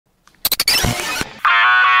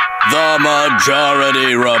The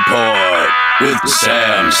Majority Report with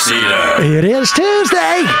Sam Seder. It is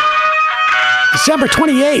Tuesday, December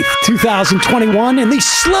 28th, 2021, and these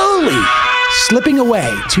slowly slipping away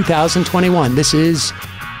 2021. This is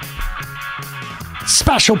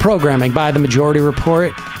special programming by The Majority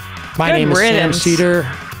Report. My name is Sam Seder,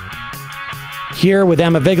 here with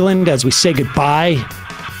Emma Vigeland as we say goodbye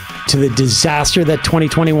to the disaster that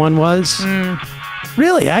 2021 was.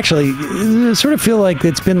 Really, actually, I sort of feel like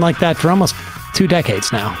it's been like that for almost 2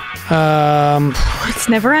 decades now. It's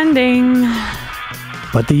never ending.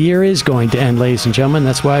 But the year is going to end, ladies and gentlemen.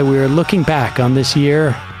 That's why we're looking back on this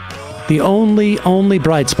year. The only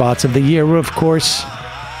bright spots of the year were, of course,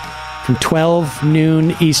 from 12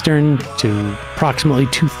 noon Eastern to approximately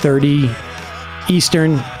 2:30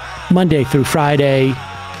 Eastern, Monday through Friday,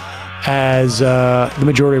 as the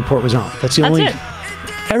Majority Report was on. That's it.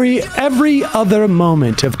 Every other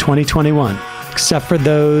moment of 2021, except for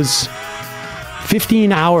those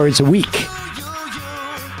 15 hours a week,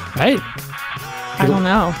 right? I don't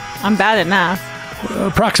know. I'm bad at math.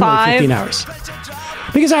 Approximately 15 hours.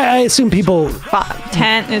 Because I assume people...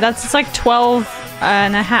 10, that's like 12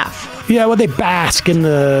 and a half. Yeah, well, they bask in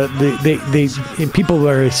people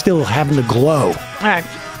are still having the glow at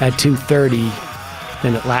 2:30.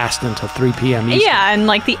 Then it lasts until 3 p.m. Eastern. Yeah, and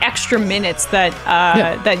like the extra minutes that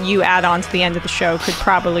that you add on to the end of the show could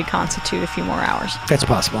probably constitute a few more hours. That's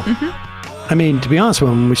possible. I mean, to be honest,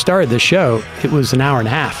 when we started this show, it was an hour and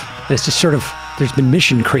a half. It's just sort of, there's been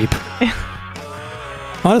mission creep.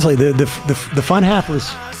 Honestly, the fun half was,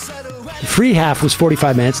 the free half was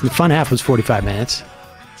 45 minutes, and the fun half was 45 minutes.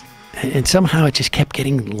 And somehow it just kept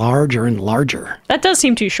getting larger and larger. That does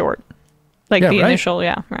seem too short. Like the initial,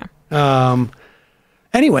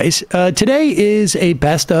 Anyways, today is a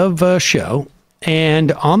best of show,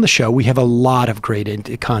 and on the show we have a lot of great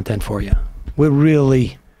content for you. We're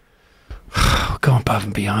really going above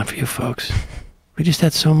and beyond for you folks. We just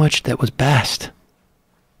had so much that was best.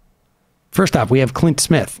 First off, we have Clint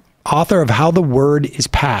Smith, author of How the Word is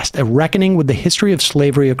Passed, A Reckoning with the History of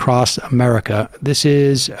Slavery Across America. This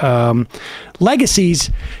is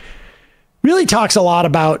Legacies. Really talks a lot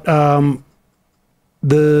about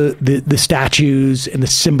the statues and the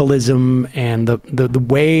symbolism and the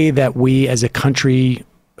way that we as a country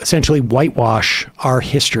essentially whitewash our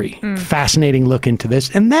history. Fascinating look into this.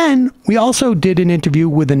 And then we also did an interview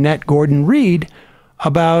with Annette Gordon-Reed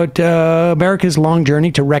about America's long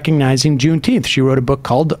journey to recognizing Juneteenth. She wrote a book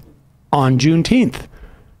called On Juneteenth.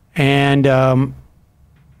 And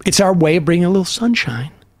it's our way of bringing a little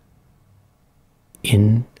sunshine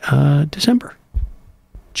in December,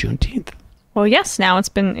 Juneteenth. Well, yes. Now it's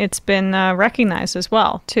been recognized as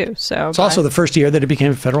well too. So it's also the first year that it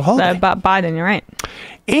became a federal holiday. Biden, you're right.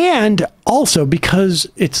 And also because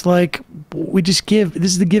it's like we just give.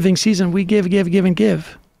 This is the giving season. We give, and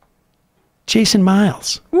give. Jason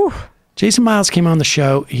Myles. Ooh. Jason Myles came on the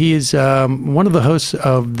show. He is one of the hosts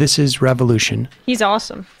of This Is Revolution. He's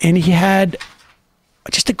awesome. And he had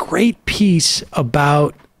just a great piece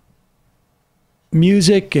about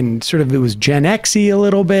music, and sort of, it was Gen X-y a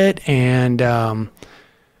little bit, and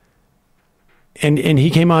he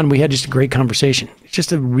came on. We had just a great conversation. He's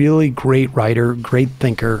just a really great writer, great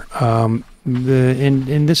thinker. And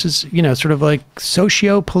this is, sort of like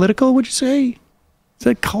socio-political, would you say? Is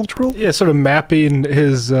that cultural? Yeah, sort of mapping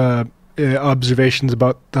his observations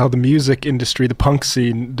about how the music industry, the punk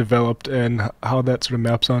scene, developed, and how that sort of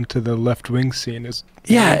maps onto the left-wing scene.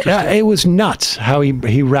 It was nuts how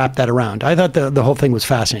he wrapped that around. I thought the whole thing was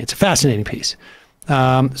fascinating. It's a fascinating piece.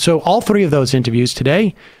 So all 3 of those interviews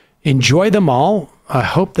today, enjoy them all. I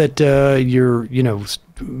hope that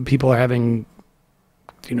people are having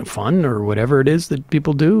fun, or whatever it is that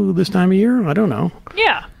people do this time of year. I don't know.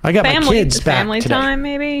 Yeah. I got my kids back family today. Time,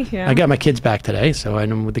 maybe. Yeah. I got my kids back today, so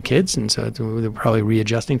I'm with the kids, and so they're probably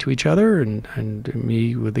readjusting to each other, and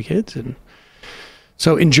me with the kids, and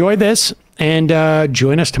so enjoy this, and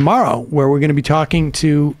join us tomorrow, where we're going to be talking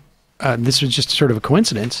to. This was just sort of a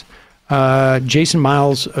coincidence. Jason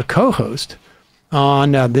Myles, a co-host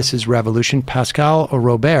on This Is Revolution, Pascal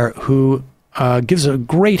Robert, who gives a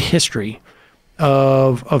great history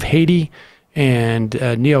of Haiti and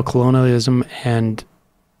neocolonialism, and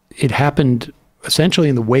it happened essentially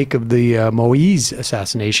in the wake of the Moise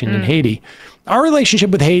assassination in Haiti. Our relationship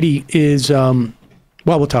with Haiti is,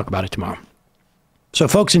 we'll talk about it tomorrow. So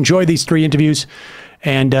folks, enjoy these 3 interviews,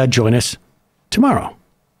 and join us tomorrow.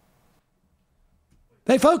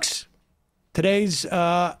 Hey folks, today's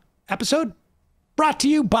episode brought to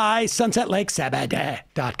you by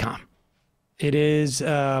SunsetLakeSabbath.com. It is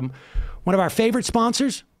one of our favorite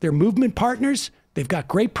sponsors. They're movement partners. They've got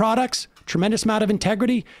great products. tremendous amount of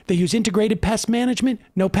integrity. They use integrated pest management,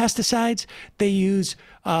 no pesticides. They use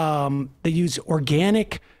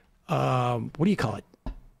organic. What do you call it?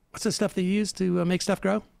 What's the stuff they use to make stuff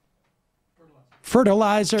grow?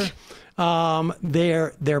 Fertilizer.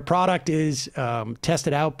 Their product is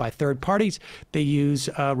tested out by third parties. They use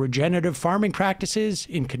regenerative farming practices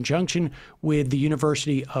in conjunction with the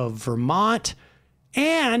University of Vermont.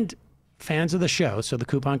 And fans of the show, so the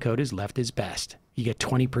coupon code is Left is Best. You get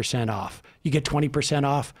 20% off. You get 20%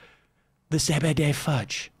 off the CBD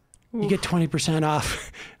fudge. Oof. You get 20%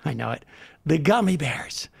 off, I know it, the gummy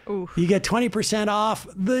bears. Oof. You get 20% off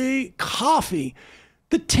the coffee,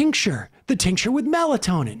 the tincture with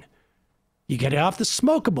melatonin. You get it off the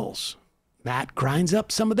smokables. Matt grinds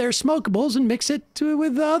up some of their smokables and mix it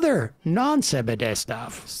with other non-CBD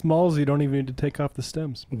stuff. Smalls, you don't even need to take off the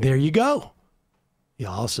stems. There you go. You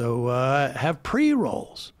also have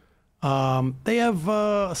pre-rolls. They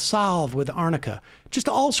have Salve with Arnica. Just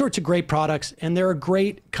all sorts of great products, and they're a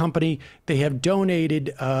great company. They have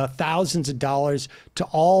donated thousands of dollars to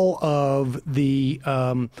all of the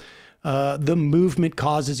movement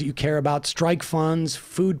causes that you care about: strike funds,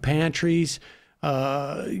 food pantries,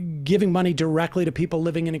 giving money directly to people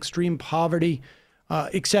living in extreme poverty,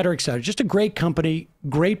 et cetera, et cetera. Just a great company,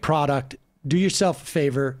 great product. Do yourself a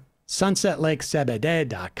favor.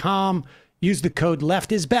 SunsetLakeCBD.com. Use the code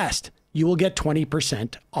LEFTISBEST. You will get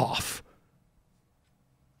 20% off.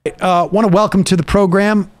 I want to welcome to the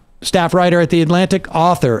program staff writer at The Atlantic,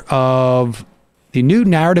 author of the new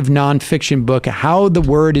narrative nonfiction book, How the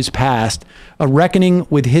Word is Passed, A Reckoning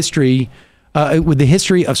with History, with the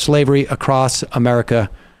History of Slavery Across America.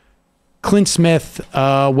 Clint Smith,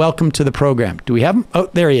 welcome to the program. Do we have him? Oh,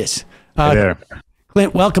 there he is. Hey there.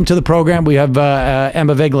 Clint, welcome to the program. We have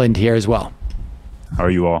Emma Vigland here as well. How are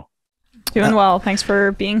you all? Doing well. Thanks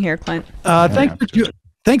for being here, Clint.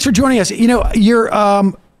 Thanks for joining us. You know, you're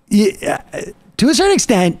to a certain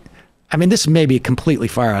extent, I mean, this may be completely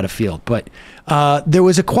far out of field, but there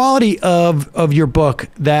was a quality of your book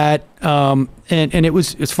that, and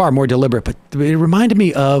it's far more deliberate, but it reminded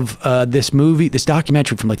me of this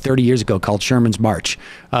documentary from like 30 years ago called Sherman's March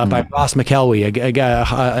by Ross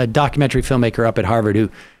McElwee, a documentary filmmaker up at Harvard who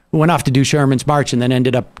went off to do Sherman's March and then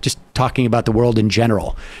ended up just talking about the world in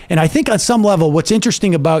general. And I think on some level, what's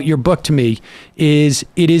interesting about your book to me is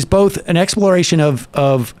it is both an exploration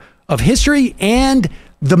of history and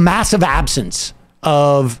the massive absence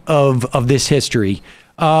of this history.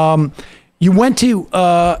 You went to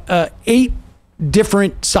 8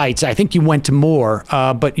 different sites. I think you went to more,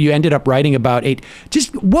 but you ended up writing about 8.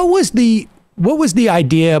 Just what was the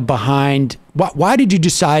idea behind? Why did you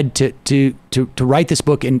decide to write this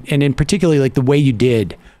book, and in particularly like the way you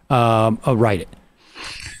did write it?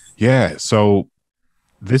 Yeah. So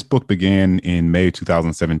this book began in May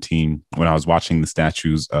 2017 when I was watching the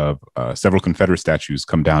statues of several Confederate statues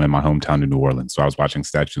come down in my hometown in New Orleans. So I was watching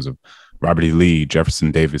statues of Robert E. Lee,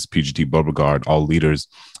 Jefferson Davis, P.G.T. Beauregard, all leaders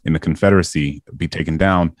in the Confederacy be taken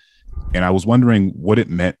down. And I was wondering what it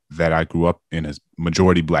meant that I grew up in a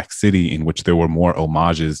majority Black city in which there were more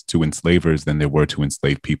homages to enslavers than there were to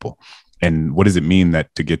enslaved people. And what does it mean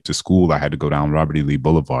that to get to school, I had to go down Robert E. Lee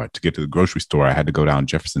Boulevard? To get to the grocery store, I had to go down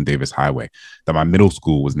Jefferson Davis Highway. That my middle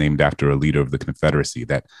school was named after a leader of the Confederacy.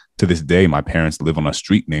 That to this day, my parents live on a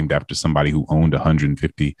street named after somebody who owned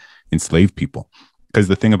 150 enslaved people. Because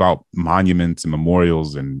the thing about monuments and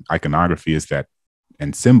memorials and iconography is that,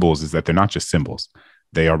 and symbols, is that they're not just symbols.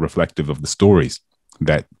 They are reflective of the stories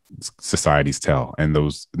that societies tell. And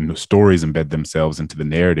those stories embed themselves into the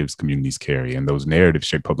narratives communities carry. And those narratives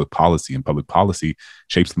shape public policy. And public policy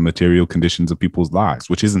shapes the material conditions of people's lives,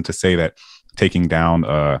 which isn't to say that taking down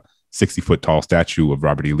a 60-foot tall statue of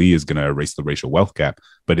Robert E. Lee is going to erase the racial wealth gap.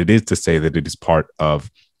 But it is to say that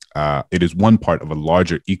it is one part of a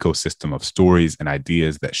larger ecosystem of stories and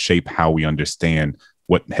ideas that shape how we understand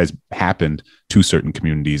what has happened to certain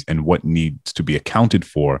communities and what needs to be accounted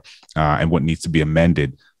for and what needs to be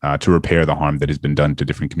amended to repair the harm that has been done to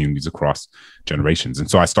different communities across generations.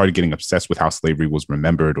 And so I started getting obsessed with how slavery was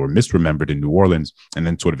remembered or misremembered in New Orleans, and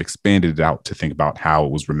then sort of expanded it out to think about how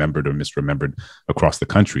it was remembered or misremembered across the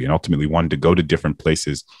country, and ultimately wanted to go to different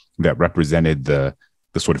places that represented the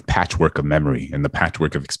sort of patchwork of memory and the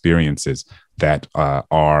patchwork of experiences that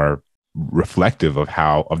are reflective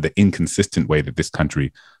of the inconsistent way that this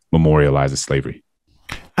country memorializes slavery.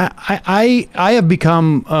 I have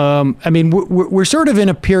become, I mean, we're sort of in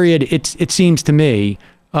a period, it seems to me,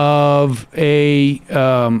 of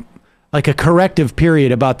like a corrective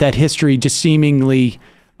period about that history just seemingly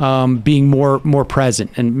being more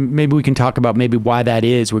present. And maybe we can talk about maybe why that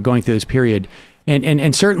is. We're going through this period.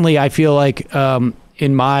 And certainly I feel like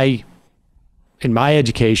in my in my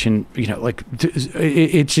education, like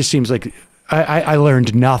it just seems like I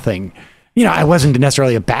learned nothing. I wasn't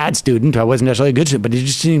necessarily a bad student. I wasn't necessarily a good student, but it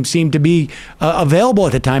just seemed to be available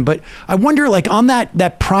at the time. But I wonder, like, on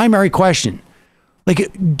that primary question,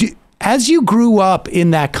 like, as you grew up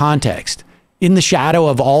in that context, in the shadow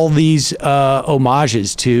of all these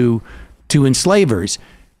homages to enslavers,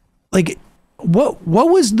 like, what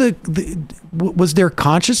was was there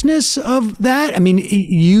consciousness of that? I mean,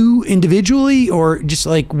 you individually, or just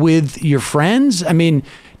like with your friends? I mean,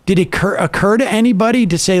 did it occur to anybody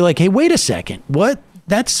to say, like, hey, wait a second, what?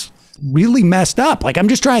 That's really messed up. Like, I'm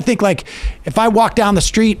just trying to think, like, if I walked down the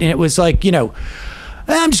street and it was like,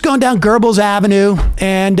 I'm just going down Goebbels Avenue,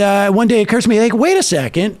 and one day it occurs to me, like, wait a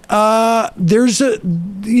second, there's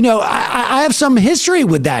I have some history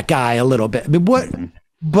with that guy a little bit. I mean,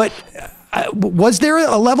 was there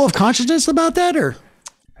a level of consciousness about that, or?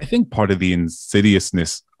 I think part of the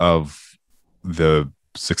insidiousness of the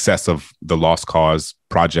success of the Lost Cause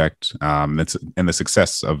project and the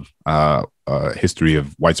success of history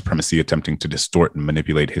of white supremacy attempting to distort and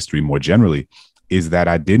manipulate history more generally is that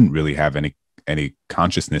I didn't really have any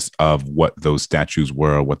consciousness of what those statues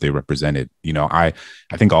were or what they represented. I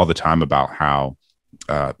think all the time about how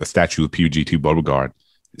the statue of P.G.T. Beauregard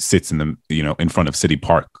sits in in front of City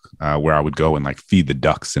Park, where I would go and like feed the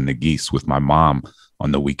ducks and the geese with my mom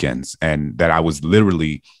on the weekends, and that I was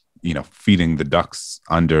literally feeding the ducks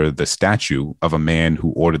under the statue of a man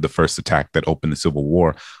who ordered the first attack that opened the Civil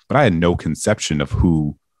War. But I had no conception of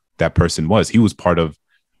who that person was. He was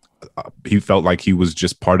he felt like he was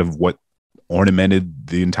just part of what ornamented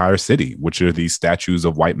the entire city, which are these statues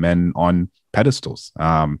of white men on pedestals.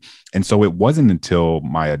 And so it wasn't until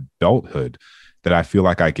my adulthood that I feel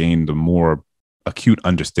like I gained a more acute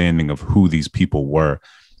understanding of who these people were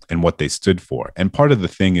and what they stood for. And part of the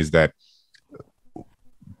thing is that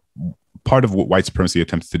part of what white supremacy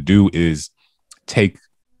attempts to do is take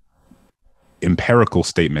empirical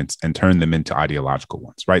statements and turn them into ideological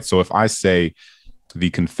ones, right? So if I say the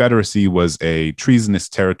Confederacy was a treasonous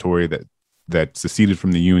territory that seceded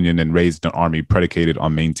from the Union and raised an army predicated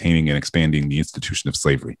on maintaining and expanding the institution of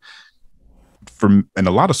slavery, in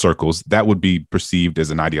a lot of circles, that would be perceived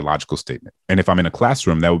as an ideological statement. And if I'm in a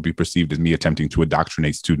classroom, that would be perceived as me attempting to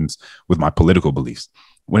indoctrinate students with my political beliefs,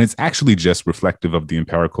 when it's actually just reflective of the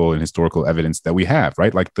empirical and historical evidence that we have,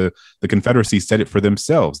 right? Like the Confederacy said it for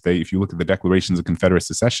themselves. If you look at the Declarations of Confederate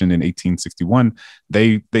Secession in 1861,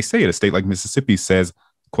 they say it. A state like Mississippi says,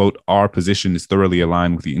 quote, "Our position is thoroughly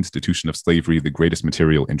aligned with the institution of slavery, the greatest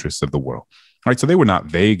material interests of the world." All right, so they were not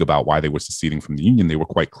vague about why they were seceding from the Union. They were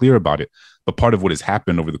quite clear about it. But part of what has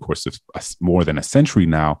happened over the course of more than a century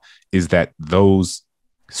now is that those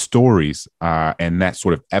stories and that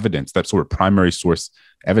sort of evidence, that sort of primary source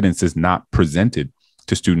evidence, is not presented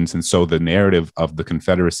to students. And so the narrative of the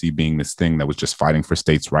Confederacy being this thing that was just fighting for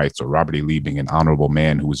states' rights, or Robert E. Lee being an honorable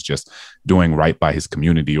man who was just doing right by his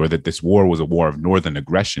community, or that this war was a war of northern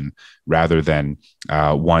aggression rather than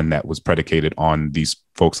one that was predicated on these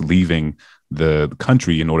folks leaving the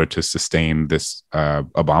country in order to sustain this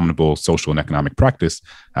abominable social and economic practice,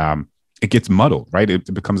 it gets muddled, right?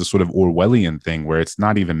 It becomes a sort of Orwellian thing where it's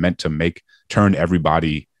not even meant to turn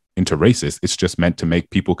everybody into racist. It's just meant to make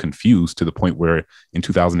people confused, to the point where in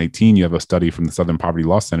 2018, you have a study from the Southern Poverty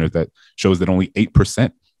Law Center that shows that only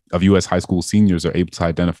 8% of U.S. high school seniors are able to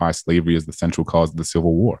identify slavery as the central cause of the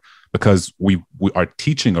Civil War, because our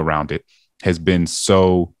teaching around it has been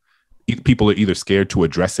so, people are either scared to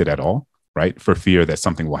address it at all, right, for fear that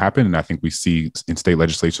something will happen. And I think we see in state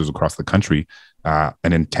legislatures across the country an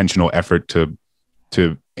intentional effort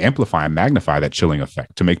to amplify and magnify that chilling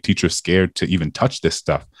effect, to make teachers scared to even touch this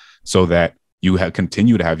stuff, so that you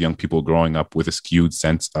continue to have young people growing up with a skewed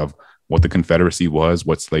sense of what the Confederacy was,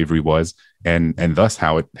 what slavery was, and thus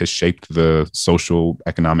how it has shaped the social,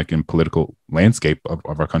 economic, and political landscape of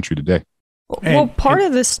our country today. Well, part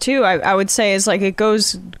of this too, I would say, is like it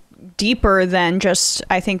goes deeper than just,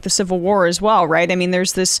 I think, the Civil War as well, right? I mean,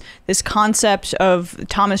 there's this concept of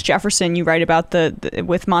Thomas Jefferson. You write about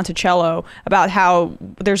with Monticello, about how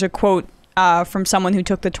there's a quote from someone who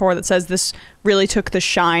took the tour that says this really took the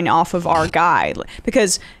shine off of our guy,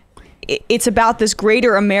 because it's about this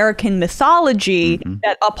greater American mythology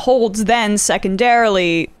that upholds then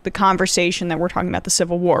secondarily the conversation that we're talking about, the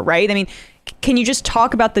Civil War, right? I mean, can you just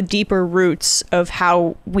talk about the deeper roots of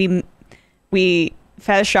how we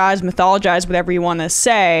fetishize, mythologize, whatever you want to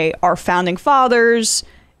say, our founding fathers?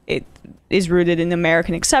 It is rooted in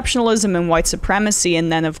American exceptionalism and white supremacy,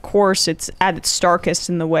 and then of course it's at its starkest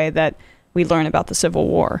in the way that we learn about the Civil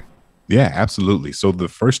War. Yeah, absolutely. So the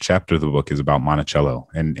first chapter of the book is about Monticello.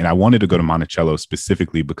 And I wanted to go to Monticello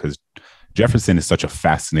specifically because Jefferson is such a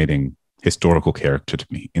fascinating historical character to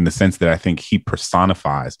me, in the sense that I think he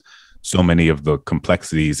personifies so many of the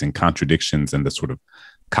complexities and contradictions and the sort of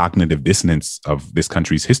cognitive dissonance of this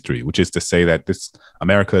country's history, which is to say that this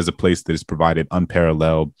America is a place that has provided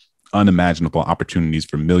unparalleled, unimaginable opportunities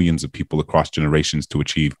for millions of people across generations to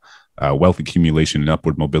achieve wealth accumulation and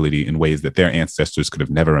upward mobility in ways that their ancestors could have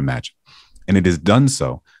never imagined. And it has done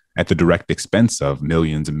so at the direct expense of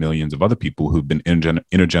millions and millions of other people who've been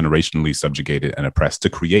intergenerationally subjugated and oppressed to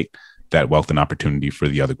create that wealth and opportunity for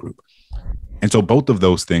the other group. And so both of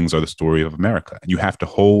those things are the story of America. And you have to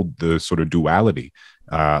hold the sort of duality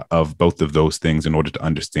of both of those things in order to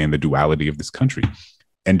understand the duality of this country.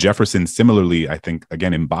 And Jefferson similarly, I think,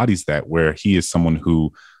 again, embodies that, where he is someone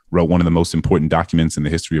who wrote one of the most important documents in the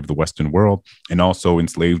history of the Western world, and also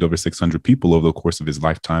enslaved over 600 people over the course of his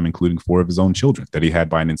lifetime, including 4 of his own children that he had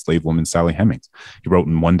by an enslaved woman, Sally Hemings. He wrote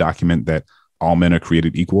in one document that all men are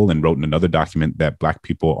created equal, and wrote in another document that Black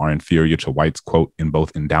people are inferior to whites, quote, in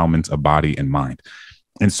both endowments of body and mind.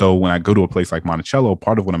 And so when I go to a place like Monticello,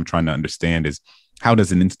 part of what I'm trying to understand is, how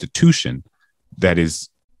does an institution that is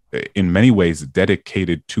in many ways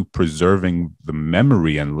dedicated to preserving the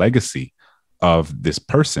memory and legacy of this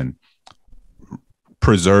person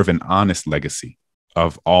preserve an honest legacy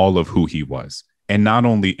of all of who he was? And not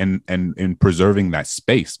only in preserving that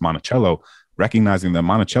space, Monticello, recognizing that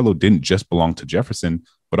Monticello didn't just belong to Jefferson,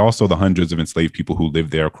 but also the hundreds of enslaved people who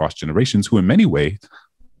lived there across generations, who in many ways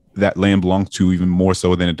that land belonged to even more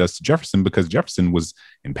so than it does to Jefferson, because Jefferson was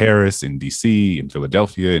in Paris, in DC, in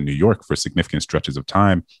Philadelphia, in New York for significant stretches of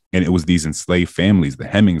time. And it was these enslaved families, the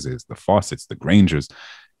Hemingses, the Fawcett's, the Grangers,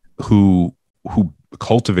 who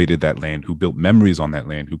cultivated that land, who built memories on that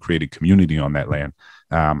land, who created community on that land.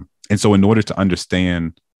 And so in order to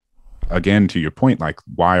understand, again, to your point, like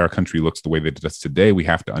why our country looks the way that it does today, we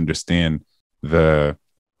have to understand the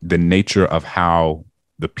nature of how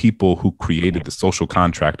the people who created the social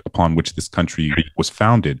contract upon which this country was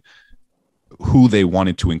founded, who they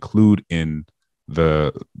wanted to include in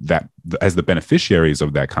as the beneficiaries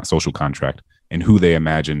of that social contract, and who they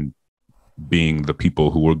imagined being the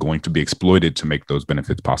people who were going to be exploited to make those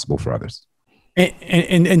benefits possible for others.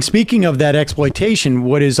 And speaking of that exploitation,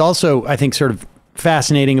 what is also, I think, sort of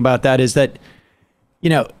fascinating about that is that,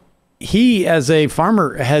 you know, he as a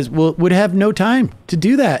farmer would have no time to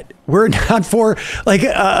do that. We're not for I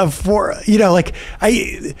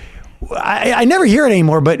never hear it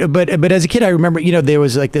anymore, but as a kid I remember, you know, there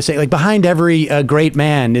was like this saying, like, behind every great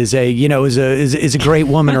man is a great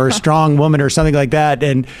woman or a strong woman or something like that.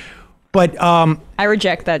 But I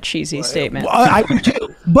reject that cheesy statement. I would too.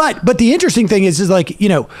 But the interesting thing is like, you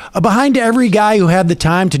know, behind every guy who had the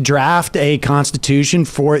time to draft a constitution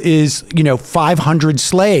is, you know, 500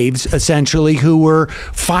 slaves essentially who were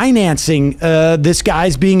financing this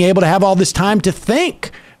guy's being able to have all this time to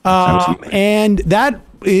think. And that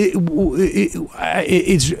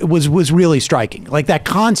was really striking, like that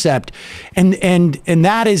concept. And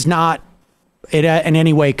that is not in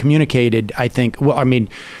any way communicated, I think. Well, I mean,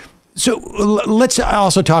 so let's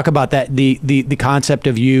also talk about that, the concept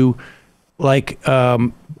of you, like,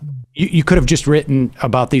 you could have just written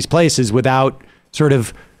about these places without sort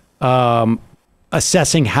of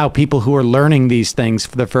assessing how people who are learning these things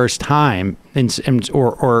for the first time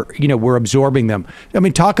or you know, we're absorbing them. I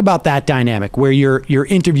mean, talk about that dynamic where you're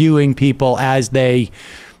interviewing people as as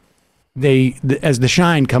the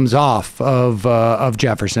shine comes off of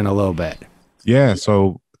Jefferson a little bit. Yeah.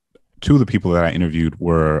 So 2 of the people that I interviewed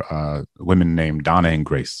were women named Donna and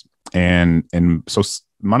Grace. And so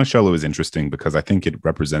Monticello is interesting because I think it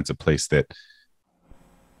represents a place that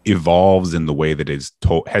evolves in the way that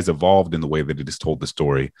has evolved in the way that it is told the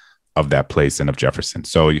story of that place and of Jefferson.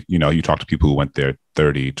 So, you know, you talk to people who went there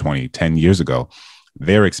 30, 20, 10 years ago,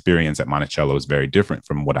 their experience at Monticello is very different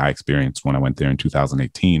from what I experienced when I went there in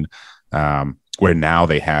 2018, where now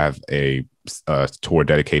they have a tour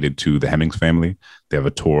dedicated to the Hemings family. They have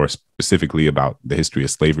a tour specifically about the history of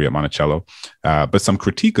slavery at Monticello. But some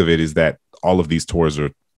critique of it is that all of these tours are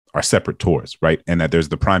separate tours, right? And that there's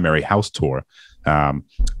the primary house tour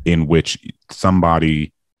in which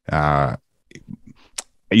somebody, you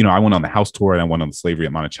know, I went on the house tour and I went on the slavery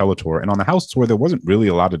at Monticello tour. And on the house tour, there wasn't really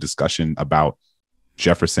a lot of discussion about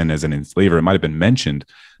Jefferson as an enslaver. It might have been mentioned.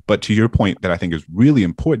 But to your point that I think is really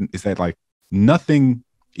important is that, like, nothing,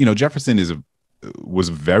 you know, Jefferson was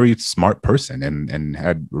a very smart person and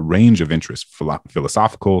had a range of interests,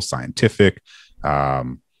 philosophical, scientific,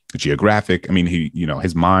 geographic. I mean,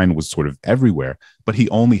 his mind was sort of everywhere, but he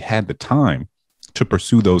only had the time to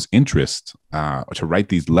pursue those interests, to write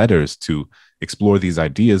these letters, to explore these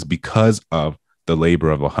ideas because of the labor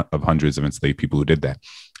of hundreds of enslaved people who did that.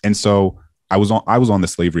 And so I was on the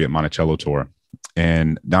Slavery at Monticello tour,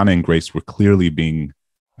 and Donna and Grace were clearly being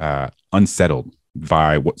unsettled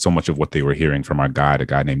by so much of what they were hearing from our guide, a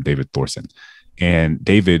guy named David Thorson. And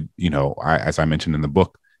David, as I mentioned in the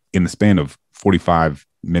book, in the span of 45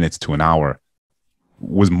 minutes to an hour,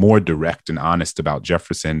 was more direct and honest about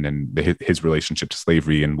Jefferson and his relationship to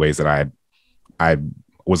slavery in ways that I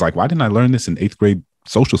was like, why didn't I learn this in 8th grade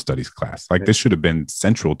social studies class? Like, this should have been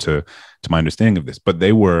central to my understanding of this. But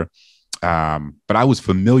they were, but I was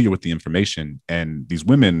familiar with the information, and these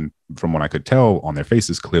women, from what I could tell on their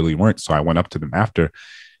faces, clearly weren't. So I went up to them after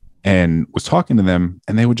and was talking to them,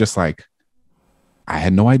 and they were just like, I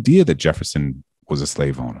had no idea that Jefferson was a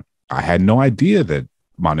slave owner. I had no idea that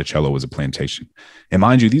Monticello was a plantation. And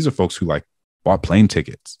mind you, these are folks who like bought plane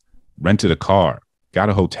tickets, rented a car, got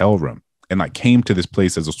a hotel room, and like came to this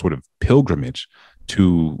place as a sort of pilgrimage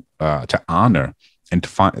to honor and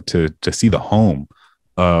to see the home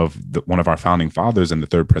of one of our founding fathers and the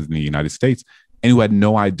third president of the United States, and who had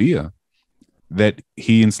no idea that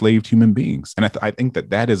he enslaved human beings. And I think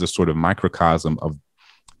that is a sort of microcosm of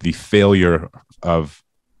the failure of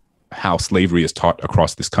how slavery is taught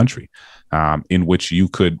across this country, in which you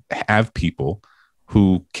could have people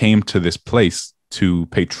who came to this place to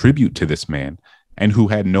pay tribute to this man, and who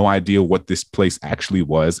had no idea what this place actually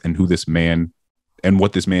was, and who this man and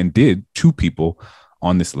what this man did to people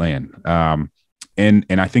on this land. And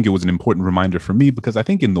I think it was an important reminder for me, because I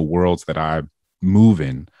think in the worlds that I move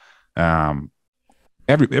in,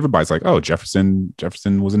 everybody's like, oh, Jefferson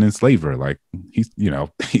was an enslaver. Like, he's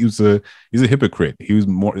a hypocrite. He was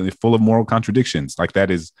full of moral contradictions. Like,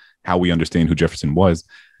 that is how we understand who Jefferson was.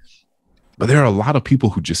 But there are a lot of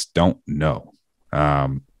people who just don't know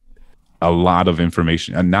a lot of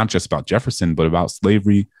information, and not just about Jefferson, but about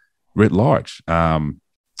slavery writ large. And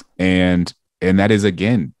that is,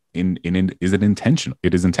 again, is it intentional?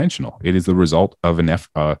 It is intentional. It is the result of an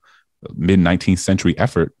mid-19th century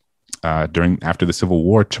effort after the Civil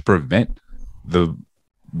War to prevent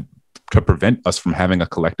us from having a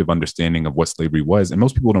collective understanding of what slavery was. And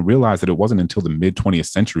most people don't realize that it wasn't until the mid-20th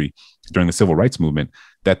century, during the Civil Rights Movement,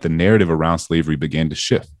 that the narrative around slavery began to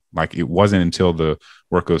shift. Like, it wasn't until the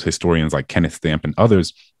work of historians like Kenneth Stamp and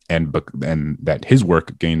others, and that his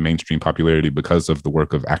work gained mainstream popularity because of the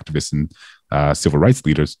work of activists and civil rights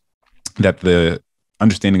leaders, that the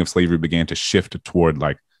understanding of slavery began to shift toward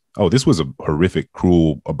like, oh, this was a horrific,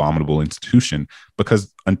 cruel, abominable institution.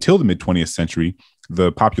 Because until the mid-20th century,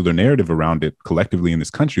 the popular narrative around it collectively in this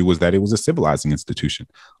country was that it was a civilizing institution.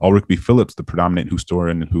 Ulrich B. Phillips, the predominant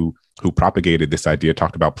historian who propagated this idea,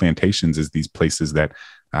 talked about plantations as these places that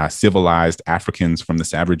civilized Africans from the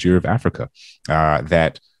savage year of Africa.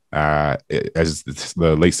 As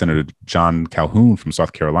the late Senator John Calhoun from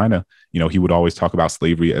South Carolina, he would always talk about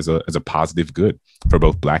slavery as a positive good for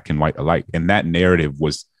both Black and white alike. And that narrative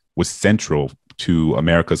was central to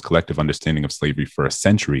America's collective understanding of slavery for a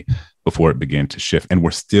century before it began to shift. And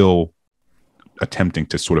we're still attempting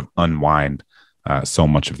to sort of unwind so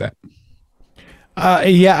much of that.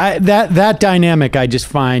 That dynamic I just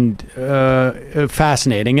find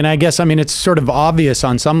fascinating. And I guess, I mean, it's sort of obvious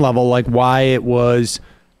on some level, like why it was,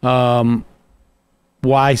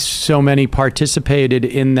 why so many participated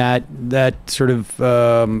in that sort of,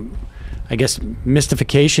 I guess,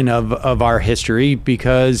 mystification of our history,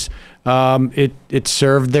 because it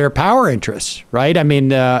served their power interests, right? I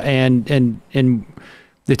mean, and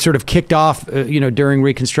it sort of kicked off, during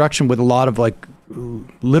Reconstruction with a lot of like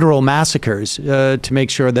literal massacres to make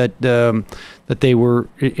sure that they were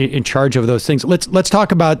in charge of those things. Let's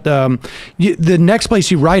talk about the next place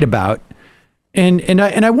you write about. And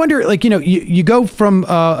I wonder, like, you go from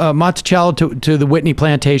Monticello to the Whitney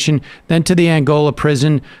plantation, then to the Angola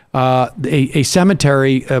prison, a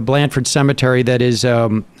cemetery, Blandford Cemetery, that is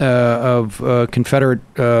of Confederate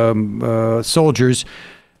soldiers,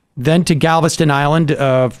 then to Galveston Island,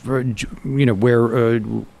 where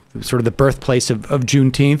sort of the birthplace of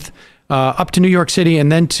Juneteenth, up to New York City, and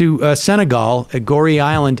then to Senegal at Goree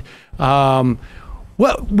Island.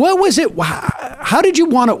 What was it? How did you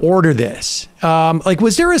want to order this?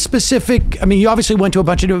 Was there a specific, I mean, you obviously went to a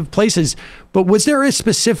bunch of different places, but was there a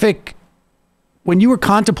specific, when you were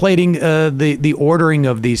contemplating the ordering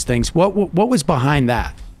of these things, what was behind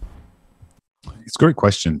that? It's a great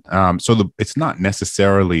question. It's not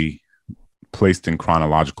necessarily placed in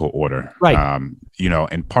chronological order. Right.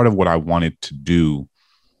 And part of what I wanted to do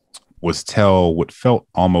was tell what felt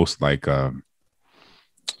almost like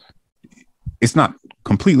it's not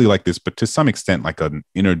completely like this, but to some extent like an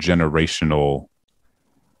intergenerational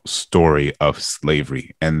story of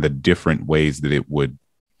slavery and the different ways that it would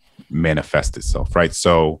manifest itself, right?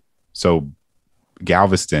 So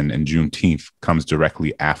Galveston and Juneteenth comes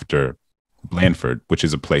directly after Blandford, which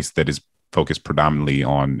is a place that is focused predominantly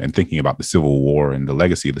on and thinking about the Civil War and the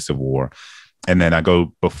legacy of the Civil War. And then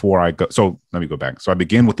so let me go back. So I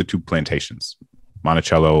begin with the two plantations,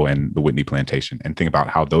 Monticello and the Whitney plantation, and think about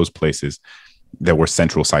how those places that were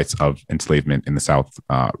central sites of enslavement in the South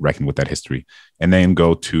reckon with that history. And then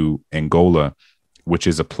go to Angola, which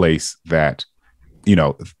is a place that, you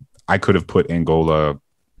know, I could have put Angola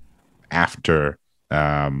after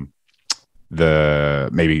maybe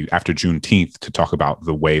after Juneteenth to talk about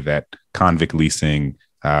the way that convict leasing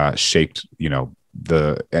shaped, you know,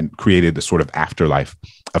 and created the sort of afterlife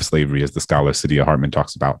of slavery, as the scholar Saidiya Hartman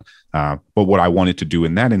talks about. But what I wanted to do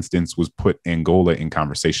in that instance was put Angola in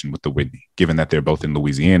conversation with the Whitney, given that they're both in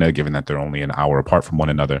Louisiana, given that they're only an hour apart from one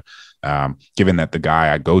another, given that the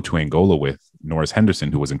guy I go to Angola with, Norris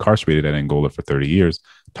Henderson, who was incarcerated at Angola for 30 years,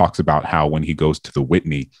 talks about how when he goes to the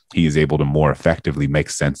Whitney, he is able to more effectively make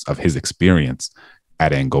sense of his experience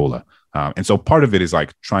at Angola. And so part of it is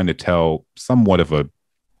like trying to tell somewhat of a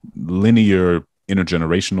linear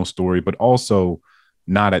intergenerational story, but also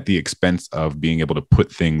not at the expense of being able to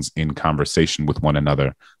put things in conversation with one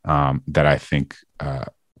another that I think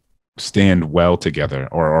stand well together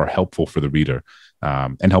or are helpful for the reader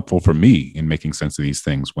and helpful for me in making sense of these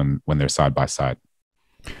things when they're side by side.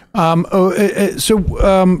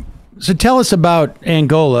 So tell us about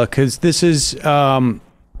Angola, because this is also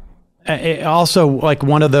like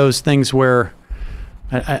one of those things where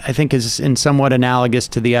I think is in somewhat analogous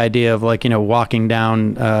to the idea of like, you know, walking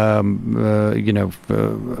down,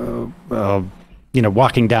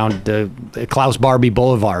 walking down the Klaus Barbie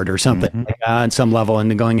Boulevard or something on some level,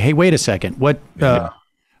 and going, hey, wait a second, what?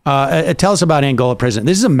 Tell us about Angola Prison.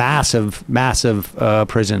 This is a massive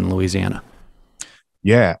prison in Louisiana.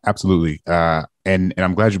 Yeah, absolutely. And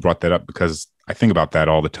I'm glad you brought that up, because I think about that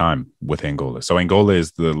all the time with Angola. So Angola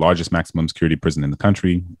is the largest maximum security prison in the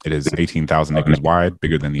country. It is 18,000 acres wide,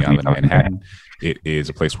 bigger than the island of Manhattan. It is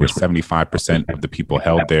a place where 75% of the people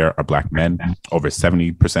held there are Black men. Over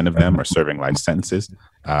 70% of them are serving life sentences.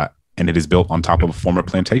 And it is built on top of a former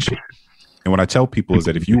plantation. And what I tell people is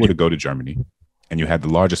that if you were to go to Germany and you had the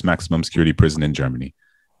largest maximum security prison in Germany,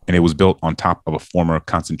 and it was built on top of a former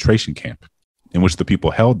concentration camp in which the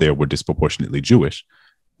people held there were disproportionately Jewish,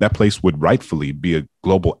 that place would rightfully be a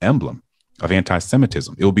global emblem of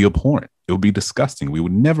anti-Semitism. It would be abhorrent. It would be disgusting. We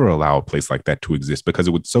would never allow a place like that to exist, because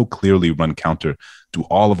it would so clearly run counter to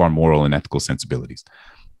all of our moral and ethical sensibilities.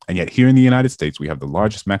 And yet here in the United States, we have the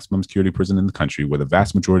largest maximum security prison in the country, where the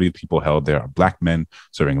vast majority of people held there are Black men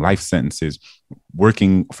serving life sentences,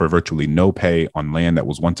 working for virtually no pay on land that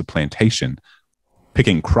was once a plantation,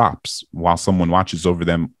 picking crops while someone watches over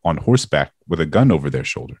them on horseback with a gun over their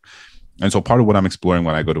shoulder. And so part of what I'm exploring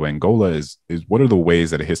when I go to Angola is what are the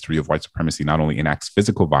ways that a history of white supremacy not only enacts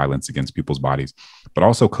physical violence against people's bodies, but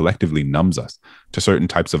also collectively numbs us to certain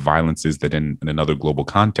types of violences that in another global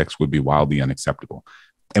context would be wildly unacceptable.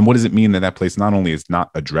 And what does it mean that that place not only is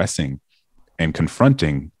not addressing and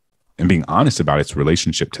confronting and being honest about its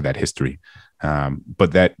relationship to that history,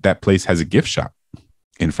 but that place has a gift shop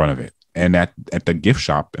in front of it. And at the gift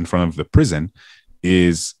shop in front of the prison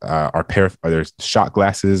is there's shot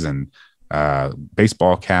glasses and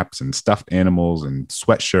baseball caps and stuffed animals and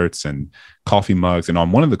sweatshirts and coffee mugs. And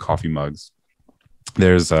on one of the coffee mugs,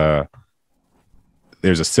 there's a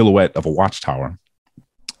silhouette of a watchtower,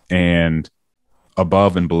 and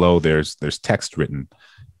above and below there's text written,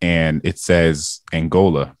 and it says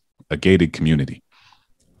Angola, a gated community.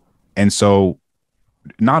 And so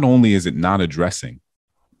not only is it not addressing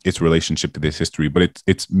its relationship to this history, but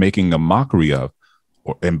it's making a mockery of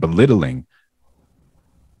and belittling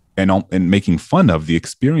and making fun of the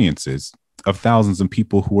experiences of thousands of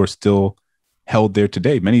people who are still held there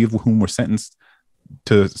today, many of whom were sentenced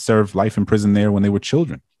to serve life in prison there when they were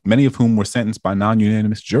children, many of whom were sentenced by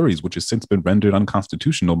non-unanimous juries, which has since been rendered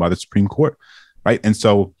unconstitutional by the Supreme Court, right? And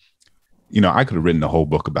so, you know, I could have written a whole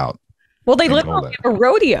book about they literally have a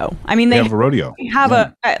rodeo. I mean, they have a rodeo. They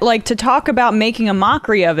have to talk about making a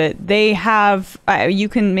mockery of it. They have, you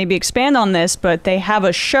can maybe expand on this, but they have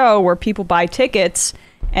a show where people buy tickets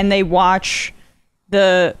and they watch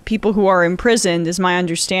the people who are imprisoned, is my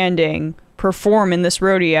understanding, perform in this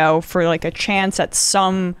rodeo for like a chance at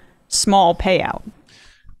some small payout.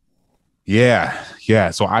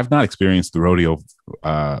 Yeah. So I've not experienced the rodeo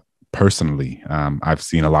personally. I've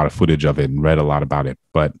seen a lot of footage of it and read a lot about it,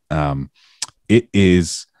 but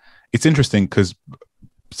it's interesting because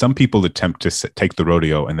some people attempt to take the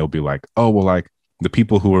rodeo and they'll be like, oh, well, like the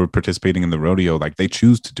people who are participating in the rodeo, like they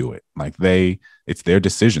choose to do it. Like it's their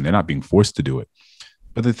decision. They're not being forced to do it.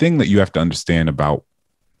 But the thing that you have to understand about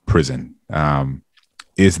prison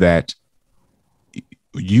is that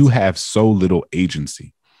you have so little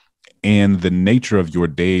agency, and the nature of your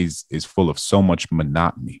days is full of so much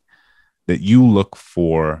monotony that you look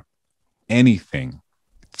for anything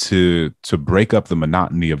to break up the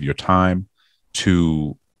monotony of your time,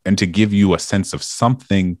 to give you a sense of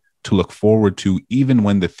something to look forward to, even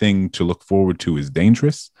when the thing to look forward to is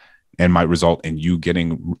dangerous and might result in you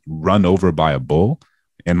getting run over by a bull.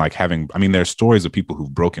 And like having, I mean, there are stories of people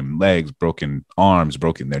who've broken legs, broken arms,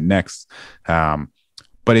 broken their necks.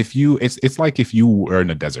 But if you, it's like if you were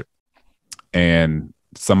in a desert and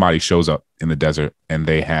somebody shows up in the desert and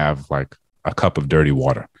they have like a cup of dirty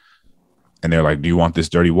water and they're like, do you want this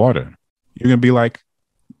dirty water? You're going to be like,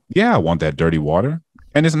 yeah, I want that dirty water.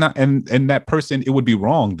 And it's not, and that person, it would be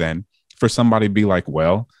wrong then for somebody to be like,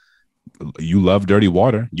 well, you love dirty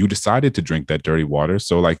water. You decided to drink that dirty water.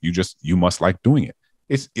 So like, you must like doing it.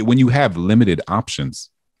 When you have limited options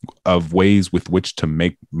of ways with which to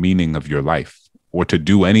make meaning of your life or to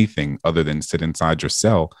do anything other than sit inside your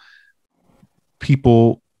cell,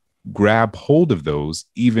 people grab hold of those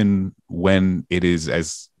even when it is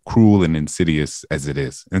as cruel and insidious as it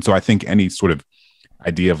is. And so I think any sort of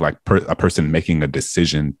idea of like a person making a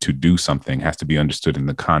decision to do something has to be understood in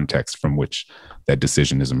the context from which that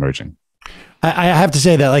decision is emerging. I have to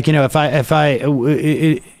say that, like, you know,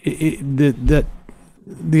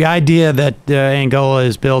 the idea that Angola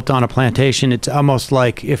is built on a plantation, it's almost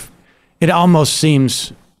like if it almost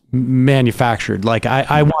seems manufactured. Like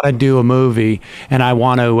I want to do a movie and I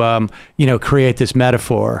want to, you know, create this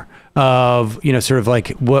metaphor of, you know, sort of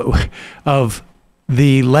like of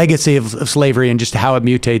the legacy of slavery and just how it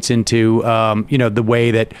mutates into, you know, the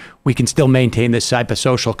way that we can still maintain this type of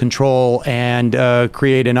social control and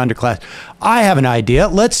create an underclass. I have an idea.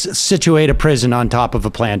 Let's situate a prison on top of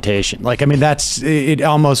a plantation. Like, I mean, it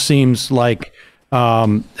almost seems like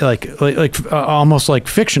almost like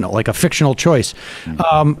fictional, like a fictional choice.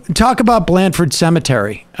 Talk about Blandford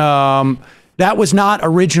Cemetery. That was not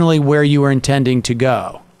originally where you were intending to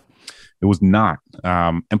go. It was not.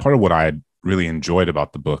 And part of what I really enjoyed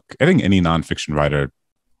about the book, I think any nonfiction writer,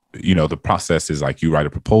 you know, the process is like you write a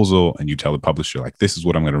proposal and you tell the publisher, like, this is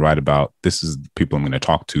what I'm going to write about. This is the people I'm going to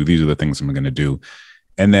talk to. These are the things I'm going to do.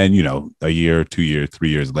 And then, you know, a year, 2 years, 3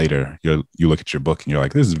 years later, you look at your book and you're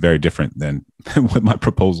like, this is very different than what my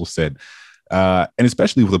proposal said. And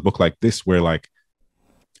especially with a book like this, where like,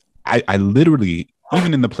 I literally,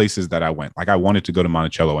 even in the places that I went, like I wanted to go to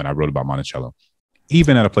Monticello and I wrote about Monticello.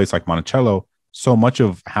 Even at a place like Monticello, so much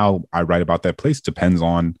of how I write about that place depends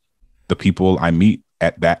on the people I meet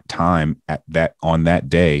at that time, on that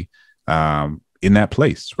day, in that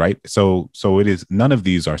place, right? So it is, none of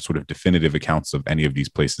these are sort of definitive accounts of any of these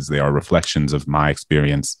places. They are reflections of my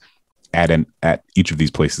experience at each of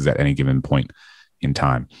these places at any given point in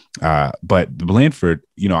time. But Blandford,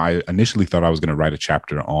 you know, I initially thought I was going to write a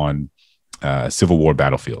chapter on Civil War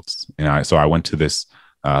battlefields, and so I went to this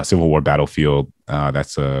Civil War battlefield.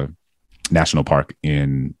 That's a national park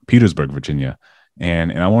in Petersburg, Virginia.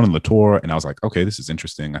 And I went on the tour and I was like, okay, this is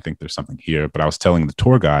interesting. I think there's something here. But I was telling the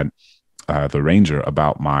tour guide, the ranger,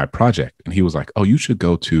 about my project. And he was like, oh, you should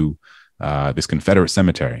go to this Confederate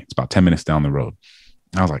cemetery. It's about 10 minutes down the road.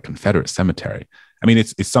 And I was like, Confederate cemetery? I mean,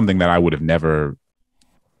 it's something that I would have never,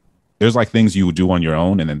 there's like things you would do on your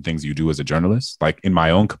own and then things you do as a journalist. Like in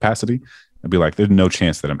my own capacity, I'd be like, there's no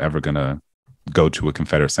chance that I'm ever going to go to a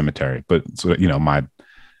Confederate cemetery. But so, you know,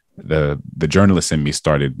 the journalist in me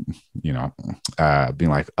started, you know,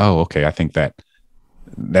 being like, oh, okay, I think that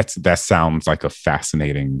sounds like a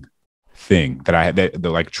fascinating thing that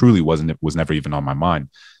like truly was never even on my mind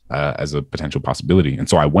as a potential possibility. And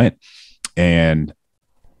so I went, and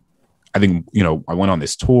I think, you know, I went on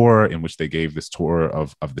this tour in which they gave this tour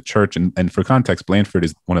of the church. And for context, Blandford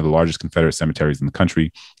is one of the largest Confederate cemeteries in the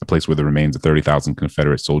country, a place where the remains of 30,000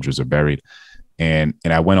 Confederate soldiers are buried. And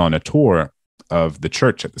I went on a tour of the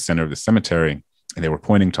church at the center of the cemetery, and they were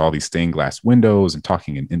pointing to all these stained glass windows and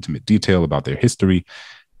talking in intimate detail about their history.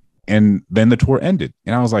 And then the tour ended,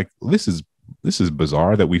 and I was like, this is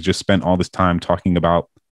bizarre that we just spent all this time talking about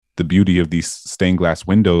the beauty of these stained glass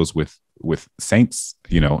windows with saints,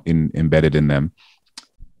 you know, embedded in them,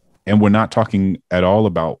 and we're not talking at all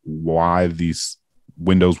about why these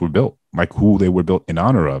windows were built, like who they were built in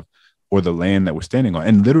honor of, or the land that we're standing on.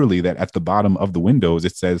 And literally, that at the bottom of the windows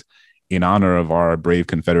it says, in honor of our brave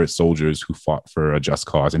Confederate soldiers who fought for a just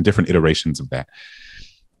cause, and different iterations of that.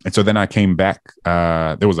 And so then I came back.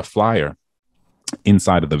 There was a flyer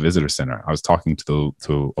inside of the visitor center. I was talking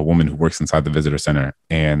to a woman who works inside the visitor center,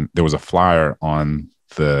 and there was a flyer on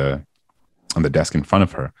the desk in front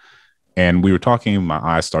of her. And we were talking, my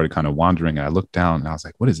eyes started kind of wandering, and I looked down and I was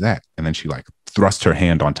like, what is that? And then she like thrust her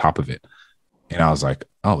hand on top of it. And I was like,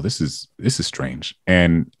 oh, this is strange.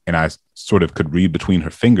 And I sort of could read between her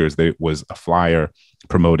fingers that it was a flyer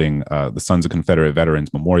promoting the Sons of Confederate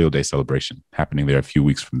Veterans Memorial Day celebration happening there a few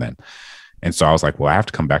weeks from then. And so I was like, well, I have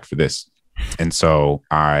to come back for this. And so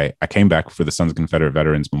I came back for the Sons of Confederate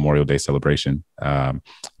Veterans Memorial Day celebration.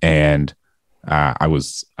 And I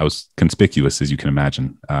was conspicuous, as you can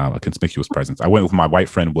imagine, a conspicuous presence. I went with my white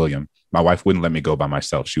friend, William. My wife wouldn't let me go by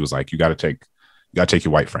myself. She was like, you got to take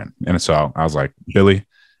your white friend. And so I was like, Billy,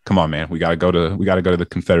 come on, man, we got to go to the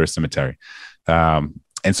Confederate cemetery. And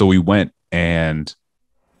so we went, and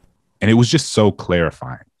it was just so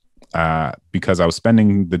clarifying, because I was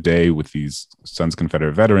spending the day with these Sons of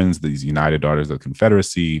Confederate Veterans, these United Daughters of the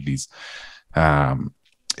Confederacy, these Confederate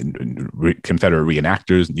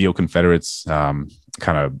reenactors, neo-Confederates,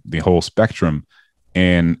 kind of the whole spectrum,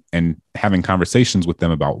 and having conversations with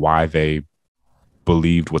them about why they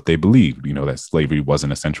believed what they believed, that slavery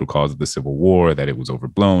wasn't a central cause of the Civil War, that it was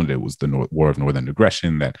overblown, that it was the War of Northern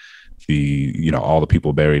Aggression, that all the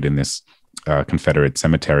people buried in this Confederate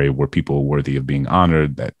cemetery were people worthy of being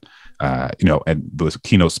honored, that and the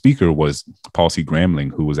keynote speaker was Paul C.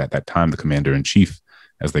 Gramling, who was at that time the commander-in-chief,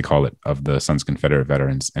 as they call it, of the Sons of Confederate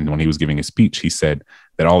Veterans. And when he was giving his speech, he said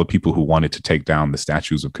that all the people who wanted to take down the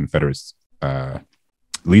statues of Confederate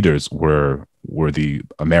leaders were the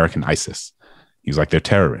American ISIS. He was like, they're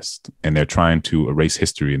terrorists, and they're trying to erase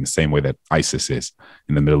history in the same way that ISIS is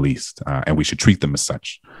in the Middle East, and we should treat them as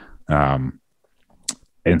such. And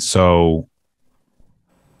so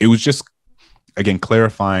it was just, again,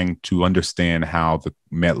 clarifying to understand how the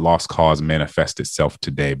lost cause manifests itself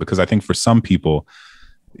today. Because I think for some people,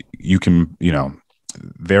 you can,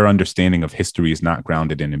 their understanding of history is not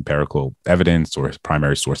grounded in empirical evidence or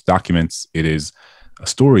primary source documents. It is a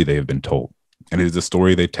story they have been told. And it is a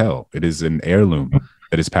story they tell. It is an heirloom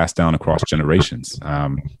that is passed down across generations.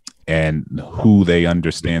 And who they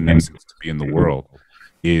understand themselves to be in the world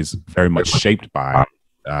is very much shaped by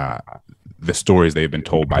the stories they've been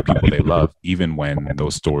told by people they love, even when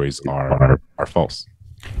those stories are false.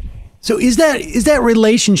 So is that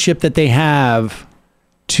relationship that they have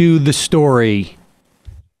to the story,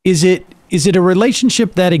 is it a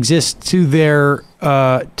relationship that exists to their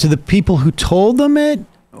to the people who told them it?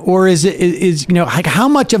 Or is like how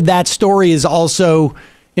much of that story is also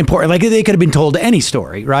important? Like they could have been told any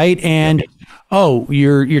story, right? And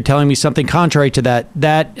you're telling me something contrary to that.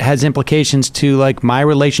 That has implications to like my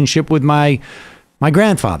relationship with my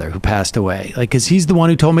grandfather who passed away, like because he's the one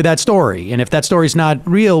who told me that story. And if that story's not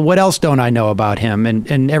real, what else don't I know about him?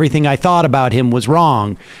 And everything I thought about him was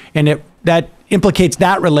wrong. And that implicates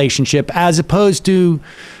that relationship, as opposed to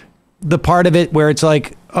the part of it where it's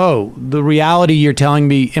like, oh, the reality you're telling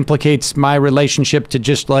me implicates my relationship to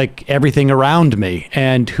just like everything around me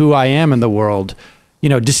and who I am in the world,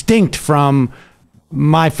 distinct from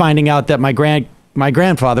my finding out that my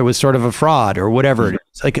grandfather was sort of a fraud or whatever it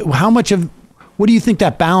is. Like what do you think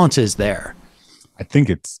that balance is there? I think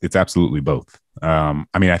it's absolutely both.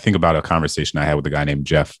 I think about a conversation I had with a guy named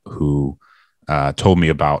Jeff who told me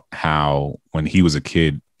about how when he was a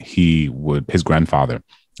kid, his grandfather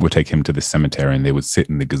would take him to the cemetery, and they would sit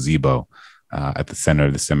in the gazebo at the center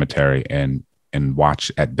of the cemetery and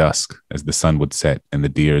watch at dusk as the sun would set and the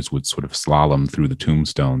deers would sort of slalom through the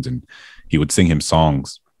tombstones. And he would sing him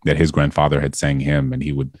songs that his grandfather had sang him, and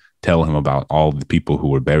he would tell him about all the people who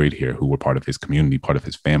were buried here, who were part of his community, part of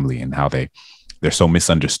his family, and how they're so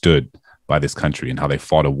misunderstood by this country, and how they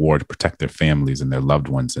fought a war to protect their families and their loved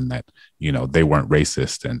ones, and that they weren't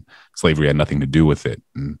racist and slavery had nothing to do with it.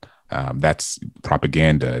 And that's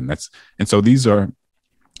propaganda. And so these are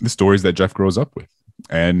the stories that Jeff grows up with.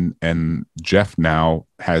 And Jeff now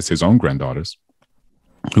has his own granddaughters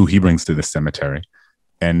who he brings to the cemetery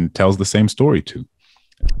and tells the same story to.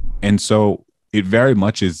 And so it very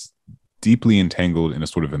much is deeply entangled in a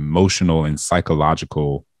sort of emotional and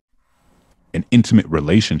psychological and intimate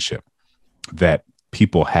relationship that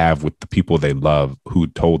people have with the people they love who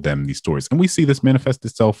told them these stories. And we see this manifest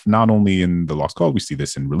itself not only in the lost cause, we see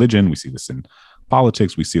this in religion, we see this in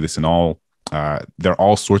politics, we see this in there are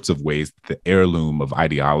all sorts of ways the heirloom of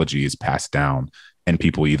ideology is passed down, and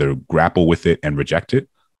people either grapple with it and reject it,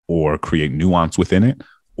 or create nuance within it,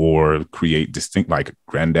 or create distinct, like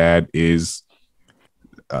granddad is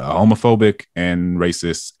homophobic and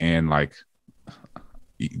racist, and like,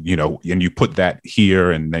 and you put that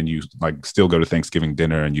here, and then you like still go to Thanksgiving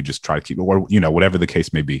dinner and you just try to keep it, or, whatever the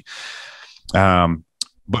case may be.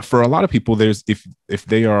 But for a lot of people, if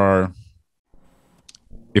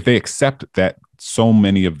they accept that so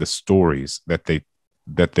many of the stories that the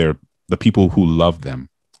people who love them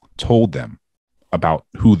told them about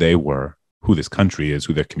who they were who this country is,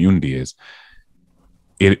 who their community is,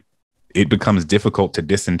 it becomes difficult to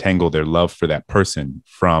disentangle their love for that person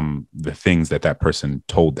from the things that that person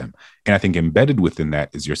told them. And I think embedded within that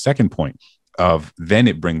is your second point of then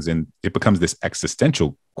it becomes this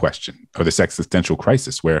existential question or this existential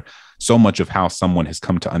crisis where so much of how someone has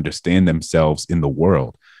come to understand themselves in the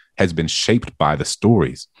world has been shaped by the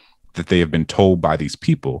stories that they have been told by these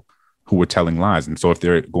people who were telling lies. And so if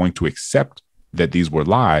they're going to accept that these were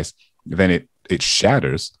lies, then it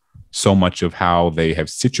shatters so much of how they have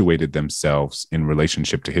situated themselves in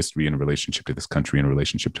relationship to history, in relationship to this country, in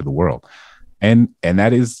relationship to the world. And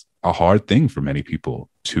that is a hard thing for many people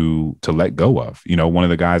to let go of. You know, one of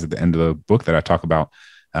the guys at the end of the book that I talk about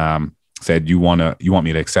said, you want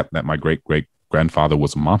me to accept that my great-great-grandfather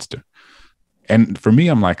was a monster. And for me,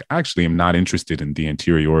 I'm like, actually, I'm not interested in the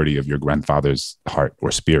interiority of your grandfather's heart or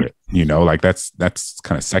spirit. You know, like that's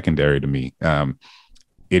kind of secondary to me.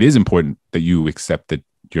 It is important that you accept that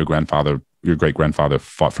your great-grandfather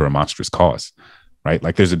fought for a monstrous cause, right?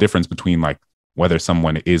 Like there's a difference between like whether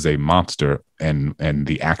someone is a monster and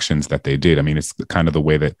the actions that they did. I mean, it's kind of the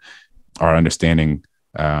way that our understanding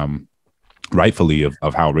rightfully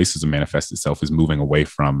of how racism manifests itself is moving away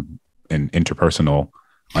from an interpersonal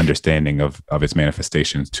understanding of its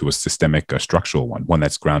manifestations to a systemic, a structural one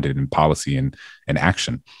that's grounded in policy and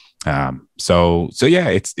action. So yeah,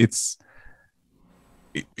 it's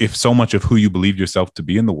if so much of who you believe yourself to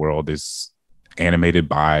be in the world is animated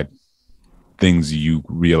by things you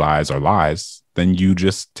realize are lies, then you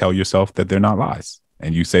just tell yourself that they're not lies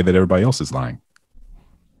and you say that everybody else is lying.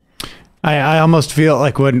 I almost feel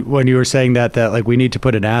like when you were saying that like we need to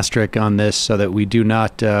put an asterisk on this so that we do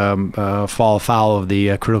not fall foul of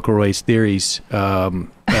the critical race theories that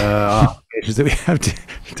we have to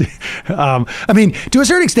I mean, to a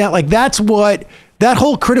certain extent, like that's what that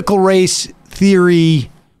whole critical race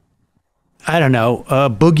theory, I don't know,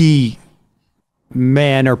 boogie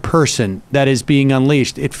man or person that is being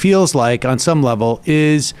unleashed, it feels like on some level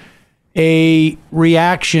is a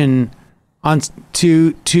reaction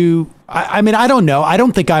to I mean, I don't know. I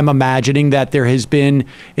don't think I'm imagining that there has been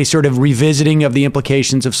a sort of revisiting of the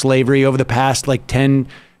implications of slavery over the past like 10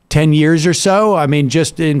 years or so. I mean,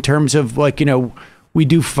 just in terms of like, you know, we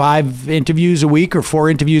do 5 interviews a week or 4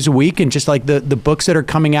 interviews a week, and just like the books that are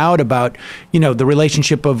coming out about, you know, the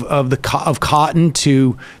relationship of cotton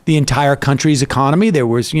to the entire country's economy. There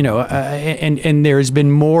was, you know, and there's been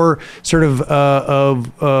more sort of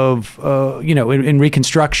you know, in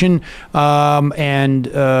Reconstruction, and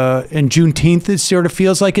Juneteenth is sort of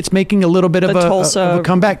feels like it's making a little bit of a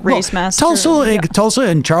comeback. Race massacre. Tulsa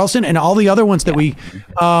and Charleston and all the other ones that we.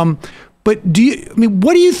 But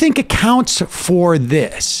what do you think accounts for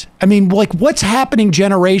this? I mean, like what's happening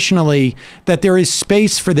generationally that there is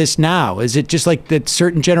space for this now? Is it just like that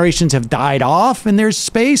certain generations have died off and there's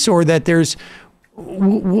space, or that there's,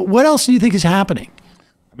 what else do you think is happening?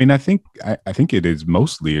 I mean, I think it is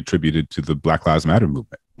mostly attributed to the Black Lives Matter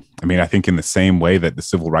movement. I mean, I think in the same way that the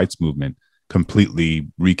civil rights movement completely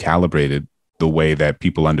recalibrated the way that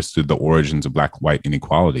people understood the origins of Black-white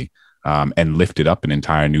inequality, and lifted up an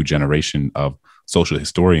entire new generation of social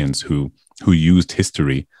historians who used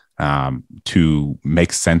history to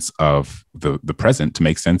make sense of the present, to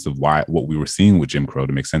make sense of what we were seeing with Jim Crow,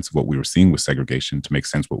 to make sense of what we were seeing with segregation, to make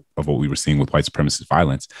sense of what we were seeing with white supremacist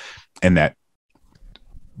violence. And that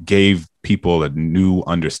gave people a new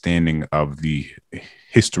understanding of the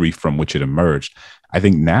history from which it emerged. I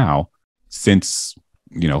think now, since,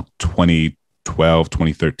 you know, 2012,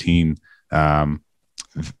 2013,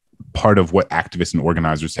 part of what activists and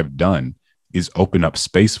organizers have done is open up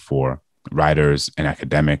space for writers and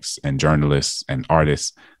academics and journalists and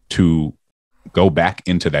artists to go back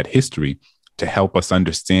into that history to help us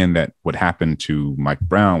understand that what happened to Mike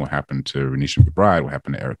Brown, what happened to Renisha McBride, what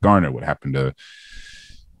happened to Eric Garner, what happened to,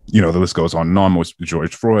 you know, the list goes on and on with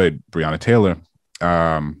George Floyd, Breonna Taylor,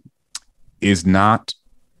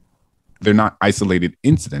 they're not isolated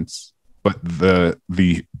incidents, but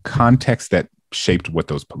the context that shaped what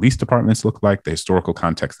those police departments look like, the historical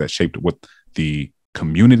context that shaped what the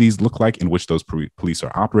communities look like in which those police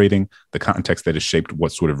are operating, the context that has shaped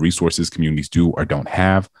what sort of resources communities do or don't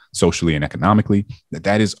have socially and economically,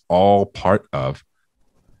 that is all part of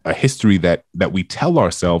a history that we tell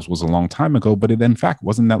ourselves was a long time ago, but it in fact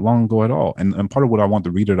wasn't that long ago at all. And part of what I want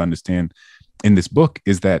the reader to understand in this book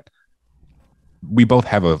is that we both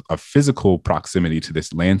have a physical proximity to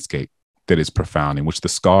this landscape that is profound, in which the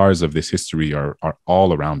scars of this history are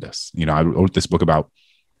all around us. You know, I wrote this book about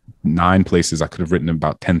 9 places. I could have written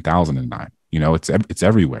about 10,009. You know, it's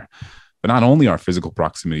everywhere. But not only our physical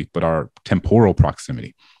proximity, but our temporal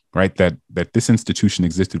proximity. right? That this institution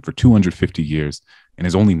existed for 250 years and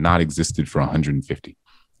has only not existed for 150.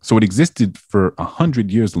 So it existed for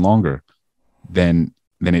 100 years longer than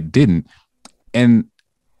it didn't. And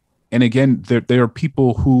again, there are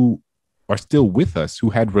people who are still with us who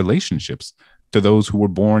had relationships to those who were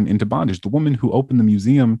born into bondage. The woman who opened the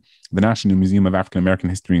museum, the National Museum of African American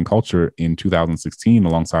History and Culture, in 2016,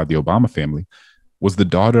 alongside the Obama family, was the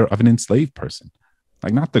daughter of an enslaved person.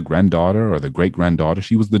 Like, not the granddaughter or the great-granddaughter.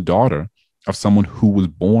 She was the daughter of someone who was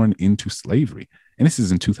born into slavery. And this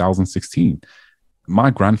is in 2016. My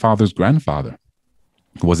grandfather's grandfather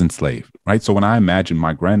was enslaved, right? So when I imagine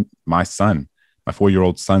my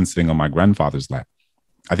 4-year-old son sitting on my grandfather's lap,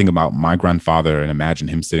 I think about my grandfather and imagine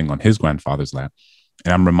him sitting on his grandfather's lap.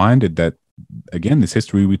 And I'm reminded that, again, this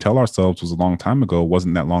history we tell ourselves was a long time ago,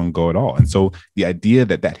 wasn't that long ago at all. And so the idea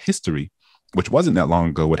that history, which wasn't that long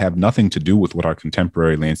ago, would have nothing to do with what our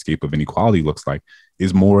contemporary landscape of inequality looks like,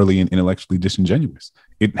 is morally and intellectually disingenuous.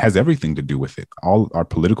 It has everything to do with it. All our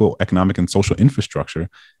political, economic, and social infrastructure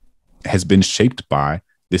has been shaped by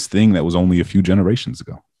this thing that was only a few generations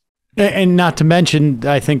ago. And not to mention,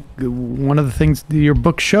 I think one of the things your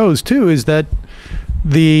book shows too is that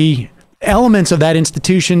the elements of that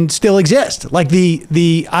institution still exist. Like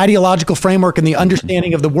the ideological framework and the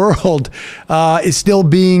understanding of the world is still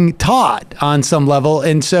being taught on some level.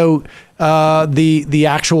 And so the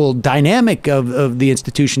actual dynamic of the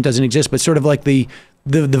institution doesn't exist, but sort of like the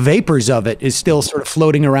vapors of it is still sort of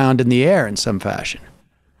floating around in the air in some fashion.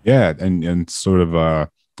 Yeah. And sort of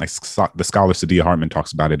like the scholar Saidiya Hartman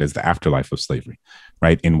talks about it as the afterlife of slavery,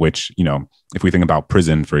 right? In which, if we think about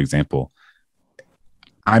prison, for example,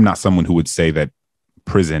 I'm not someone who would say that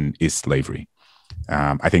prison is slavery.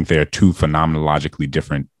 I think they are two phenomenologically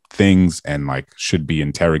different things and should be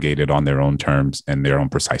interrogated on their own terms and their own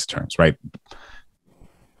precise terms, right?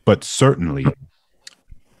 But certainly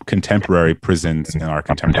contemporary prisons in our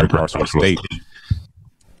contemporary carceral state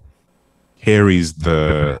carries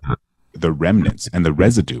the remnants and the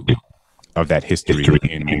residue of that history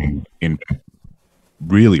in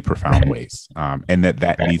really profound ways, and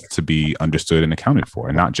that needs to be understood and accounted for,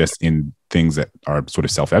 and not just in things that are sort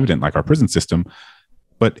of self-evident like our prison system,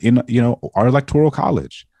 but in our electoral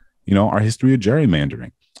college, our history of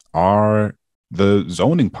gerrymandering, the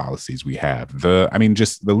zoning policies we have,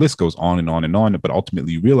 just the list goes on and on and on. But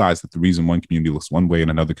ultimately you realize that the reason one community looks one way and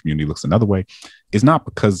another community looks another way is not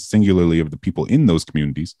because singularly of the people in those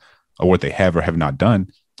communities or what they have or have not done,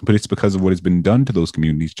 but it's because of what has been done to those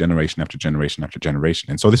communities generation after generation after generation.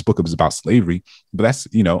 And so this book is about slavery, but that's,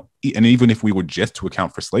 and even if we were just to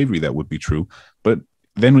account for slavery, that would be true. But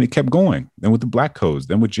then when it kept going, then with the Black codes,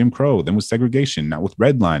 then with Jim Crow, then with segregation, now with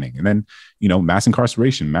redlining, and then, mass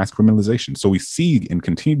incarceration, mass criminalization. So we see and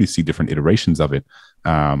continue to see different iterations of it.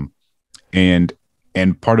 And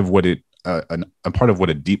part of what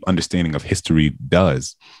a deep understanding of history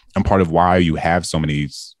does, and part of why you have so many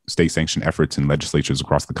state-sanctioned efforts in legislatures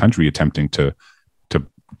across the country attempting to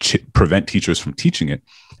prevent teachers from teaching it,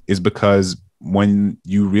 is because when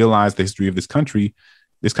you realize the history of this country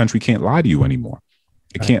can't lie to you anymore.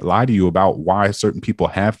 It can't lie to you about why certain people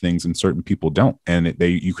have things and certain people don't. And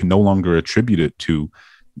you can no longer attribute it to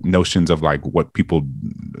notions of what people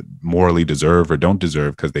morally deserve or don't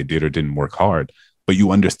deserve because they did or didn't work hard. But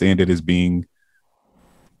you understand it as being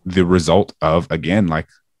the result of, again,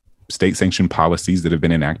 state-sanctioned policies that have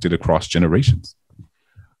been enacted across generations.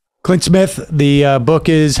 Clint Smith, the book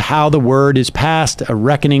is How the Word is Passed, A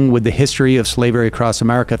Reckoning with the History of Slavery Across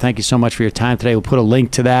America. Thank you so much for your time today. We'll put a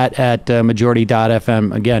link to that at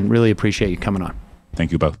majority.fm. Again, really appreciate you coming on.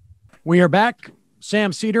 Thank you both. We are back.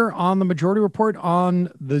 Sam Seder on the Majority Report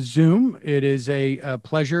on the Zoom. It is a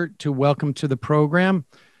pleasure to welcome to the program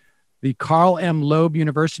the Carl M. Loeb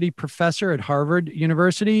University professor at Harvard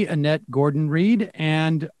University, Annette Gordon-Reed,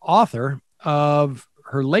 and author of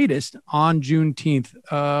her latest, On Juneteenth.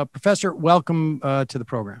 Professor, welcome to the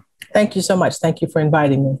program. Thank you so much. Thank you for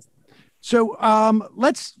inviting me. So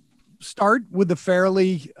let's start with the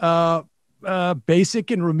fairly basic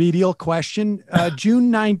and remedial question.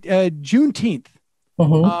 Juneteenth.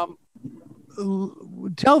 Mm-hmm.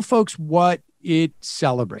 Tell folks what it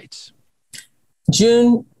celebrates.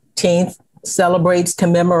 Juneteenth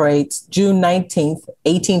commemorates June 19th,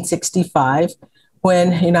 1865,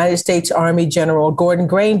 when United States Army General Gordon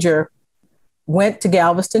Granger went to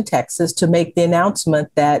Galveston, Texas, to make the announcement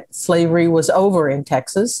that slavery was over in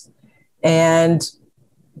Texas and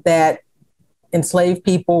that enslaved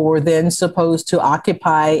people were then supposed to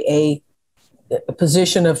occupy a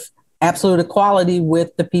position of absolute equality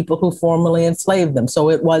with the people who formerly enslaved them.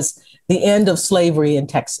 So it was the end of slavery in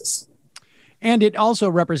Texas. And it also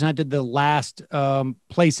represented the last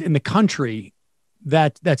place in the country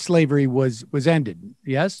that slavery was ended.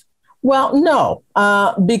 Yes? Well, no,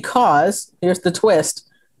 because here's the twist.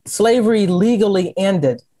 Slavery legally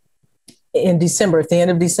ended in December, at the end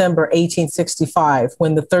of December 1865,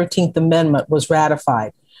 when the 13th Amendment was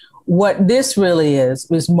ratified. What this really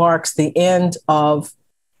marks the end of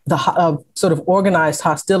sort of organized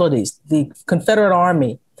hostilities. The Confederate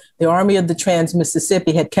Army, the Army of the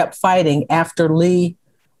Trans-Mississippi, had kept fighting after Lee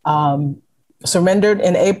surrendered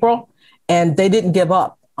in April, and they didn't give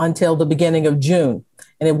up until the beginning of June.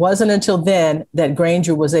 And it wasn't until then that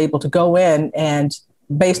Granger was able to go in and,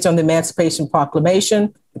 based on the Emancipation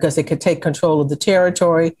Proclamation, because they could take control of the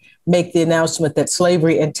territory, make the announcement that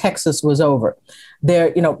slavery in Texas was over.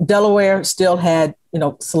 There, Delaware still had,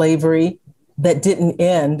 slavery that didn't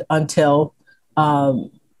end until,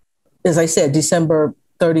 as I said, December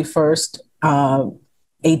 31st,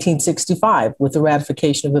 1865, with the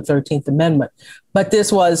ratification of the 13th Amendment. But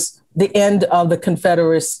this was the end of the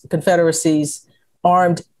Confederacy's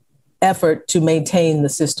armed effort to maintain the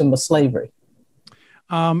system of slavery.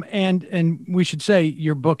 And we should say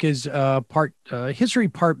your book is part history,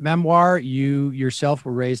 part memoir. You yourself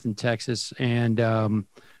were raised in Texas and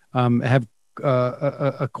have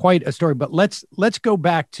quite a story. But let's go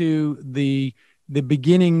back to the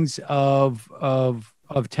beginnings of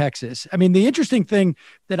Texas. I mean, the interesting thing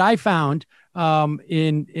that I found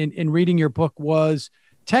in reading your book was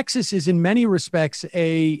Texas is in many respects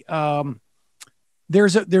there's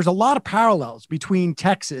a lot of parallels between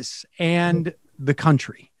Texas and the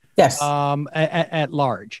country. Yes. At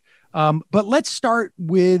large. But let's start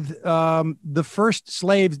with the first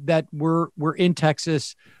slaves that were in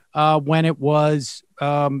Texas when it was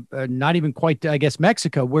not even quite, I guess,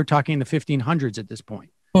 Mexico. We're talking the 1500s at this point.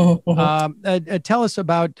 Tell us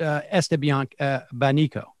about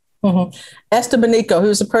Estebanico. Estebanico,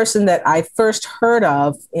 who's a person that I first heard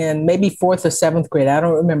of in maybe 4th or 7th grade. I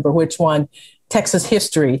don't remember which one, Texas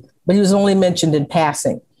history, but he was only mentioned in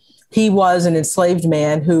passing. He was an enslaved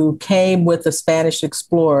man who came with the Spanish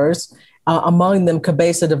explorers, among them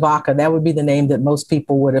Cabeza de Vaca, that would be the name that most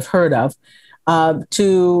people would have heard of,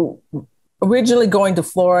 to originally going to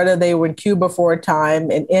Florida. They were in Cuba for a time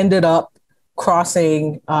and ended up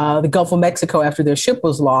crossing the Gulf of Mexico after their ship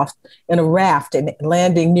was lost in a raft and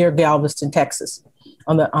landing near Galveston, Texas,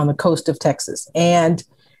 on the coast of Texas. And,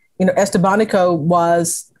 Estebanico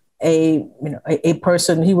was a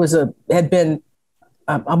person, he had been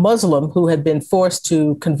a Muslim who had been forced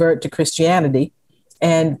to convert to Christianity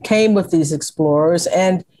and came with these explorers.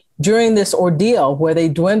 And during this ordeal where they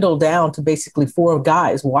dwindled down to basically 4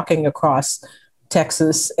 guys walking across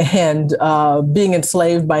Texas and being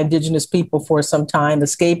enslaved by indigenous people for some time,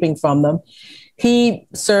 escaping from them, he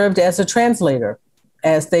served as a translator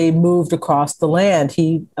as they moved across the land.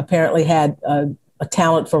 He apparently had a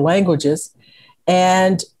talent for languages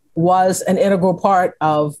and was an integral part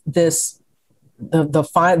of this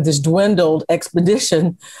dwindled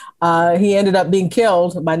expedition. He ended up being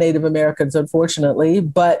killed by Native Americans, unfortunately,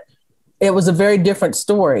 but it was a very different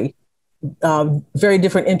story, very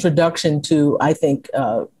different introduction to, I think,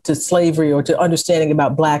 to slavery or to understanding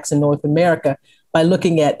about Blacks in North America by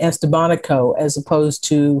looking at Estebanico as opposed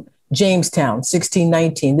to Jamestown,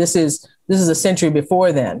 1619. This is a century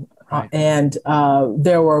before then. Right. And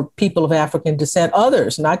there were people of African descent,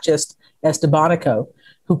 others, not just Estebanico,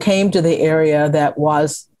 who came to the area that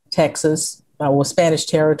was Texas, was Spanish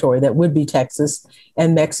territory, that would be Texas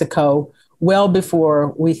and Mexico, well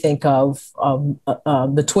before we think of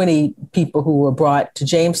the 20 people who were brought to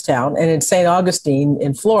Jamestown. And in St. Augustine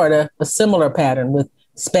in Florida, a similar pattern with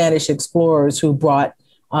Spanish explorers who brought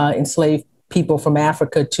enslaved people from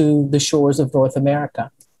Africa to the shores of North America.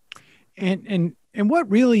 And what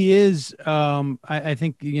really is, I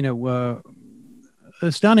think,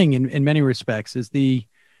 stunning in many respects is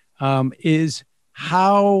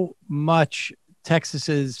how much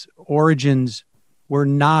Texas's origins were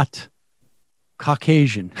not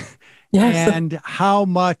Caucasian. Yes. And how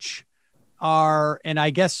much and I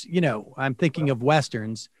guess, I'm thinking of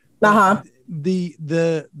Westerns, the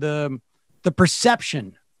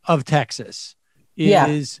perception of Texas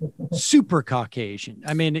is super Caucasian.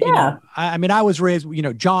 I mean, I was raised,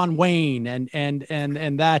 John Wayne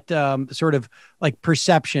and that sort of like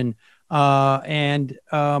perception. But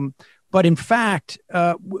in fact,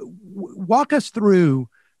 walk us through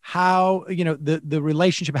how, the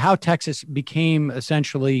relationship, how Texas became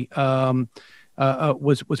essentially,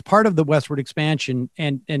 was part of the westward expansion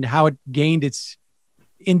and how it gained its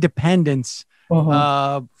independence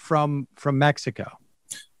from Mexico.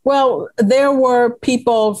 Well, there were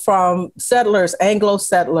people from settlers, Anglo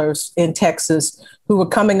settlers in Texas, who were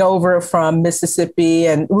coming over from Mississippi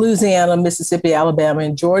and Louisiana, Mississippi, Alabama,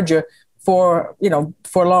 and Georgia for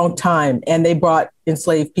a long time. And they brought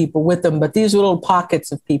enslaved people with them. But these were little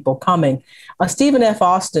pockets of people coming. Stephen F.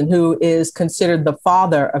 Austin, who is considered the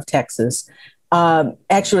father of Texas,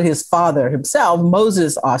 actually his father himself,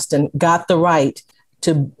 Moses Austin, got the right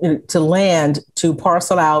to land, to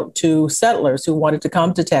parcel out to settlers who wanted to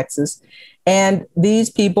come to Texas. And these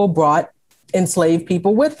people brought enslaved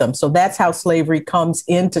people with them. So that's how slavery comes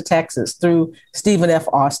into Texas, through Stephen F.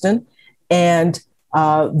 Austin and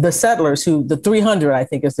the settlers, who the 300, I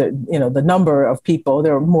think, is the number of people.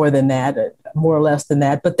 There were more than that, more or less than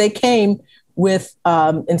that. But they came with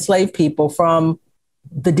enslaved people from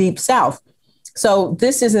the Deep South. So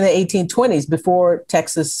this is in the 1820s, before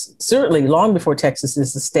Texas, certainly long before Texas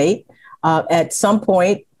is a state. At some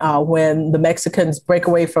point, when the Mexicans break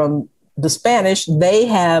away from the Spanish, they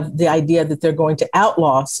have the idea that they're going to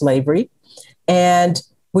outlaw slavery, and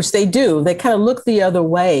which they do. They kind of look the other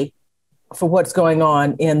way for what's going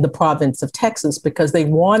on in the province of Texas, because they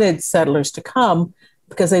wanted settlers to come,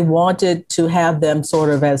 because they wanted to have them sort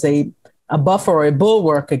of as a buffer or a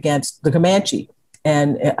bulwark against the Comanche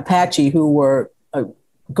and Apache, who were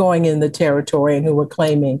going in the territory and who were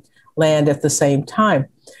claiming land at the same time.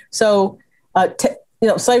 So,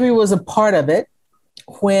 slavery was a part of it.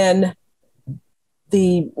 When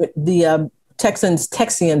the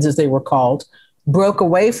Texians, as they were called, broke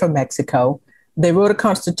away from Mexico, they wrote a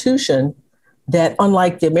constitution that,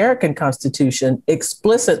 unlike the American Constitution,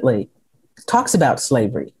 explicitly talks about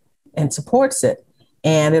slavery and supports it.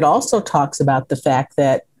 And it also talks about the fact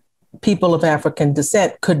that people of African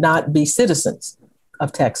descent could not be citizens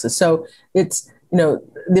of Texas. So it's, the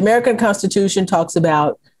American Constitution talks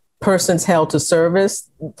about persons held to service.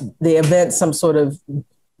 They event some sort of,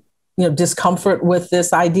 discomfort with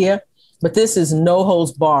this idea, but this is no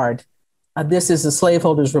holds barred. This is a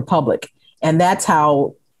slaveholders' republic. And that's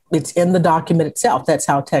how it's in the document itself. That's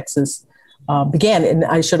how Texas began. And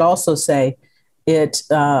I should also say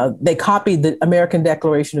they copied the American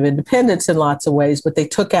Declaration of Independence in lots of ways, but they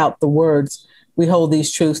took out the words, "We hold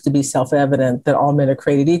these truths to be self-evident, that all men are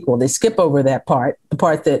created equal." They skip over that part, the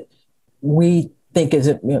part that we think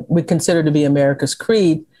we consider to be America's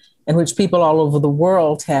creed, and which people all over the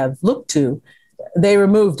world have looked to. They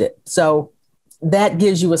removed it. So that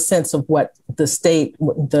gives you a sense of what the state,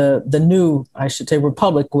 the new, I should say,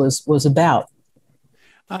 republic was about.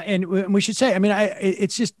 And we should say,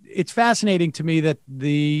 it's fascinating to me that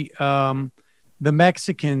the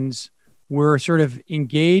Mexicans were sort of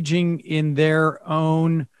engaging in their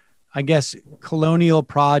own, I guess, colonial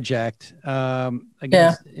project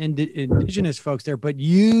against indigenous folks there, but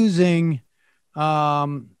using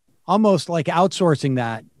almost like outsourcing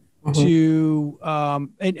that to,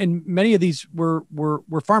 and many of these were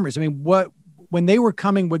farmers. When they were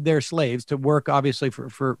coming with their slaves to work, obviously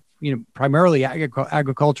for primarily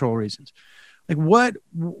agricultural reasons, like what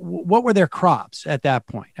were their crops at that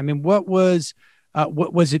point? What was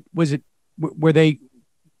it?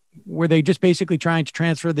 Were they just basically trying to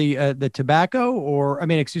transfer the tobacco, or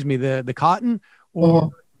the cotton,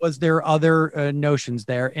 or was there other notions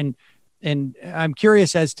there? And I'm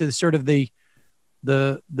curious as to sort of the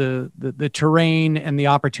terrain and the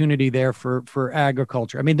opportunity there for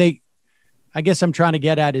agriculture. I guess I'm trying to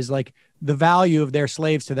get at is like the value of their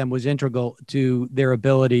slaves to them was integral to their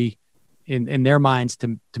ability in their minds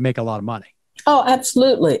to make a lot of money. Oh,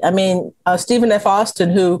 absolutely. Stephen F.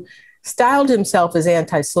 Austin, who styled himself as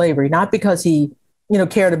anti-slavery, not because he,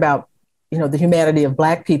 cared about, the humanity of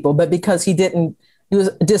Black people, but because he was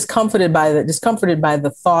discomforted by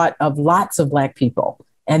the thought of lots of Black people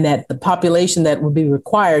and that the population that would be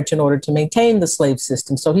required in order to maintain the slave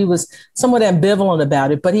system. So he was somewhat ambivalent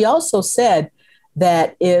about it. But he also said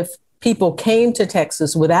that if people came to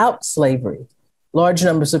Texas without slavery, large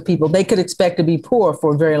numbers of people, they could expect to be poor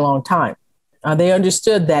for a very long time. They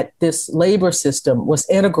understood that this labor system was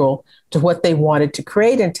integral to what they wanted to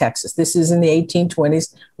create in Texas. This is in the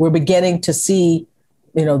 1820s. We're beginning to see,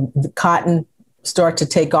 the cotton start to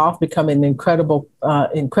take off, become an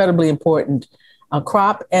incredibly important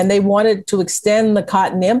crop. And they wanted to extend the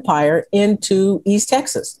cotton empire into East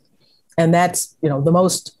Texas. And that's, the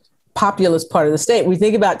most populous part of the state. We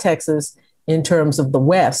think about Texas in terms of the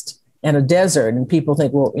West and a desert, and people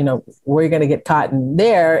think, well, where are you going to get cotton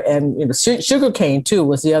there? And sugarcane too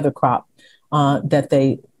was the other crop that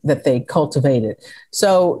they cultivated.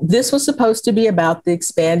 So this was supposed to be about the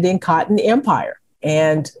expanding cotton empire,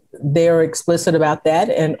 and they were explicit about that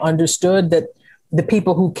and understood that the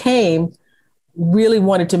people who came really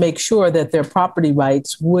wanted to make sure that their property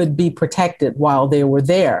rights would be protected while they were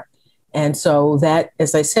there. And so that,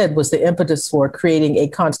 as I said, was the impetus for creating a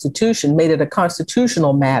constitution, made it a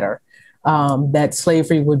constitutional matter, that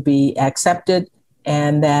slavery would be accepted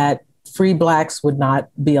and that free blacks would not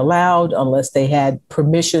be allowed unless they had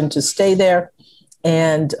permission to stay there.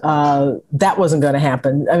 And that wasn't going to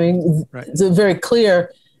happen. I mean, right. It's a very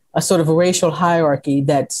clear sort of a racial hierarchy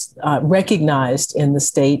that's recognized in the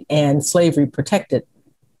state and slavery protected.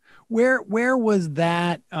 Where was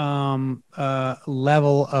that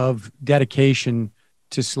level of dedication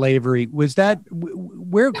to slavery? Was that,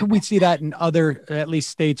 where could we see that in other, at least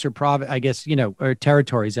states or I guess, or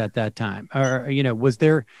territories at that time? Or, was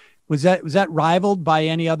that rivaled by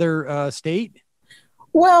any other state?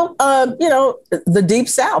 Well, the Deep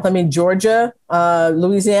South, I mean, Georgia,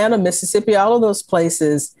 Louisiana, Mississippi, all of those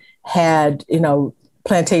places had,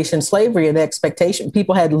 plantation slavery and expectation.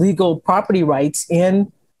 People had legal property rights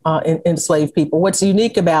in enslaved people. What's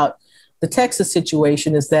unique about the Texas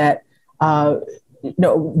situation is that,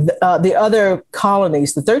 the other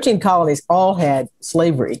colonies, the 13 colonies all had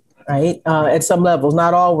slavery, right? At some levels,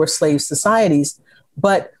 not all were slave societies,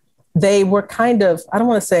 but they were kind of, I don't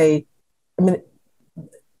want to say,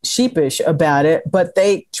 sheepish about it, but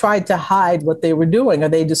they tried to hide what they were doing, or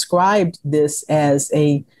they described this as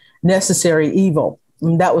a necessary evil.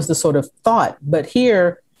 And that was the sort of thought. But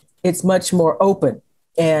here, it's much more open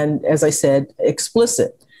and, as I said,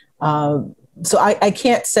 explicit. So I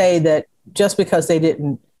can't say that just because they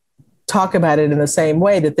didn't talk about it in the same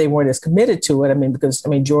way that they weren't as committed to it. Because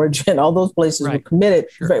Georgia and all those places were committed.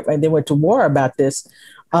 Sure. Right, they went to war about this.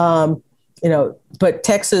 But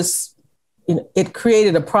Texas, it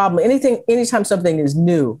created a problem. Anytime something is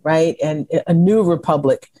new, right, and a new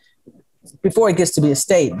republic, before it gets to be a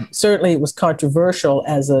state, certainly it was controversial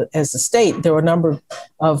as a state. There were a number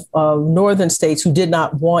of northern states who did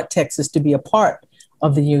not want Texas to be a part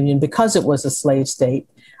of the Union because it was a slave state.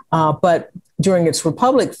 But during its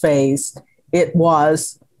republic phase, it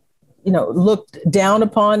was, looked down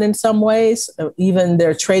upon in some ways. Even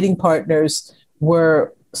their trading partners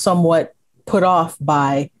were somewhat put off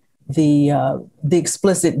by the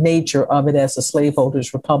explicit nature of it as a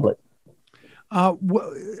slaveholders' republic.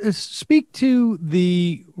 Speak to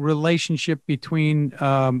the relationship between, the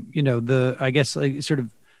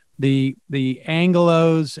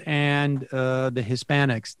Anglos and the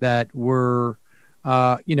Hispanics that were,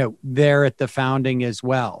 there at the founding as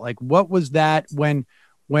well. Like, what was that when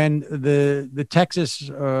the Texas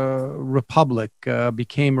Republic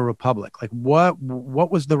became a republic? Like, what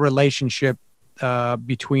was the relationship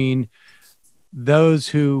between those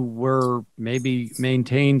who were maybe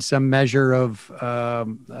maintained some measure of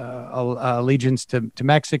allegiance to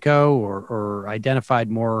Mexico or identified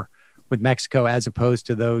more with Mexico as opposed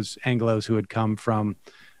to those Anglos who had come from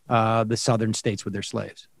the southern states with their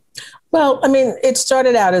slaves? Well, it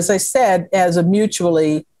started out, as I said, as a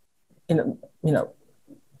mutually,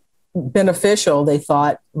 beneficial, they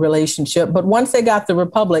thought, relationship. But once they got the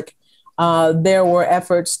republic, there were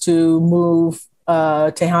efforts to move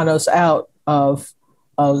Tejanos out of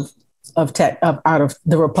the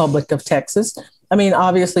Republic of Texas.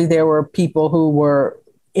 Obviously there were people who were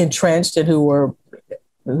entrenched and who were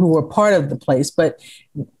part of the place, but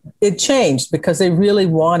it changed because they really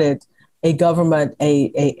wanted a government,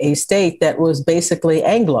 a state that was basically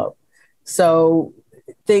Anglo. So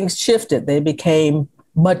things shifted. They became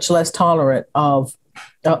much less tolerant of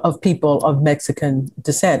people of Mexican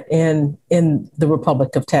descent in the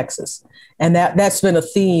Republic of Texas. And that's been a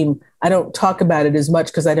theme. I don't talk about it as much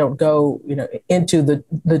because I don't go, into the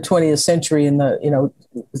 20th century and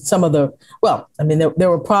some of the, there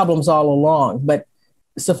were problems all along, but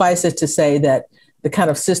suffice it to say that the kind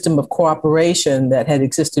of system of cooperation that had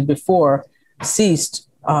existed before ceased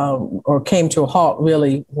or came to a halt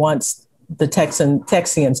really once the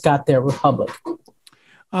Texians got their republic.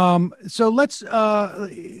 So let's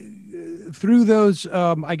through those,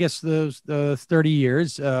 the 30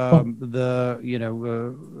 years,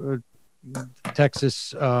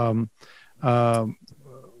 Texas,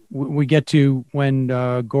 we get to when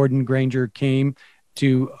Gordon Granger came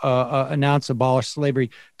to announce abolish slavery.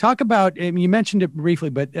 Talk about, you mentioned it briefly,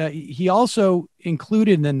 but he also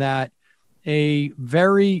included in that a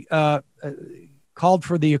very called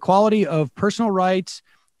for the equality of personal rights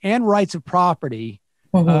and rights of property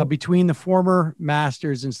between the former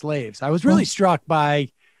masters and slaves. I was really struck by,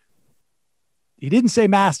 he didn't say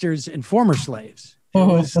masters and former slaves. It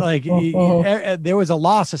was like there was a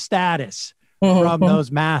loss of status from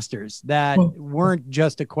those masters that weren't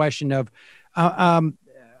just a question of,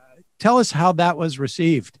 tell us how that was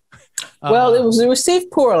received. Well, it was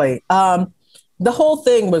received poorly. the whole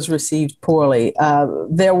thing was received poorly.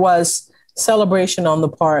 There was celebration on the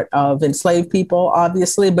part of enslaved people,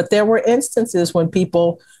 obviously, but there were instances when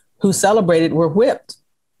people who celebrated were whipped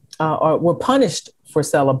or were punished for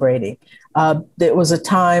celebrating. There was a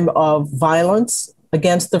time of violence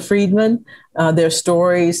against the freedmen. There's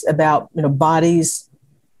stories about, bodies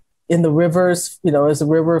in the rivers, as the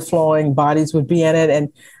river flowing, bodies would be in it.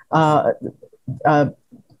 And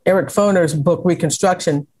Eric Foner's book,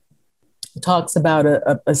 Reconstruction, talks about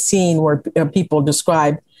a scene where people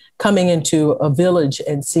describe coming into a village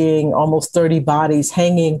and seeing almost 30 bodies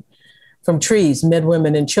hanging from trees, men,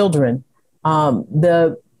 women, and children.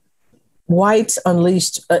 The whites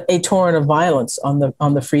unleashed a torrent of violence on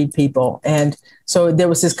the freed people. And so there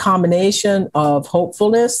was this combination of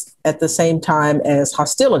hopefulness at the same time as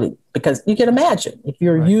hostility, because you can imagine if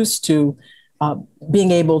you're used to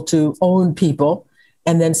being able to own people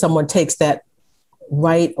and then someone takes that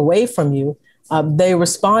right away from you, they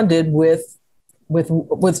responded with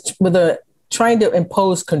a trying to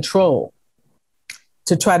impose control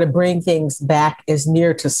to try to bring things back as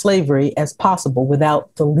near to slavery as possible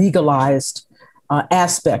without the legalized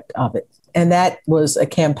aspect of it. And that was a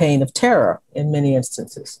campaign of terror in many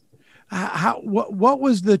instances. What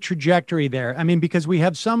was the trajectory there? I mean, because we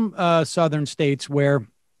have some southern states where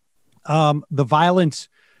the violence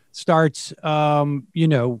starts,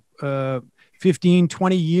 15,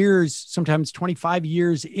 20 years, sometimes 25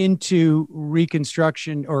 years into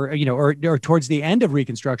Reconstruction or towards the end of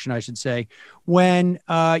Reconstruction, I should say, when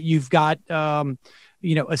you've got,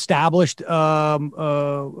 established like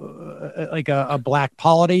a black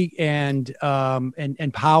polity and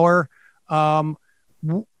power.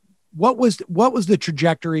 What was the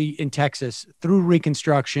trajectory in Texas through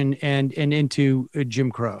Reconstruction and into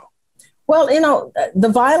Jim Crow? Well, the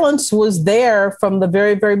violence was there from the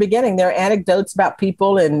very, very beginning. There are anecdotes about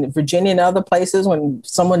people in Virginia and other places when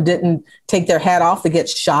someone didn't take their hat off, they get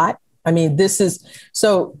shot. I mean,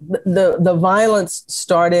 so the violence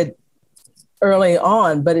started early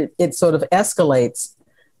on, but it sort of escalates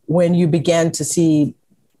when you began to see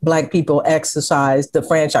Black people exercise the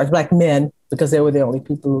franchise, Black men, because they were the only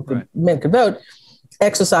people who men could vote,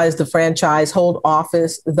 exercise the franchise, hold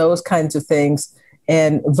office, those kinds of things.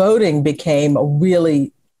 And voting became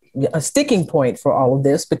a sticking point for all of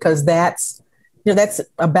this, because that's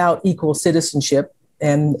about equal citizenship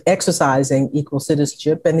and exercising equal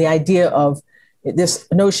citizenship. And the idea of this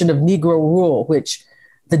notion of Negro rule, which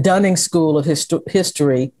the Dunning School of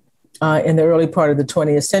History in the early part of the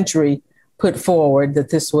 20th century put forward, that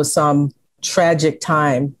this was some tragic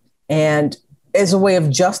time, and as a way of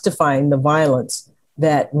justifying the violence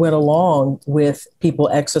that went along with people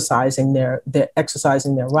exercising their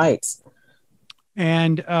rights.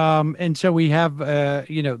 And so we have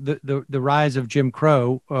the rise of Jim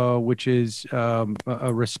Crow, which is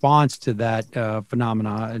a response to that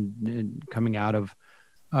phenomena and coming out of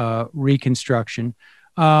Reconstruction.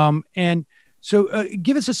 And so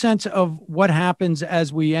give us a sense of what happens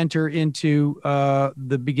as we enter into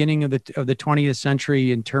the beginning of the 20th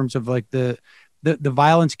century in terms of like the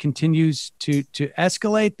violence continues to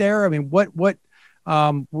escalate there. I mean, what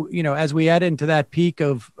as we head into that peak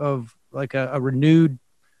of like a renewed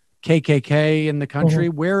KKK in the country,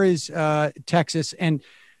 where is Texas? And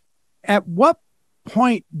at what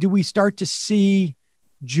point do we start to see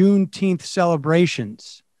Juneteenth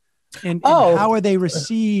celebrations? And how are they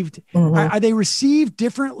received? Are they received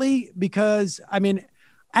differently? Because, I mean,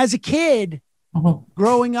 as a kid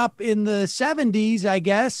growing up in the 70s, I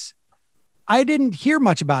guess, I didn't hear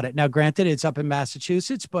much about it. Now, granted, it's up in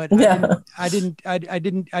Massachusetts, but I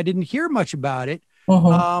didn't hear much about it.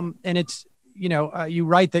 And it's, you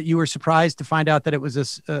write that you were surprised to find out that it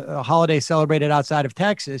was a holiday celebrated outside of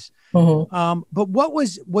Texas. But what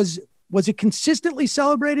was it consistently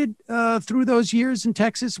celebrated through those years in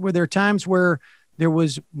Texas? Were there times where there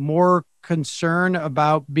was more concern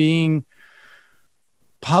about being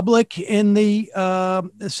public in the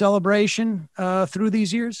celebration through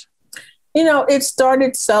these years? They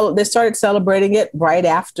started celebrating it right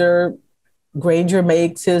after Granger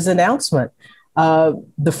makes his announcement.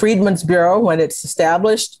 The Freedmen's Bureau, when it's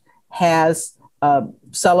established, has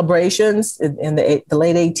celebrations in the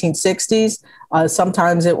late 1860s.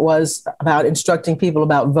 Sometimes it was about instructing people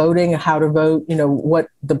about voting, how to vote, what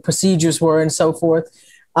the procedures were and so forth.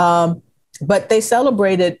 But they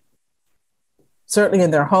celebrated certainly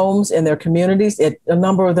in their homes, in their communities. A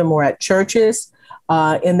number of them were at churches.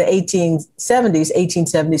 In the 1870s,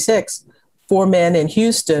 1876, 4 men in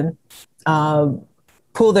Houston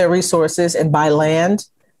pool their resources and buy land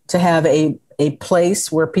to have a place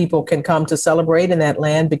where people can come to celebrate. And that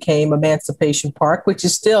land became Emancipation Park, which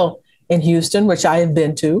is still in Houston, which I have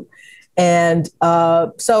been to. And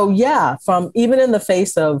from even in the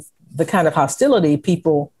face of the kind of hostility,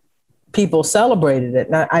 people celebrated it.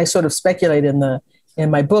 And I sort of speculate in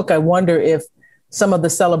my book. I wonder if some of the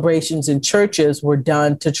celebrations in churches were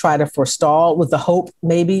done to try to forestall, with the hope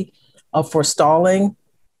maybe of forestalling,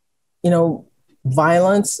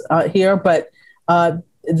 violence here. But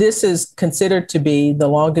this is considered to be the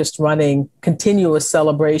longest running continuous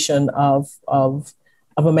celebration of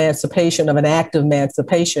emancipation, of an act of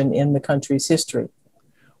emancipation in the country's history.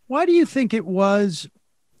 Why do you think it was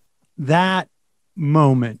that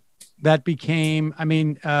moment that became,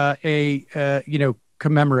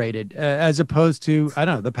 commemorated as opposed to, I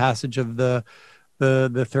don't know, the passage of the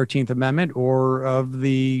 13th Amendment or of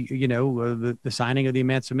the signing of the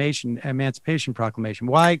Emancipation Proclamation?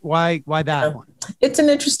 Why that one? It's an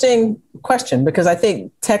interesting question, because I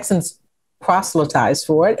think Texans proselytized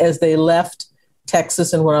for it as they left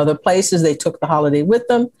Texas and went other places. They took the holiday with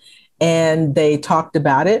them and they talked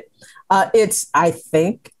about it. I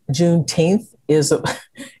think Juneteenth is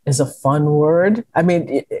a fun word.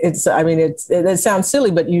 It sounds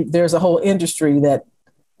silly, but there's a whole industry that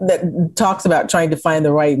talks about trying to find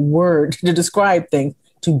the right word to describe things,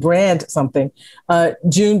 to brand something.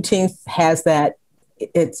 Juneteenth has that.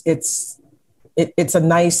 It's a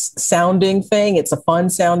nice sounding thing. It's a fun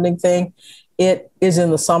sounding thing. It is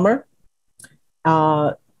in the summer,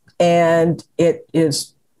 and it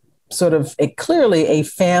is sort of clearly a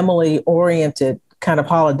family oriented kind of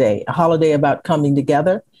holiday, a holiday about coming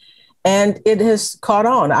together. And it has caught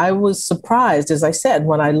on. I was surprised, as I said,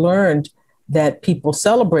 when I learned that people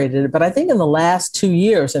celebrated it. But I think in the last 2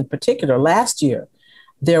 years, in particular, last year,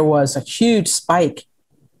 there was a huge spike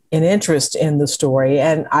in interest in the story.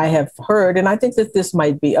 And I have heard, and I think that this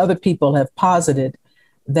might be, other people have posited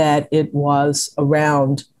that it was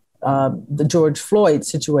around the George Floyd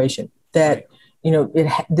situation, that,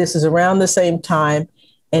 this is around the same time.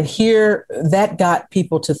 And here, that got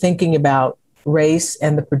people to thinking about race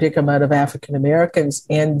and the predicament of African Americans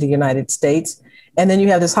in the United States. And then you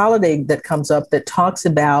have this holiday that comes up that talks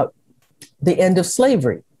about the end of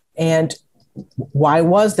slavery and why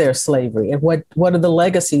was there slavery and what are the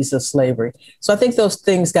legacies of slavery. So I think those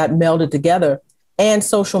things got melded together, and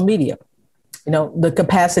social media, the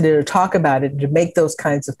capacity to talk about it, to make those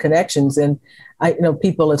kinds of connections. And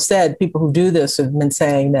people who do this have been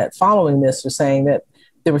saying that, following this, are saying that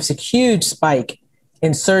there was a huge spike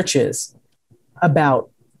in searches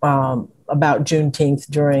about Juneteenth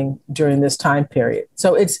during this time period.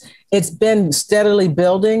 So it's been steadily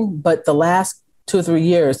building, but the last 2 or 3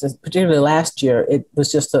 years, particularly last year, it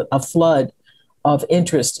was just a flood of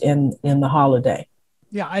interest in the holiday.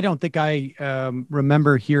 Yeah, I don't think I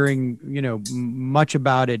remember hearing much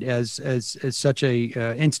about it as such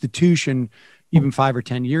a institution even 5 or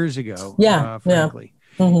 10 years ago. Frankly.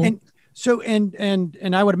 Yeah. Mm-hmm. And so,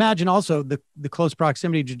 and I would imagine also the close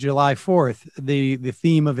proximity to July 4th, the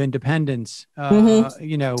theme of independence,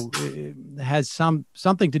 has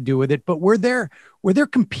something to do with it. But were there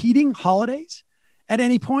competing holidays at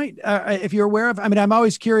any point, if you're aware of? I mean, I'm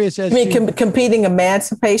always curious as to competing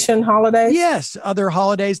emancipation holidays. Yes, other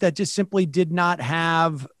holidays that just simply did not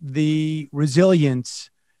have the resilience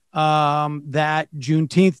that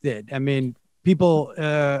Juneteenth did. I mean, people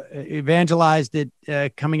evangelized it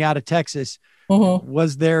coming out of Texas. Mm-hmm.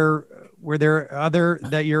 Were there other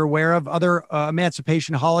that you're aware of, other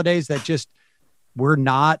emancipation holidays that just were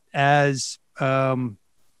not as,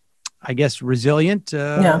 resilient?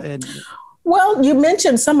 Well, you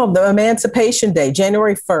mentioned some of the Emancipation Day,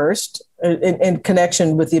 January 1st, in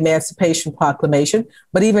connection with the Emancipation Proclamation,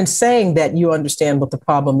 but even saying that, you understand what the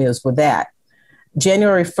problem is with that.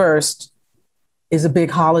 January 1st is a big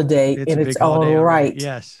holiday in its own right.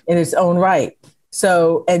 Yes. In its own right.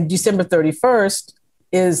 So, and December 31st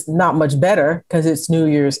is not much better because it's New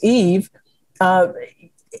Year's Eve.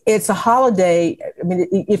 It's a holiday. I mean,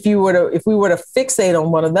 if we were to fixate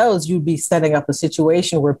on one of those, you'd be setting up a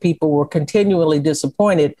situation where people were continually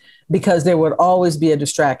disappointed because there would always be a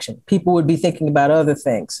distraction. People would be thinking about other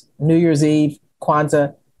things: New Year's Eve,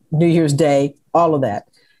 Kwanzaa, New Year's Day, all of that.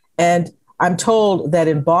 And I'm told that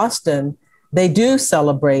in Boston, they do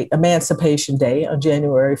celebrate Emancipation Day on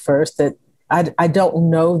January 1st. That I don't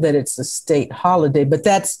know that it's a state holiday, but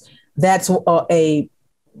that's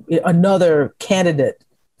another candidate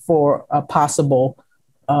for a possible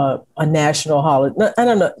a national holiday. I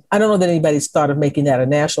don't know that anybody's thought of making that a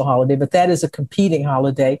national holiday, but that is a competing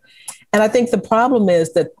holiday. And I think the problem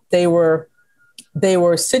is that they were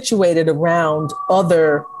situated around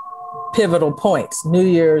other pivotal points: New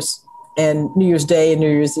Year's and New Year's Day and New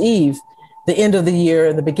Year's Eve, the end of the year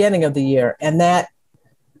and the beginning of the year. And that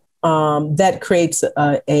that creates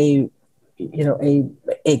a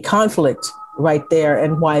conflict right there,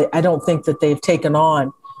 and why I don't think that they've taken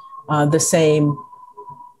on the same.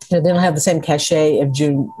 They don't have the same cachet of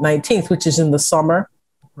June 19th, which is in the summer.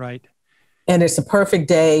 Right. And it's a perfect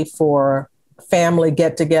day for family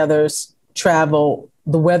get-togethers, travel.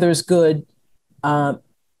 The weather's good.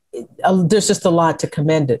 There's just a lot to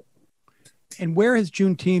commend it. And where has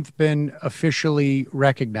Juneteenth been officially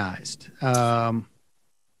recognized?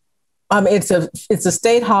 It's a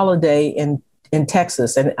state holiday in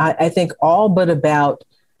Texas, and I think all but about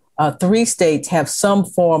 3 states have some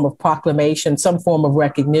form of proclamation, some form of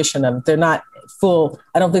recognition of it. They're not full.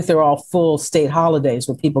 I don't think they're all full state holidays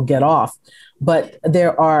where people get off, but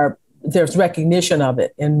there's recognition of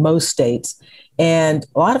it in most states. And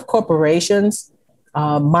a lot of corporations,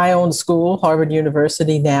 my own school, Harvard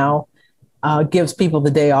University now, gives people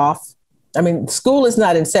the day off. I mean, school is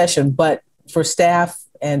not in session, but for staff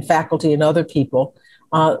and faculty and other people,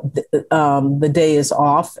 the day is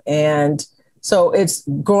off. And so it's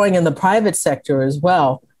growing in the private sector as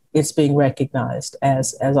well. It's being recognized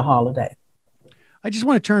as a holiday. I just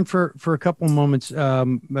want to turn for a couple of moments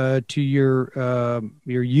to your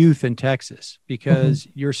youth in Texas, because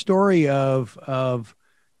your story of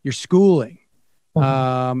your schooling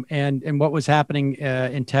and what was happening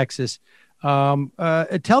in Texas. Tell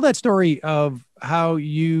that story of how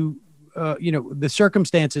the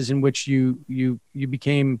circumstances in which you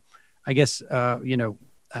became, I guess,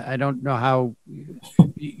 I don't know how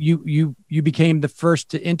you became the first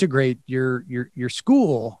to integrate your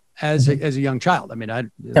school as a young child. I mean,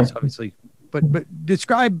 it's obviously, but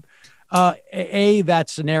describe that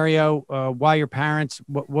scenario, why your parents,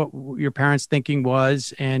 what your parents' thinking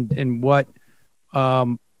was, and what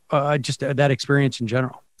just that experience in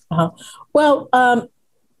general. Well,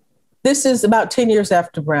 this is about 10 years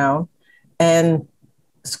after Brown, and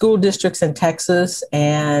school districts in Texas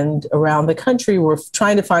and around the country were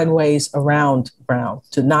trying to find ways around Brown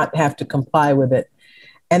to not have to comply with it.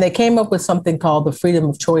 And they came up with something called the Freedom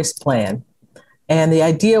of Choice Plan. And the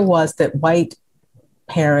idea was that white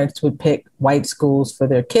parents would pick white schools for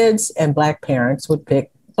their kids and Black parents would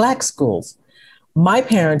pick Black schools. My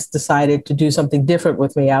parents decided to do something different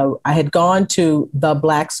with me. I had gone to the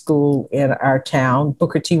Black school in our town,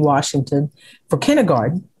 Booker T. Washington, for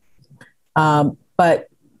kindergarten. But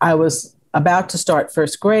I was about to start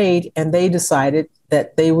first grade, and they decided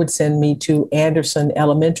that they would send me to Anderson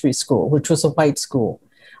Elementary School, which was a white school.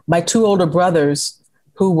 My 2 older brothers,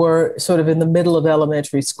 who were sort of in the middle of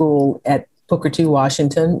elementary school at Booker T.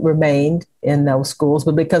 Washington, remained in those schools.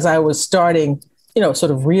 But because I was starting,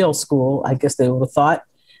 sort of real school, I guess they would have thought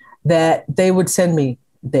that they would send me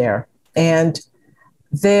there. And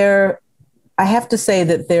I have to say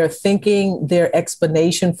that their thinking, their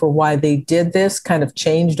explanation for why they did this kind of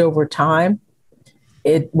changed over time.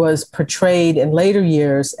 It was portrayed in later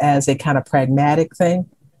years as a kind of pragmatic thing.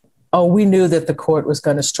 Oh, we knew that the court was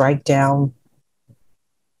going to strike down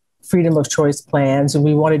freedom of choice plans, and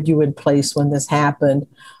we wanted you in place when this happened.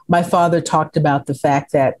 My father talked about the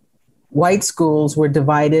fact that white schools were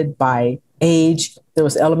divided by age. There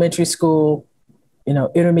was elementary school,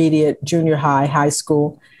 intermediate, junior high, high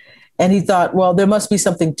school. And he thought, well, there must be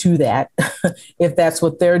something to that if that's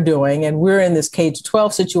what they're doing. And we're in this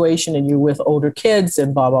K-12 situation and you're with older kids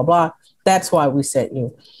and blah, blah, blah. That's why we sent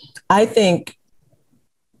you. I think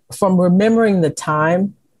from remembering the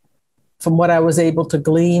time, from what I was able to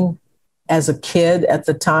glean as a kid at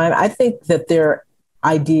the time, I think that their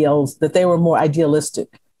ideals, that they were more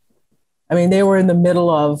idealistic. I mean, they were in the middle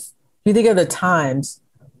of, if you think of the times,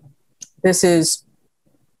 this is,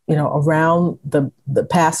 around the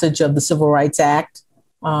passage of the Civil Rights Act,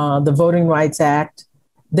 the Voting Rights Act.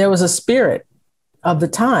 There was a spirit of the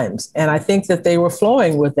times. And I think that they were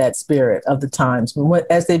flowing with that spirit of the times.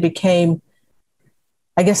 As they became,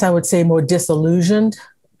 I guess I would say, more disillusioned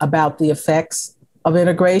about the effects of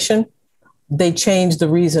integration, they changed the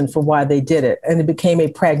reason for why they did it. And it became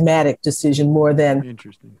a pragmatic decision more than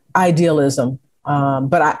idealism.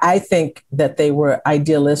 But I think that they were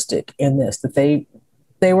idealistic in this, that they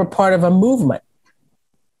were part of a movement.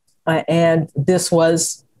 And this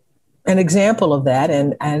was an example of that.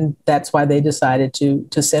 And that's why they decided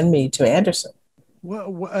to send me to Anderson.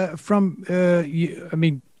 Well,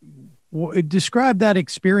 describe that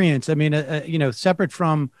experience. I mean, separate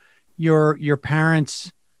from your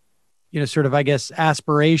parents, sort of, I guess,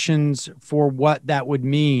 aspirations for what that would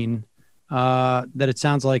mean, that it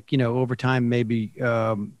sounds like, over time, maybe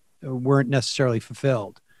weren't necessarily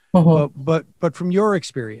fulfilled. But from your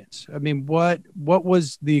experience, I mean, what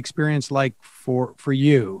was the experience like for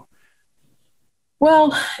you?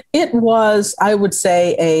 Well, it was, I would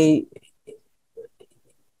say,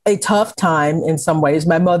 a tough time in some ways.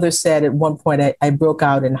 My mother said at one point I broke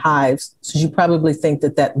out in hives. So you probably think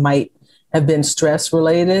that might have been stress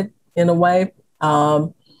related in a way.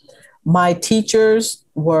 My teachers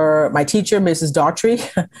were my teacher, Mrs.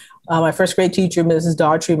 Daughtry, my first grade teacher, Mrs.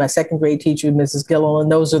 Daughtry, my second grade teacher, Mrs. Gilliland.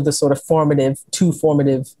 And those are the sort of two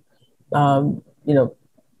formative,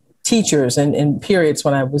 teachers and periods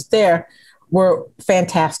when I was there were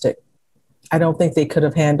fantastic. I don't think they could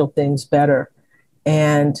have handled things better.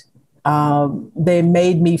 And they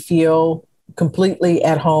made me feel completely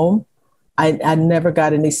at home. I never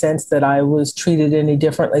got any sense that I was treated any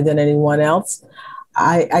differently than anyone else.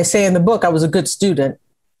 I say in the book, I was a good student,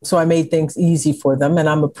 so I made things easy for them, and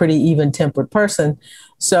I'm a pretty even-tempered person.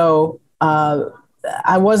 So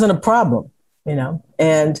I wasn't a problem,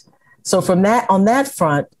 And so on that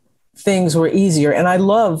front, things were easier. And I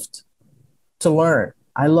loved to learn.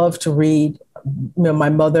 I loved to read. My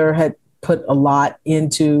mother had put a lot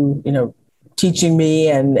into, teaching me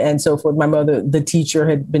and so forth. My mother, the teacher,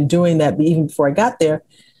 had been doing that even before I got there.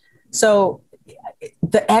 So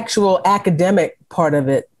the actual academic part of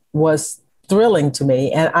it was thrilling to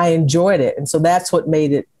me, and I enjoyed it. And so that's what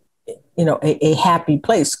made it, a happy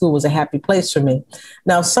place. School was a happy place for me.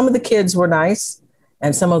 Now, some of the kids were nice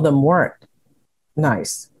and some of them weren't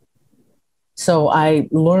nice. So I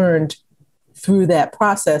learned through that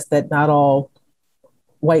process that not all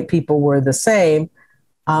white people were the same.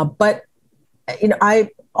 But I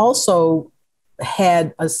also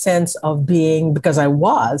had a sense of being, because I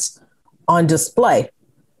was on display.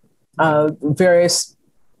 Various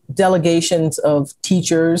delegations of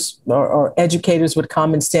teachers or educators would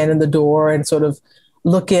come and stand in the door and sort of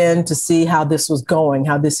look in to see how this was going,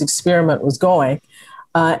 how this experiment was going.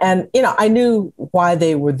 And I knew why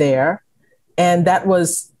they were there. And that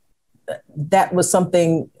was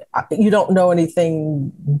something, you don't know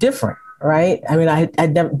anything different, right? I mean,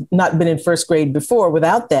 I'd never, not been in first grade before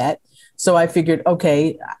without that. So I figured,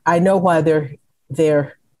 okay, I know why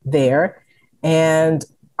they're there. And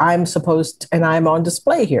I'm on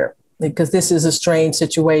display here because this is a strange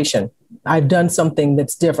situation. I've done something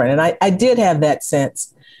that's different. And I did have that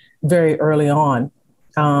sense very early on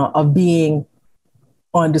of being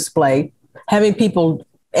on display, having people,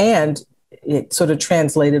 and it sort of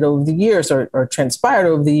translated over the years or transpired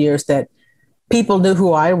over the years that people knew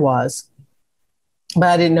who I was, but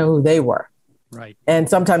I didn't know who they were. Right. And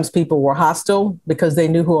sometimes people were hostile because they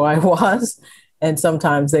knew who I was, and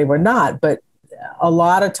sometimes they were not. But a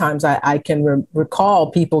lot of times I can recall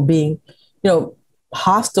people being,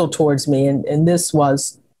 hostile towards me. And this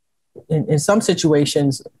was, in some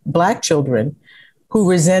situations, Black children who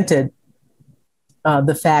resented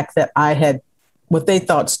the fact that I had what they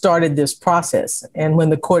thought started this process. And when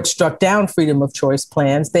the court struck down freedom of choice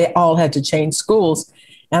plans, they all had to change schools.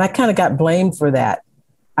 And I kind of got blamed for that.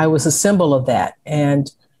 I was a symbol of that.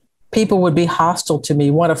 And people would be hostile to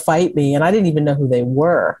me, want to fight me. And I didn't even know who they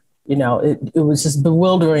were. It was just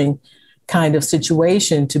bewildering kind of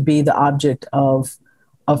situation to be the object of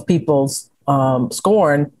people's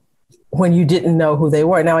scorn when you didn't know who they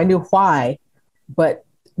were. Now, I knew why, but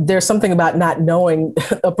there's something about not knowing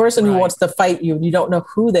a person who wants to fight you, you don't know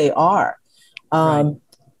who they are,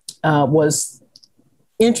 was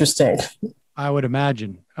interesting. I would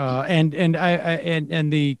imagine. And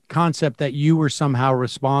the concept that you were somehow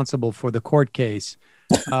responsible for the court case.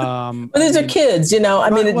 Well, these are kids, it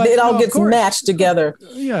all gets matched together.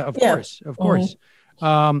 Yeah, of course.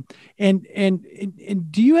 And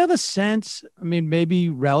do you have a sense, maybe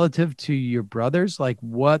relative to your brothers, like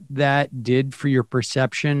what that did for your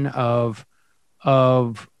perception of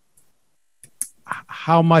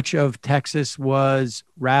how much of Texas was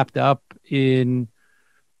wrapped up in,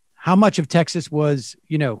 how much of Texas was,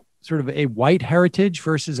 sort of a white heritage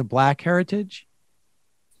versus a Black heritage?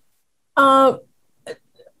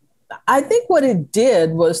 I think what it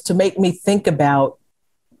did was to make me think about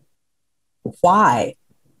why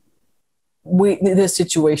this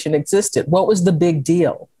situation existed. What was the big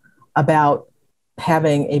deal about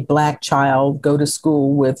having a Black child go to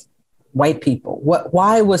school with white people?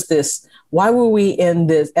 Why was this? Why were we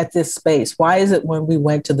at this space? Why is it when we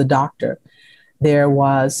went to the doctor, there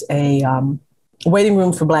was a waiting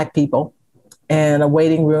room for Black people and a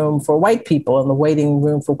waiting room for white people. And the waiting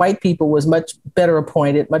room for white people was much better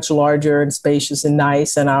appointed, much larger and spacious and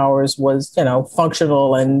nice. And ours was,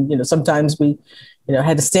 functional. And, sometimes we,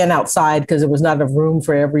 had to stand outside because there was not enough room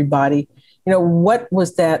for everybody. What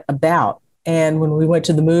was that about? And when we went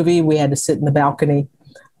to the movie, we had to sit in the balcony.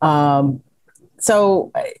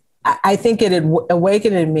 So I think it had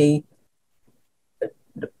awakened in me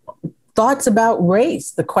thoughts about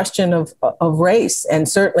race, the question of race. And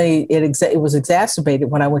certainly it was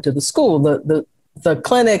exacerbated when I went to the school, the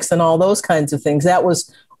clinics and all those kinds of things. That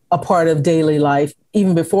was a part of daily life,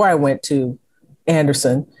 even before I went to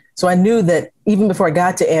Anderson. So I knew that even before I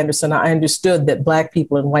got to Anderson, I understood that Black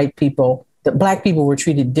people and white people, that Black people were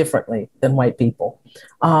treated differently than white people.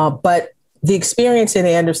 But the experience in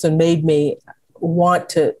Anderson made me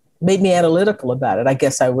analytical about it, I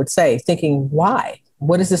guess I would say, thinking, why?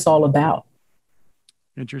 What is this all about?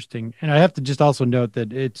 Interesting. And I have to just also note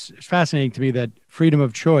that it's fascinating to me that freedom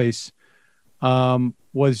of choice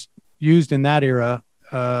was used in that era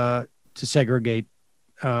to segregate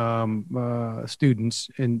students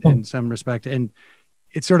in some respect. And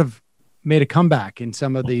it sort of made a comeback in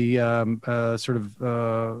some of the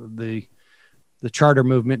the charter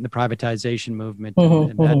movement and the privatization movement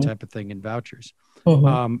and that type of thing, and vouchers.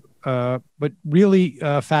 But really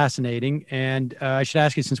fascinating. And I should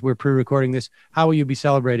ask you, since we're pre-recording this, how will you be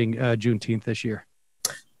celebrating Juneteenth this year?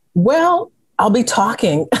 Well, I'll be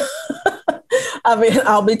talking.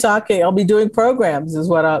 I'll be doing programs is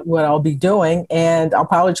what I'll be doing. And I'll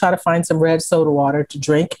probably try to find some red soda water to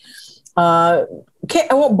drink. I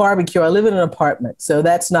won't barbecue. I live in an apartment, so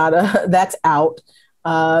that's out.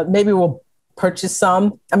 Maybe we'll purchase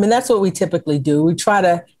some. I mean, that's what we typically do. We try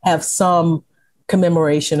to have some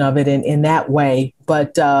commemoration of it in that way.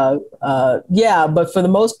 But but for the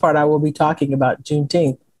most part, I will be talking about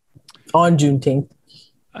Juneteenth, on Juneteenth.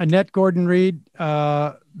 Annette Gordon-Reed,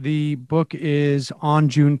 the book is On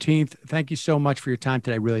Juneteenth. Thank you so much for your time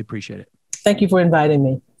today. I really appreciate it. Thank you for inviting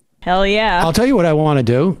me. Hell yeah. I'll tell you what I want to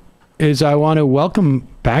do is I want to welcome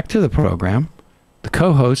back to the program the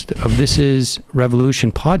co-host of This Is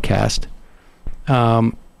Revolution podcast.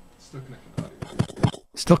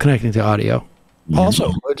 Still connecting to audio.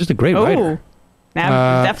 Also, just a great writer.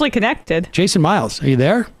 Definitely connected. Jason Myles, are you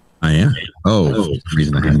there? I am. Oh, for some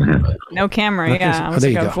reason I have no camera. Yeah, I was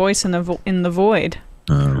like a voice in the void.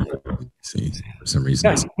 Let's see, for some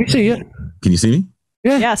reason. Yeah, we see you. Can you see me?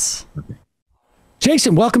 Yeah. Yes. Okay.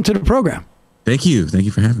 Jason, welcome to the program. Thank you. Thank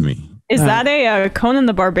you for having me. Is that a Conan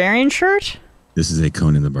the Barbarian shirt? This is a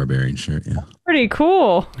Conan the Barbarian shirt. Yeah. Pretty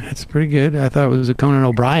cool. That's pretty good. I thought it was a Conan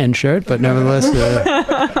O'Brien shirt, but nevertheless.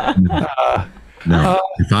 No.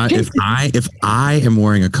 If I am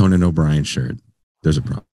wearing a Conan O'Brien shirt, there's a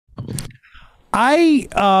problem. I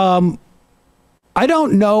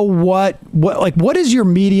don't know what is your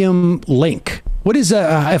Medium link? What is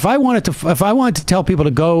if I wanted to tell people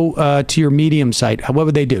to go to your Medium site, what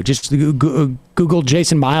would they do? Just Google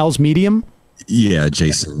Jason Myles Medium? Yeah,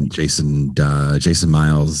 Jason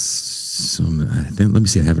Myles. Let me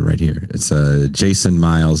see. I have it right here. It's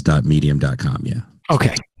jasonmiles.medium.com. Yeah.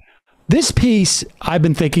 Okay. This piece I've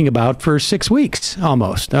been thinking about for 6 weeks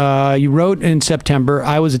almost. You wrote in September,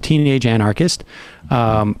 I was a teenage anarchist.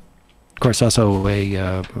 Of course, also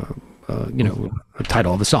a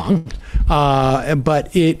title of the song. But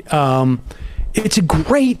it's a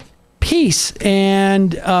great piece,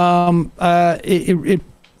 and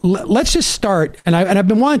let's just start. And I've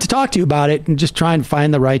been wanting to talk to you about it and just try and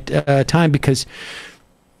find the right time, because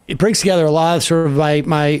it brings together a lot of sort of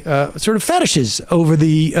my sort of fetishes over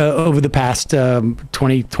the past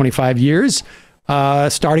 20, 25 years,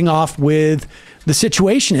 starting off with the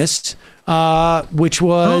Situationists, which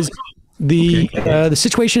was the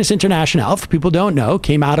Situationist International, for people who don't know,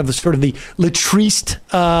 came out of the sort of the Lettriste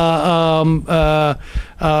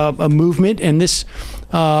movement. And this,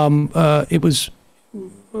 it was,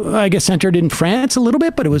 I guess, centered in France a little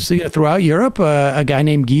bit, but it was throughout Europe. A guy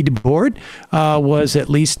named Guy Debord was at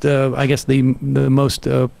least, I guess, the most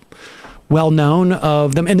well-known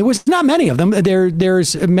of them. And there was not many of them.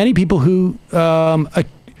 There's many people who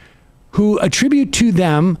attribute to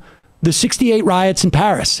them the 68 riots in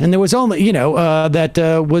Paris. And there was only,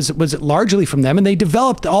 that was largely from them. And they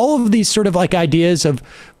developed all of these sort of like ideas of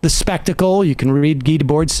the spectacle. You can read Guy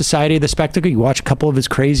Debord's Society of the Spectacle. You watch a couple of his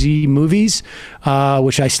crazy movies,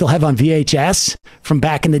 which I still have on VHS from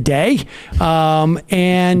back in the day.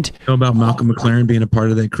 And you know about Malcolm McLaren being a part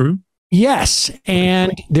of that crew? Yes,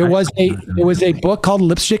 and there was a book called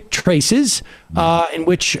Lipstick Traces, in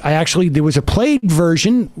which there was a played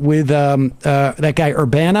version with that guy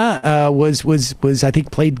Urbana was I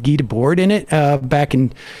think played Guy Debord in it back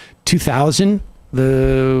in 2000.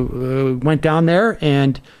 Went down there,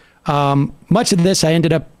 and much of this I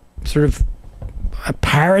ended up sort of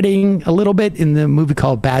parroting a little bit in the movie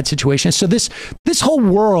called Bad Situation. So this whole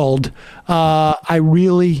world I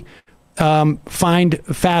really find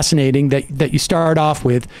fascinating that you start off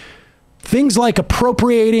with things like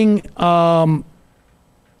appropriating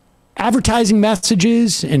advertising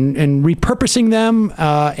messages and repurposing them.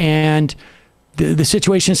 And the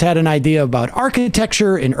Situations had an idea about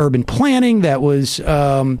architecture and urban planning that was,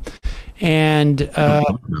 Not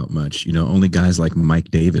much. Only guys like Mike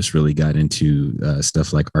Davis really got into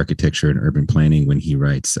stuff like architecture and urban planning when he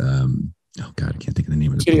writes, oh God, I can't think of the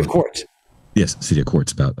name of the City book. of Quartz. Yes, City of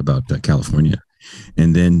Quartz about California.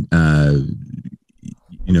 And then,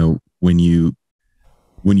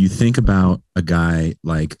 when you think about a guy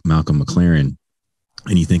like Malcolm McLaren,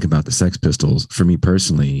 and you think about the Sex Pistols, for me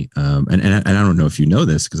personally, and I don't know if you know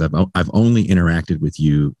this because I've only interacted with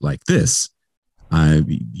you like this.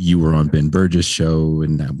 You were on Ben Burgess' show,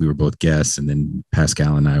 and we were both guests, and then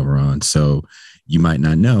Pascal and I were on. So you might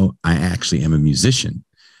not know, I actually am a musician.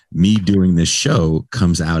 Me doing this show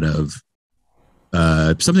comes out of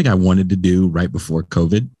something I wanted to do right before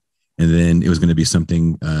COVID, and then it was going to be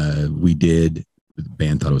something we did. The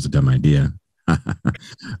band thought it was a dumb idea.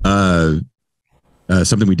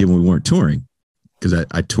 Something we did when we weren't touring, because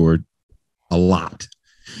I toured a lot.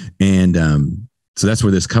 And so that's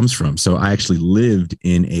where this comes from. So I actually lived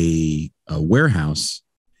in a warehouse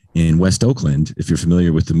in West Oakland. If you're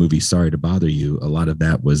familiar with the movie Sorry to Bother You, a lot of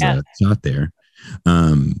that was shot there.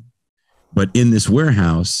 But in this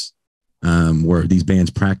warehouse where these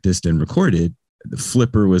bands practiced and recorded, the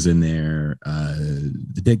Flipper was in there.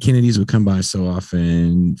 The Dead Kennedys would come by so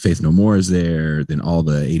often. Faith No More is there. Then all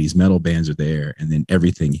the 80s metal bands are there. And then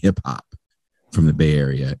everything hip hop from the Bay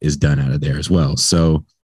Area is done out of there as well. So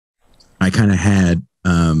I kind of had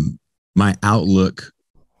my outlook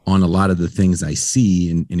on a lot of the things I see.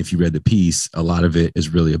 And if you read the piece, a lot of it is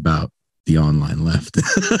really about the online left.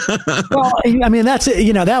 Well, I mean, that's,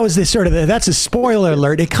 that was this sort of, that's a spoiler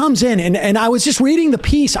alert. It comes in and I was just reading the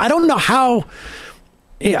piece. I don't know how,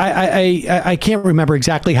 I can't remember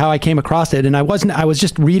exactly how I came across it. And I was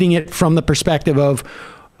just reading it from the perspective of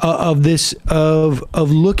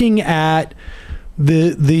looking at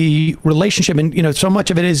the relationship. And, so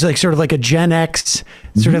much of it is like sort of like a Gen X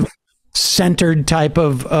sort of centered type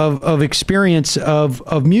of experience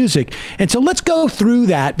of music. And so let's go through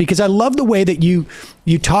that, because I love the way that you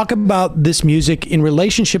talk about this music in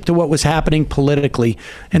relationship to what was happening politically.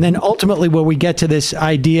 And then ultimately where we get to this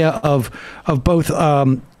idea of both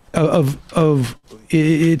of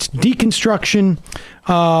its deconstruction,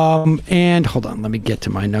 and hold on, let me get to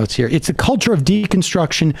my notes here. It's the culture of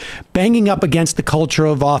deconstruction banging up against the culture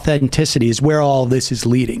of authenticity is where all this is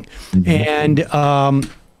leading. And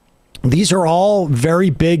these are all very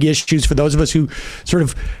big issues for those of us who sort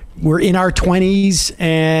of were in our 20s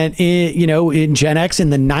and in Gen X in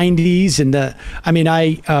the 90s. And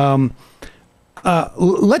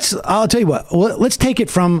I'll tell you what, let's take it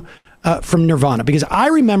from Nirvana, because I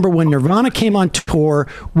remember when Nirvana came on tour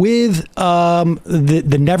with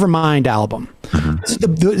the Nevermind album. This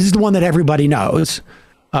is the one that everybody knows.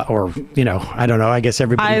 I don't know. I guess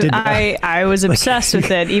everybody did. I was obsessed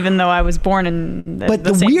with it, even though I was born in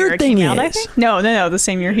the same year weird thing it came out, is, I think? No, the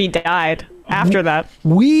same year he died. After that,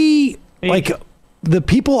 the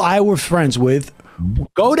people I was friends with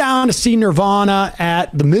go down to see Nirvana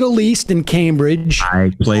at the Middle East in Cambridge.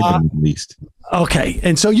 I played the Middle East. Okay,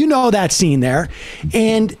 and so that scene there,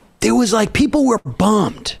 and there was people were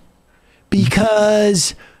bummed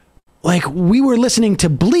because we were listening to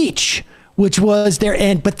Bleach, which was their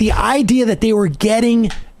end, but the idea that they were getting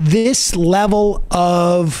this level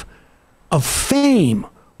of fame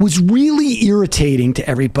was really irritating to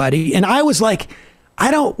everybody. And I was like,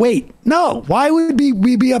 why would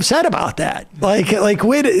we be upset about that?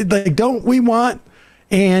 Don't we want?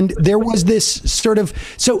 And there was this sort of,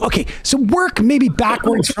 so work maybe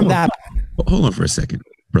backwards from that. Hold on for a second,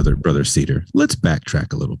 brother Seder. Let's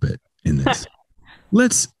backtrack a little bit in this.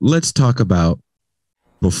 Let's talk about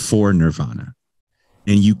before Nirvana.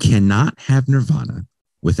 And you cannot have Nirvana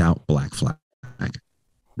without Black Flag,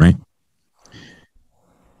 right?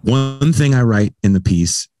 One thing I write in the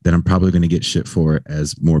piece that I'm probably going to get shit for,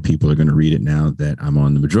 as more people are going to read it now that I'm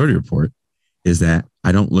on the Majority Report, is that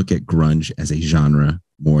I don't look at grunge as a genre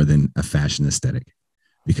more than a fashion aesthetic,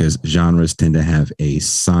 because genres tend to have a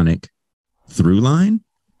sonic through line.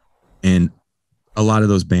 And a lot of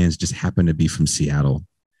those bands just happen to be from Seattle,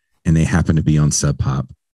 and they happen to be on Sub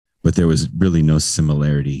Pop, but there was really no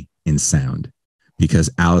similarity in sound, because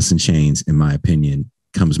Alice in Chains, in my opinion,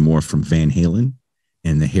 comes more from Van Halen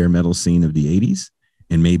and the hair metal scene of the 80s,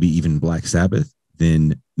 and maybe even Black Sabbath,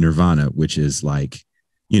 than Nirvana, which is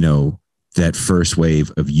that first wave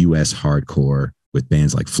of US hardcore with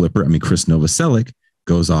bands like Flipper. I mean, Chris Novoselic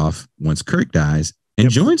goes off once Kirk dies and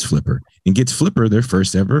joins Flipper and gets Flipper their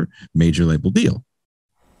first ever major label deal.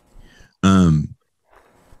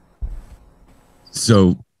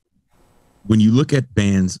 So when you look at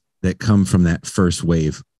bands that come from that first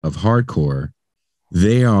wave of hardcore,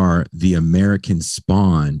 they are the American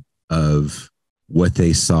spawn of what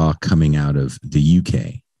they saw coming out of the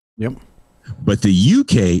UK. Yep. But the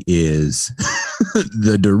UK is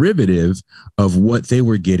the derivative of what they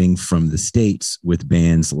were getting from the States with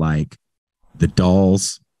bands like the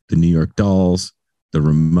Dolls, the New York Dolls, the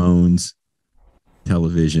Ramones,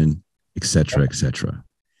 Television, etc., etc.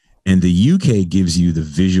 And the UK gives you the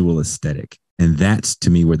visual aesthetic. And that's, to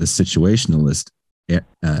me, where the situationalist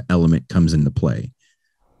element comes into play.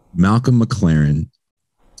 Malcolm McLaren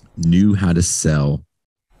knew how to sell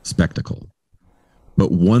spectacle.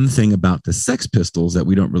 But one thing about the Sex Pistols that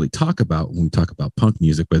we don't really talk about when we talk about punk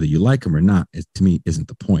music, whether you like them or not, to me isn't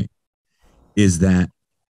the point, is that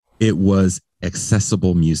it was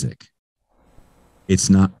accessible music. It's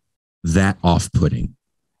not that off-putting.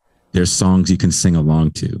 There's songs you can sing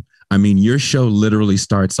along to. I mean, your show literally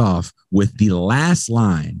starts off with the last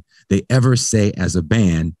line they ever say as a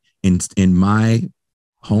band in my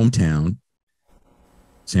hometown,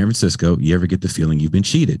 San Francisco. You ever get the feeling you've been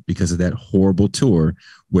cheated because of that horrible tour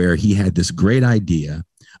where he had this great idea?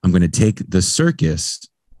 I'm going to take the circus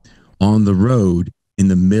on the road in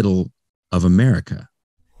the middle of America.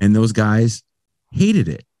 And those guys hated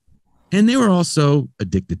it. And they were also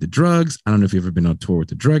addicted to drugs. I don't know if you've ever been on tour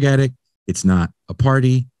with a drug addict. It's not a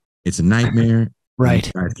party. It's a nightmare. Right.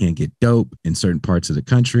 You guys can't get dope in certain parts of the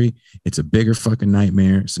country. It's a bigger fucking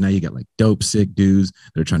nightmare. So now you got like dope sick dudes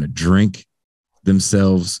that are trying to drink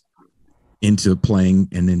themselves into playing.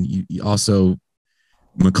 And then you also,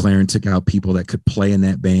 McLaren took out people that could play in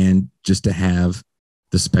that band just to have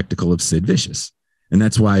the spectacle of Sid Vicious. And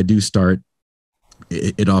that's why I do start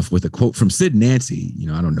it off with a quote from Sid Nancy. You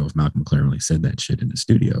know, I don't know if Malcolm McLaren really said that shit in the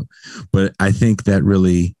studio, but I think that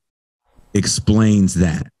really explains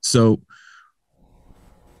that. So,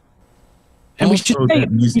 and we should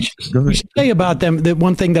say about them that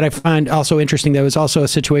one thing that I find also interesting, that was also a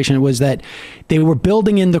situation, was that they were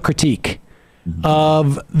building in the critique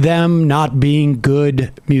of them not being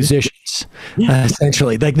good musicians,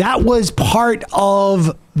 essentially. Like that was part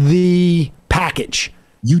of the package.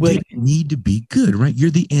 You didn't need to be good, right?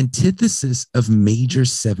 You're the antithesis of major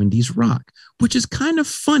 70s rock, which is kind of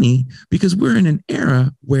funny because we're in an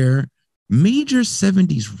era where major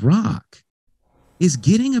 70s rock is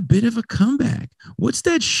getting a bit of a comeback. What's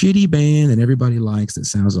that shitty band that everybody likes that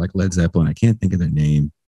sounds like Led Zeppelin? I can't think of their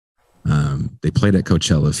name. They played at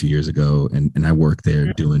Coachella a few years ago, and I worked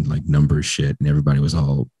there doing like numbers shit, and everybody was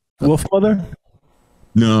all Wolfmother?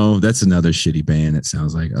 No, that's another shitty band that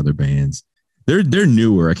sounds like other bands. They're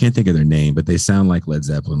newer. I can't think of their name, but they sound like Led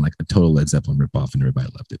Zeppelin, like a total Led Zeppelin ripoff, and everybody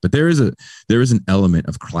loved it. But there is an element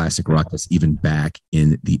of classic rock that's even back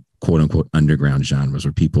in the quote unquote underground genres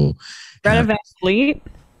where people. Greta Van Fleet.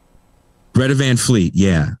 Greta Van Fleet,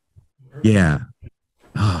 yeah.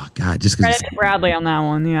 Oh God, just because Credit to Bradley on that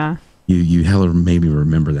one, yeah. You hella made me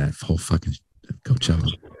remember that whole fucking Coachella.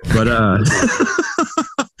 But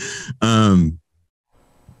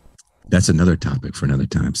that's another topic for another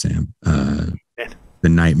time, Sam. The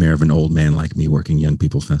nightmare of an old man like me working young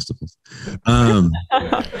people festivals. I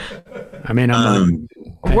mean,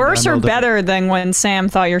 worse or better than when Sam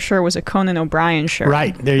thought your shirt was a Conan O'Brien shirt.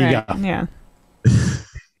 Right, there you go. Yeah.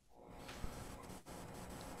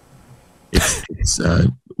 It's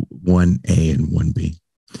 1A and 1B.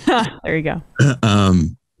 There you go.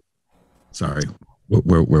 Sorry,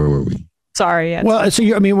 where were we? Sorry. Yeah. Well, so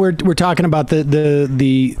we're talking about the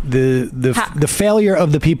failure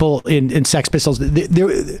of the people in Sex Pistols.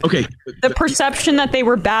 Okay. The perception that they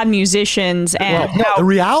were bad musicians and the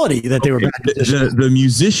reality that they were bad musicians. The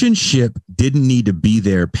musicianship didn't need to be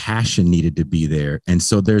there. Passion needed to be there. And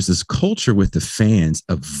so there's this culture with the fans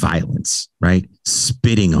of violence, right?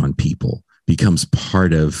 Spitting on people becomes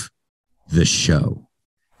part of the show.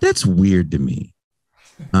 That's weird to me.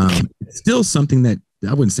 It's still something that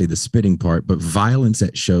I wouldn't say the spitting part, but violence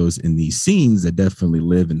at shows in these scenes that definitely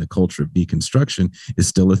live in the culture of deconstruction is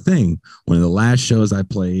still a thing. One of the last shows I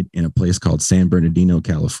played in a place called San Bernardino,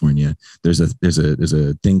 California, there's a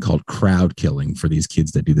thing called crowd killing for these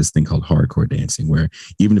kids that do this thing called hardcore dancing, where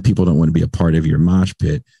even if people don't want to be a part of your mosh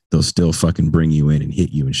pit, they'll still fucking bring you in and hit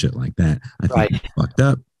you and shit like that. I think it's fucked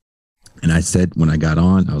up. And I said, when I got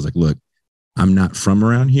on, I was like, look, I'm not from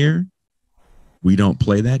around here. We don't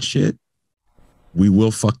play that shit. We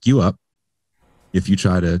will fuck you up if you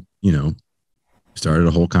try to, started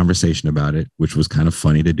a whole conversation about it, which was kind of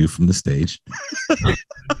funny to do from the stage.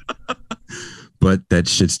 But that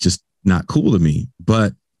shit's just not cool to me.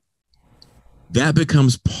 But that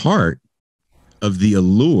becomes part of the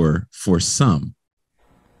allure for some.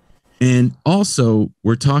 And also,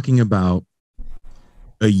 we're talking about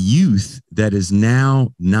a youth that is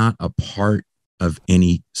now not a part of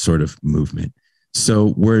any sort of movement. So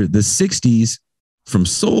where the 60s, from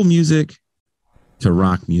soul music to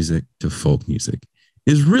rock music to folk music,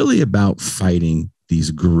 is really about fighting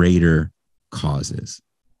these greater causes: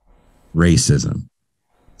 racism,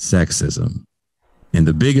 sexism, and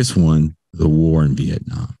the biggest one, the war in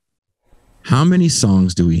Vietnam. How many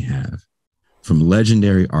songs do we have from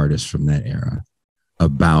legendary artists from that era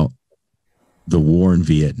about the war in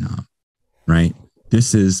Vietnam, right?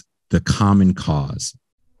 This is the common cause.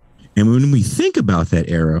 And when we think about that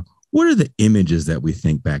era, what are the images that we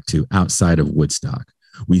think back to outside of Woodstock?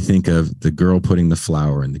 We think of the girl putting the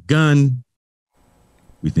flower in the gun.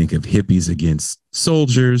 We think of hippies against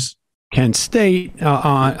soldiers. Kent State,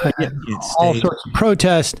 all sorts of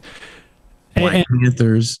protest. Black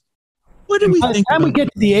Panthers. What do we think? By the time we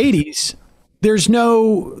get to the 80s, there is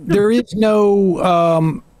no,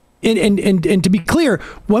 and to be clear,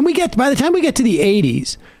 by the time we get to the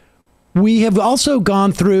 80s, we have also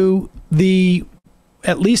gone through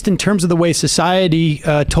at least in terms of the way society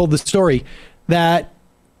told the story, that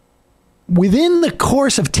within the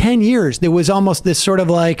course of 10 years, there was almost this sort of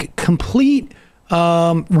like complete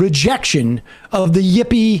rejection of the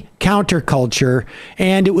yippie counterculture,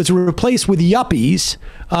 and it was replaced with yuppies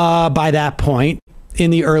by that point in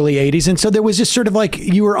the early 80s. And so there was just sort of like,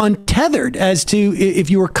 you were untethered as to if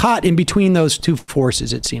you were caught in between those two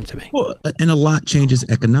forces, it seemed to me. Well, and a lot changes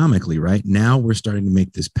economically, right? Now we're starting to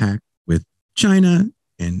make this pact with China,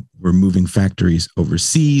 and we're moving factories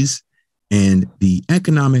overseas, and the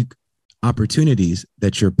economic opportunities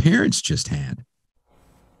that your parents just had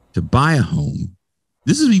to buy a home.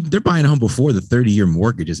 They're buying a home before the 30-year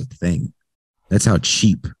mortgage is a thing. That's how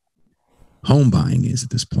cheap home buying is at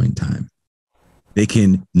this point in time. They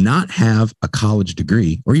can not have a college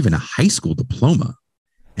degree or even a high school diploma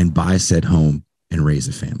and buy said home and raise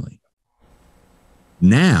a family.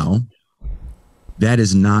 Now, that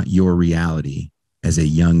is not your reality as a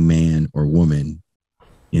young man or woman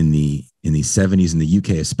in the 70s in the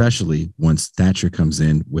UK, especially once Thatcher comes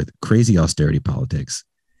in with crazy austerity politics,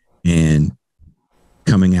 and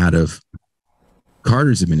coming out of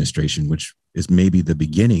Carter's administration, which is maybe the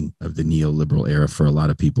beginning of the neoliberal era for a lot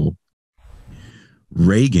of people.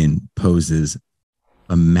 Reagan poses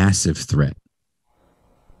a massive threat,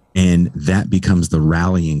 and that becomes the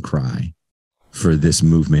rallying cry for this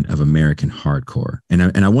movement of American hardcore. And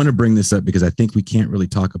I want to bring this up because I think we can't really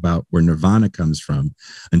talk about where Nirvana comes from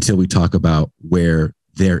until we talk about where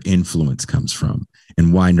their influence comes from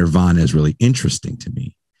and why Nirvana is really interesting to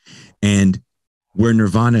me. And where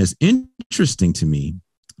Nirvana is interesting to me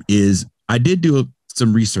is I did do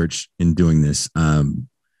some research in doing this.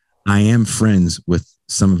 I am friends with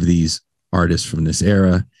some of these artists from this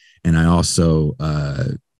era. And I also,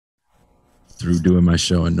 through doing my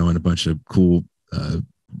show and knowing a bunch of cool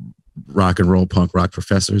rock and roll punk rock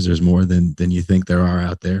professors, there's more than you think there are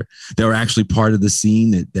out there. They were actually part of the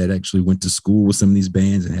scene that actually went to school with some of these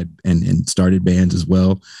bands and had started bands as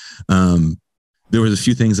well. There was a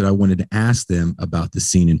few things that I wanted to ask them about the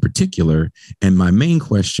scene in particular. And my main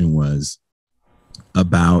question was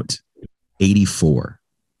about 84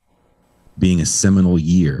 being a seminal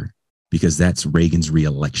year, because that's Reagan's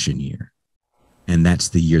re-election year. And that's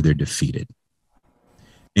the year they're defeated.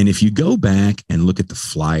 And if you go back and look at the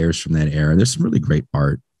flyers from that era, there's some really great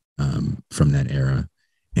art from that era.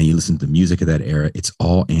 And you listen to the music of that era, it's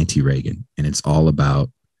all anti-Reagan. And it's all about,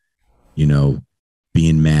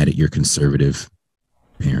 being mad at your conservative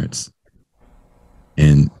parents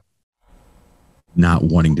and not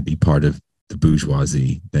wanting to be part of the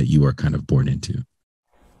bourgeoisie that you are kind of born into.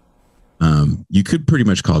 You could pretty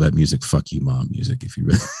much call that music "fuck you, mom" music if you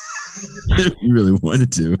really, if you really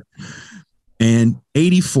wanted to. And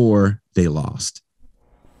 84, they lost.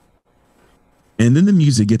 And then the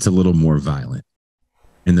music gets a little more violent,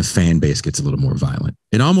 and the fan base gets a little more violent.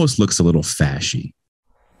 It almost looks a little fashy.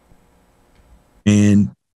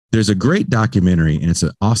 And there's a great documentary, and it's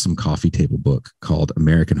an awesome coffee table book called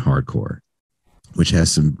American Hardcore, which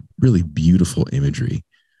has some really beautiful imagery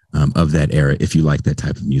of that era. If you like that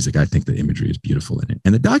type of music, I think the imagery is beautiful in it.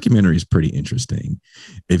 And the documentary is pretty interesting.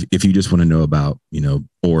 If you just want to know about,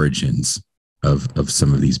 origins of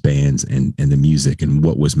some of these bands and the music and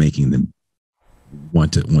what was making them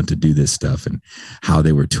want to do this stuff and how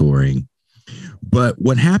they were touring. But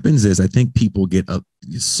what happens is I think people get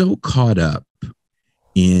so caught up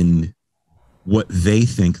in what they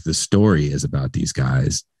think the story is about these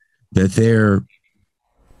guys that they're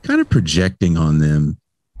kind of projecting on them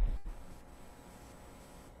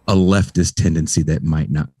a leftist tendency that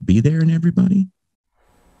might not be there in everybody.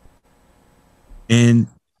 And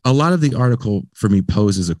a lot of the article for me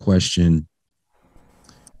poses a question.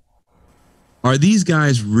 Are these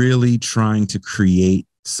guys really trying to create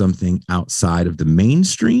something outside of the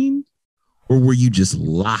mainstream? Or were you just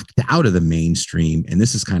locked out of the mainstream? And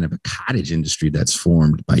this is kind of a cottage industry that's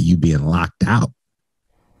formed by you being locked out.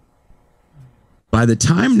 By the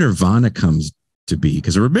time Nirvana comes to be,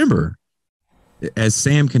 because remember, as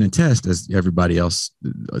Sam can attest, as everybody else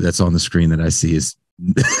that's on the screen that I see is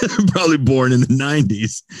probably born in the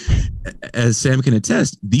 90s, as Sam can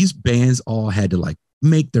attest, these bands all had to like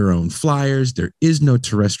make their own flyers. There is no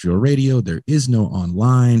terrestrial radio. There is no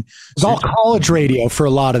online. It's all college radio for a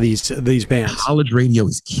lot of these bands. College radio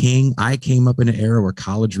is king. I came up in an era where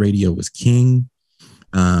college radio was king.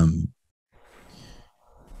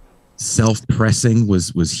 Self-pressing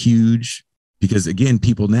was huge because, again,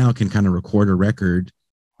 people now can kind of record a record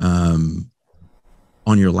on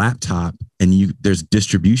your laptop, and there's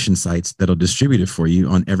distribution sites that'll distribute it for you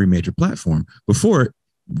on every major platform. Before,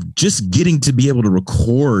 just getting to be able to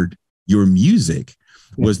record your music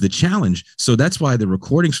was the challenge. So that's why the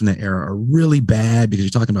recordings from that era are really bad, because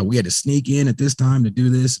you're talking about we had to sneak in at this time to do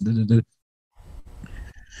this.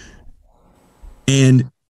 And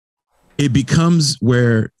it becomes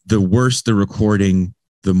where the worse the recording,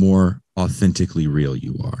 the more authentically real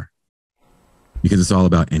you are, because it's all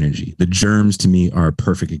about energy. The Germs, to me, are a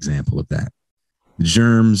perfect example of that. The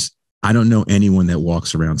Germs, I don't know anyone that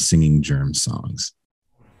walks around singing Germs songs.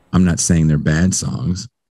 I'm not saying they're bad songs.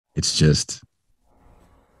 It's just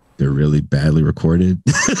they're really badly recorded.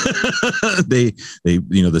 they,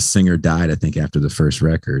 the singer died, I think, after the first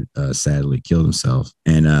record, sadly killed himself.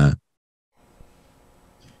 And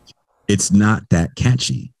it's not that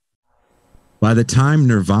catchy. By the time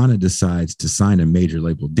Nirvana decides to sign a major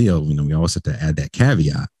label deal, we always have to add that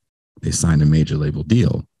caveat. They signed a major label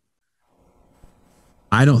deal.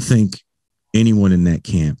 I don't think anyone in that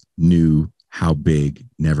camp knew how big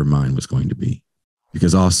Nevermind was going to be,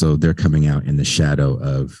 because also they're coming out in the shadow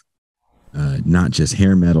of not just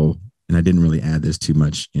hair metal. And I didn't really add this too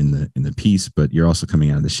much in the piece, but you're also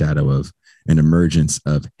coming out of the shadow of an emergence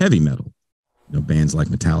of heavy metal. Bands like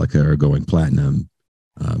Metallica are going platinum,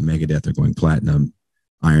 Megadeth are going platinum,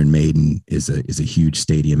 Iron Maiden is a huge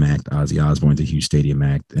stadium act, Ozzy Osbourne's a huge stadium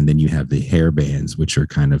act, and then you have the hair bands, which are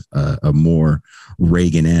kind of a more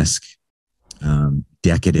Reagan-esque,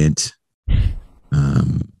 decadent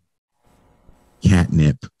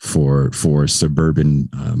catnip for suburban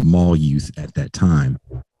mall youth at that time.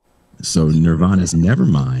 So Nirvana's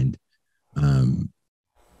Nevermind,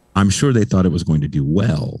 I'm sure they thought it was going to do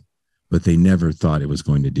well, but they never thought it was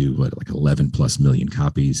going to do like 11 plus million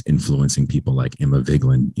copies, influencing people like Emma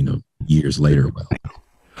Vigeland, years later.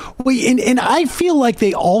 Well, and I feel like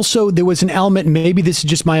there was an element, maybe this is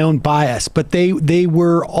just my own bias, but they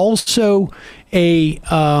were also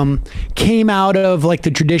came out of like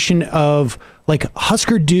the tradition of like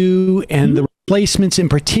Husker Du and the Replacements in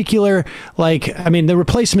particular. Like, I mean, the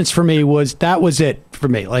Replacements for me was it for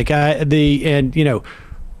me. Like And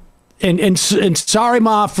Sorry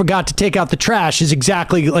Ma Forgot to Take Out the Trash is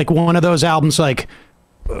exactly like one of those albums, like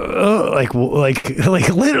literally,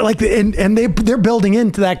 and they're building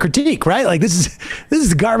into that critique, right? Like this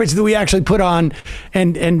is the garbage that we actually put on,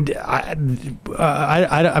 and I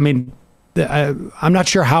mean, I'm not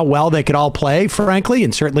sure how well they could all play, frankly,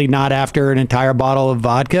 and certainly not after an entire bottle of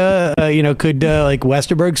vodka. Could like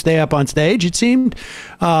Westerberg stay up on stage? It seemed,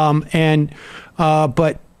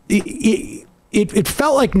 but it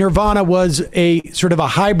felt like Nirvana was a sort of a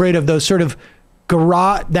hybrid of those sort of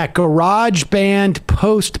garage band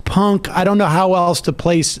post-punk. I don't know how else to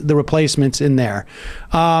place the Replacements in there,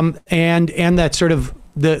 and that sort of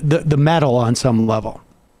the metal on some level.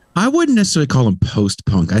 I wouldn't necessarily call them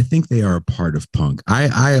post-punk. I think they are a part of punk.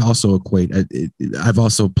 I also equate. I've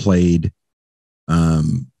also played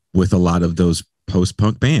with a lot of those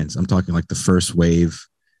post-punk bands. I'm talking like the first wave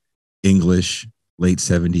English late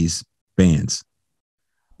 70s bands.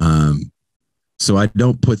 So I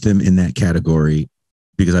don't put them in that category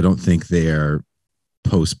because I don't think they are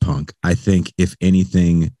post-punk. I think if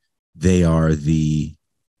anything, they are the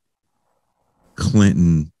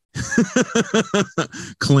Clinton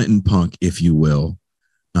punk, if you will.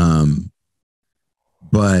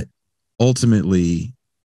 But ultimately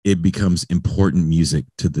it becomes important music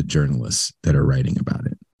to the journalists that are writing about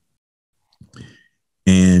it.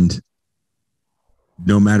 And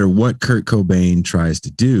no matter what Kurt Cobain tries to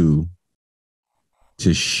do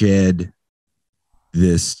to shed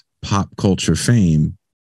this pop culture fame,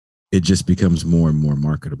 it just becomes more and more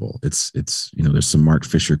marketable. It's there's some Mark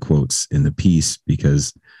Fisher quotes in the piece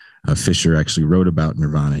because Fisher actually wrote about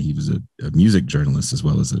Nirvana. He was a music journalist as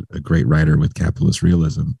well as a great writer with capitalist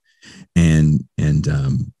realism. And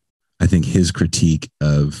I think his critique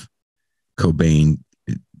of Cobain,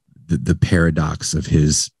 the paradox of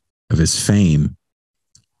his fame,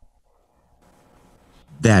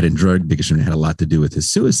 that and drug addiction had a lot to do with his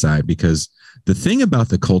suicide, because the thing about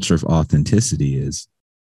the culture of authenticity is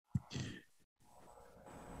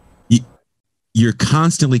you're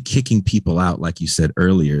constantly kicking people out, like you said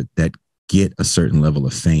earlier, that get a certain level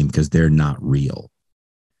of fame because they're not real.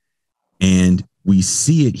 And we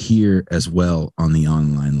see it here as well on the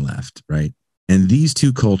online left, right? And these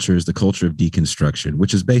two cultures, the culture of deconstruction,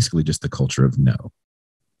 which is basically just the culture of no.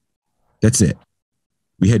 That's it.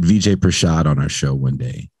 We had Vijay Prashad on our show one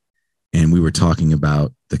day, and we were talking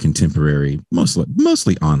about the contemporary,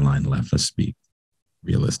 mostly online left, let's be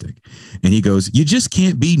realistic. And he goes, you just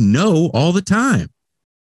can't be no all the time.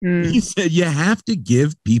 He said, you have to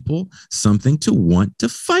give people something to want to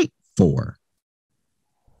fight for.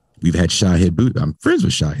 We've had Shahid Buttar. I'm friends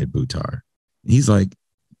with Shahid Buttar. He's like,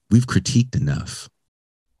 we've critiqued enough.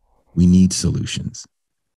 We need solutions.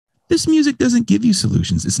 This music doesn't give you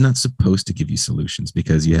solutions. It's not supposed to give you solutions,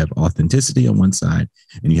 because you have authenticity on one side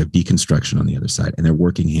and you have deconstruction on the other side, and they're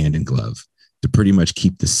working hand in glove to pretty much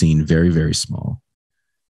keep the scene very, very small.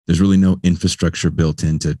 There's really no infrastructure built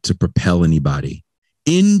in to propel anybody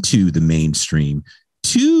into the mainstream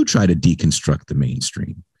to try to deconstruct the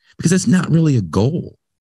mainstream, because that's not really a goal.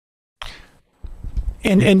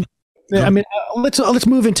 And I mean, let's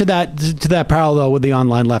move into that parallel with the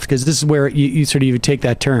online left, because this is where you sort of take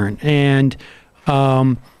that turn. And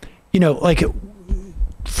like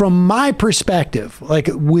from my perspective, like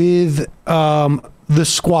with the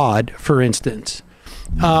Squad, for instance,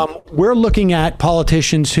 we're looking at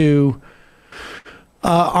politicians who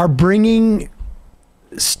are bringing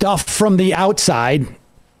stuff from the outside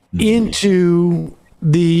into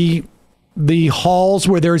the halls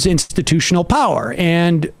where there's institutional power.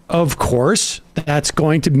 And of course, that's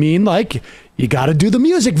going to mean like, you got to do the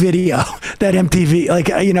music video that MTV,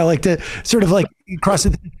 like to sort of like cross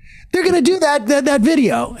it. They're going to do that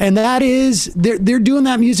video. And that is, they're doing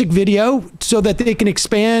that music video so that they can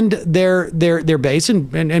expand their base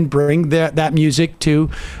and bring that music to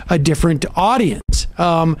a different audience.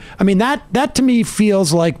 I mean, that to me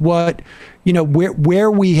feels like what, where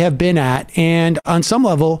we have been at. And on some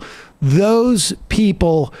level, those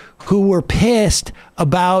people who were pissed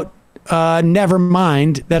about never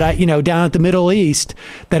mind that down at the Middle East,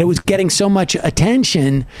 that it was getting so much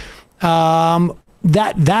attention,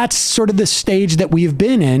 that's sort of the stage that we've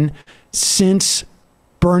been in since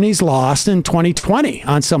Bernie's lost in 2020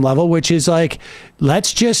 on some level, which is like,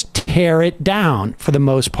 let's just tear it down for the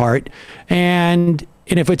most part. And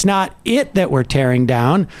if it's not it that we're tearing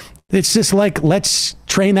down, it's just like, let's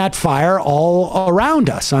train that fire all around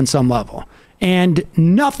us on some level. And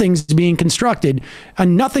nothing's being constructed,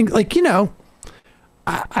 and nothing like,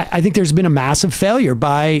 I think there's been a massive failure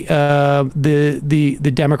by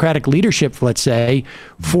the Democratic leadership, let's say,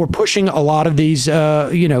 for pushing a lot of these,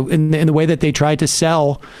 in the way that they tried to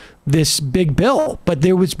sell this big bill. But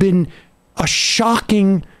there has been a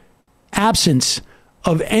shocking absence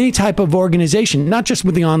of any type of organization, not just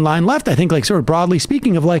with the online left, I think, like sort of broadly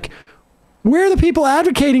speaking, of like, where are the people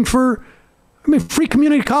advocating for, I mean, free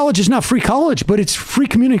community college is not free college, but it's free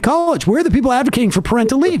community college. Where are the people advocating for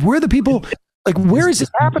parental leave? Where are the people, like, where is this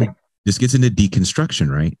happening? This gets into deconstruction,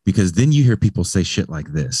 right? Because then you hear people say shit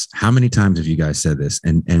like this. How many times have you guys said this?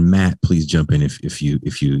 And Matt, please jump in if you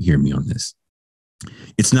hear me on this.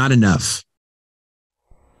 It's not enough.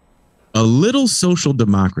 A little social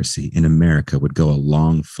democracy in America would go a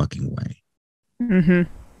long fucking way. Mm-hmm.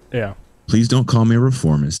 Yeah. Please don't call me a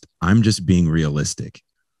reformist. I'm just being realistic.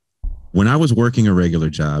 When I was working a regular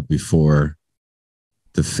job before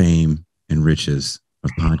the fame and riches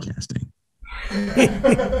of podcasting,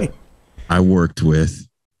 I worked with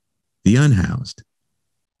the unhoused.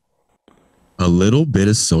 A little bit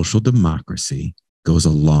of social democracy goes a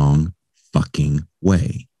long fucking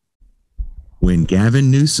way. When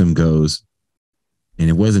Gavin Newsom goes, and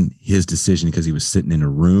it wasn't his decision because he was sitting in a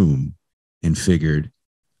room and figured,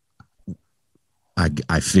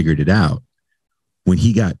 I figured it out. When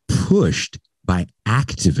he got pushed by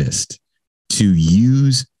activists to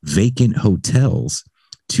use vacant hotels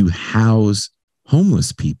to house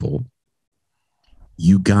homeless people,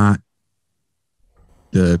 you got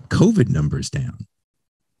the COVID numbers down.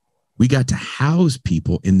 We got to house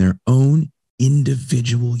people in their own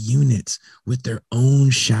individual units with their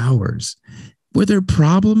own showers. Were there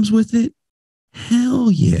problems with it?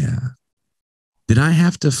 Hell yeah. Did I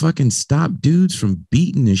have to fucking stop dudes from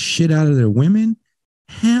beating the shit out of their women?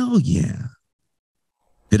 Hell yeah.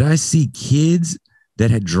 Did I see kids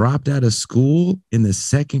that had dropped out of school in the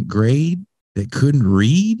second grade that couldn't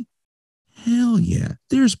read? Hell yeah.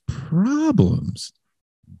 There's problems.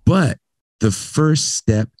 But the first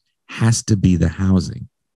step has to be the housing.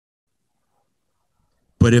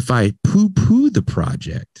 But if I poo-poo the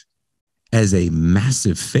project as a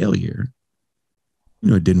massive failure,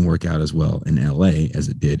 it didn't work out as well in LA as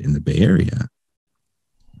it did in the Bay Area,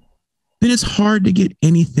 then it's hard to get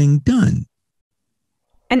anything done.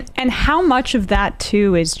 And how much of that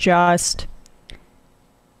too is just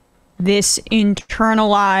this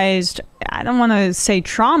internalized, I don't want to say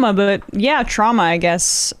trauma, but yeah, trauma, I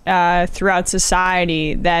guess, throughout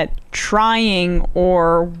society, that trying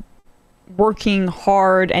or working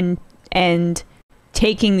hard and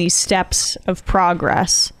taking these steps of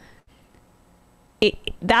progress,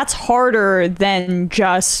 that's harder than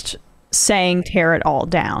just saying tear it all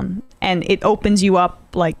down. And it opens you up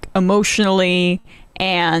like emotionally,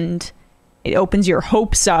 and it opens your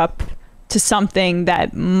hopes up to something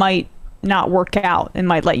that might not work out and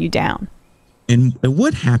might let you down. And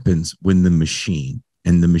what happens when the machine,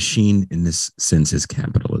 and the machine in this sense is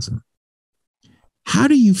capitalism, how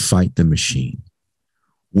do you fight the machine?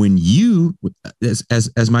 When you,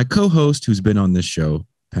 as my co-host who's been on this show,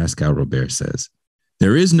 Pascal Robert, says,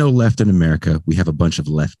 there is no left in America. We have a bunch of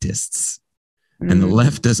leftists. And the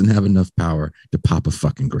left doesn't have enough power to pop a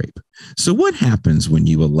fucking grape. So what happens when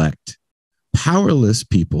you elect powerless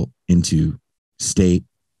people into state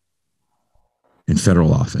and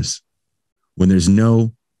federal office when there's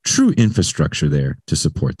no true infrastructure there to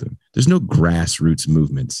support them? There's no grassroots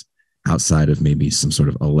movements outside of maybe some sort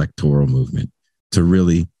of electoral movement to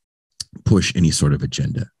really push any sort of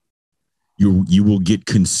agenda. You will get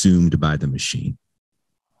consumed by the machine,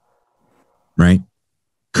 right?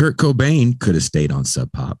 Kurt Cobain could have stayed on Sub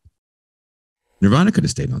Pop. Nirvana could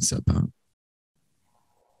have stayed on Sub Pop.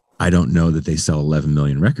 I don't know that they sell 11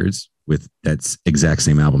 million records with that exact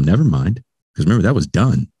same album, Nevermind, because remember, that was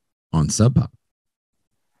done on Sub Pop.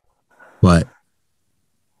 But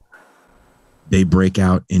they break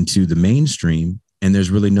out into the mainstream, and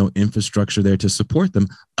there's really no infrastructure there to support them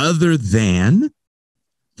other than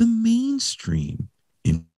the mainstream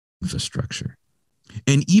infrastructure.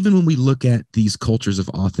 And even when we look at these cultures of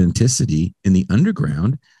authenticity in the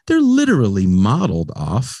underground, they're literally modeled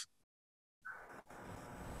off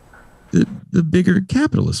the bigger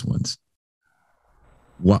capitalist ones.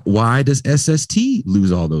 Why does SST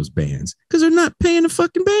lose all those bands? Because they're not paying the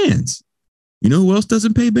fucking bands. You know who else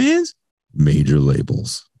doesn't pay bands? Major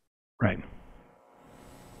labels. Right.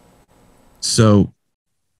 So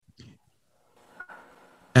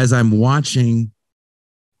as I'm watching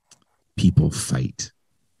people fight,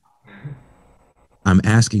 I'm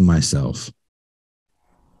asking myself,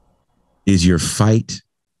 is your fight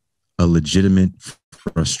a legitimate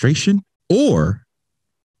frustration, or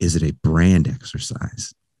is it a brand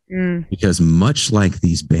exercise? Because much like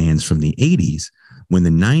these bands from the 80s, when the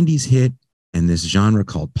 90s hit and this genre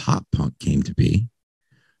called pop punk came to be,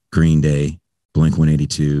 Green Day,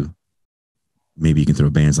 Blink-182, maybe you can throw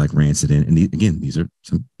bands like Rancid in. And these are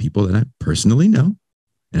some people that I personally know.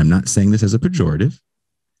 And I'm not saying this as a pejorative,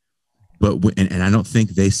 but and I don't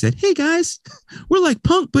think they said, hey guys, we're like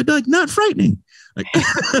punk, but like not frightening. Like,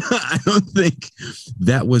 I don't think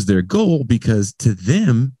that was their goal, because to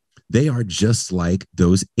them, they are just like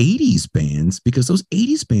those 80s bands, because those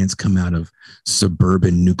 80s bands come out of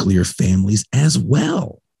suburban nuclear families as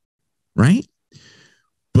well. Right.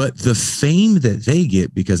 But the fame that they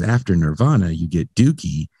get, because after Nirvana, you get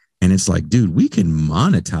Dookie. And it's like, dude, we can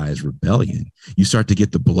monetize rebellion. You start to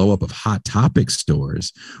get the blow up of Hot Topic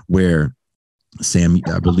stores where, Sam,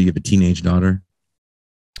 I believe you have a teenage daughter.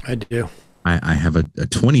 I do. I have a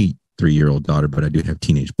 23-year-old daughter, but I do have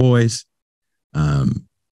teenage boys. And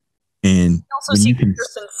you also see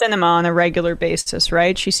Kirsten Cinema on a regular basis,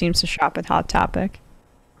 right? She seems to shop at Hot Topic.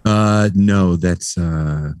 No, that's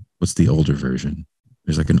what's the older version?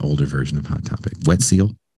 There's like an older version of Hot Topic. Wet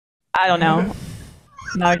Seal? I don't know.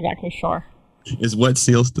 Not exactly sure. Is Wet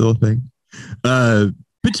Seal still a thing? But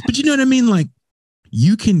you know what I mean? Like,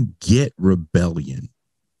 you can get rebellion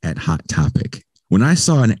at Hot Topic. When I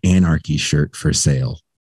saw an Anarchy shirt for sale,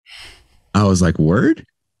 I was like, word?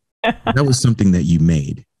 That was something that you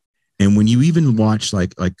made. And when you even watch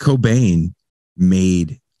like Cobain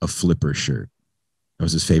made a Flipper shirt. That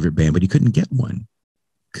was his favorite band, but he couldn't get one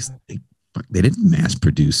because they didn't mass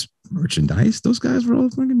produce merchandise. Those guys were all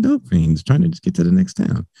fucking dope fiends trying to just get to the next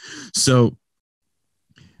town. So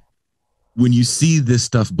when you see this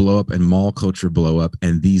stuff blow up and mall culture blow up,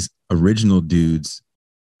 and these original dudes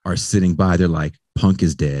are sitting by, they're like, punk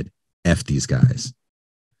is dead. F these guys.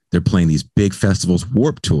 They're playing these big festivals.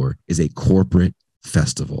 Warped Tour is a corporate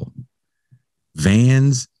festival.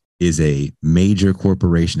 Vans is a major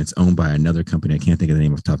corporation. It's owned by another company. I can't think of the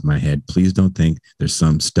name off the top of my head. Please don't think there's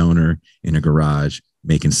some stoner in a garage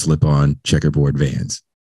making slip-on checkerboard Vans.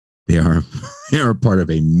 They are part of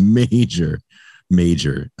a major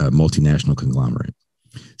multinational conglomerate.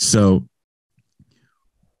 So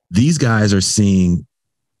these guys are seeing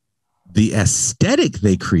the aesthetic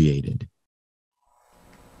they created,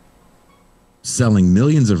 selling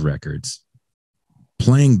millions of records,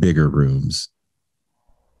 playing bigger rooms.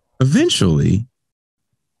 Eventually,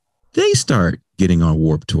 they start getting on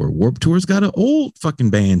Warped Tour. Warped Tour's got an old fucking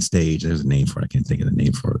band stage. There's a name for it. I can't think of the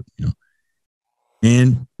name for it,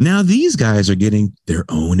 And now these guys are getting their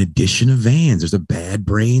own edition of Vans. There's a Bad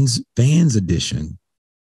Brains Vans edition,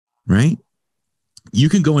 right? You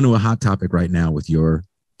can go into a Hot Topic right now with your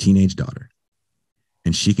teenage daughter,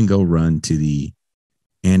 and she can go run to the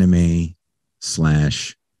anime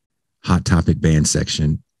 / Hot Topic band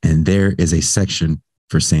section, and there is a section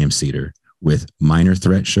for Sam Seder with Minor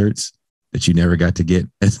Threat shirts that you never got to get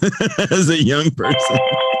as a young person,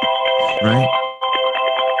 right?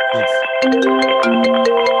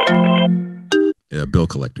 Bill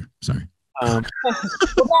collector. Sorry. Well,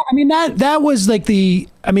 I mean that was like the.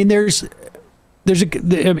 I mean, there's this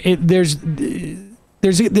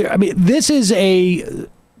is a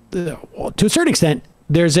to a certain extent.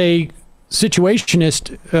 There's a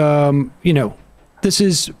situationist. This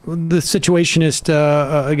is the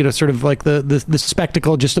situationist. Sort of like the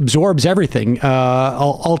spectacle just absorbs everything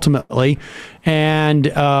ultimately, and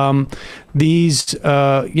these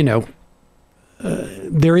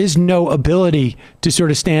there is no ability to sort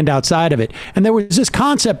of stand outside of it. And there was this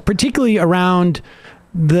concept, particularly around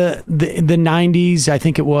the 90s, I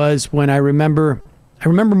think it was, when I remember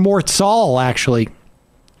Mort Saul actually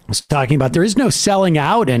was talking about there is no selling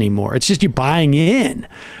out anymore. It's just you buying in.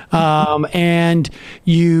 And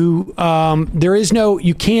you there is no,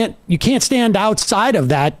 you can't stand outside of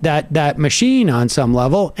that machine on some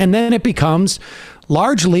level. And then it becomes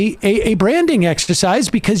largely a branding exercise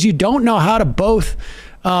because you don't know how to both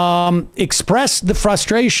express the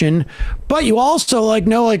frustration, but you also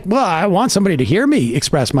well, I want somebody to hear me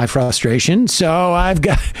express my frustration. So I've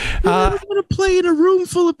got I'm gonna play in a room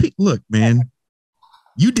full of people. Look, man,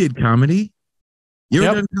 you did comedy. You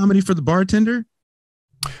ever done comedy for the bartender?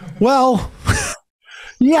 Well,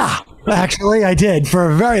 yeah, actually I did for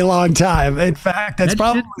a very long time. In fact, that's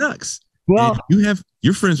probably sucks. Well, and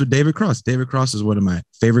you're friends with David Cross. David Cross is one of my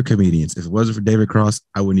favorite comedians. If it wasn't for David Cross,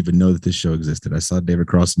 I wouldn't even know that this show existed. I saw David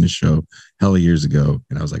Cross in this show hella years ago,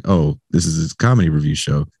 and I was like, oh, this is his comedy review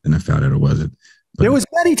show. And I found out it wasn't. But there was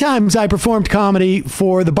many times I performed comedy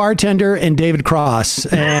for the bartender and David Cross,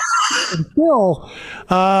 and still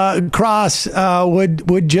Cross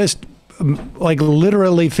would just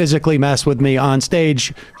literally physically mess with me on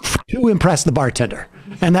stage to impress the bartender.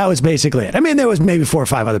 And that was basically it. I mean, there was maybe 4 or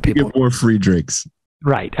 5 other people. Get more free drinks.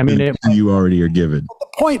 Right. I mean, you already are given.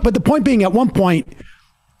 But the point being, at one point,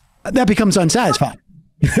 that becomes unsatisfying.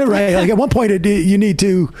 Right. Like at one point, you need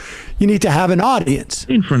to have an audience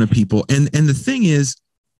in front of people. And the thing is,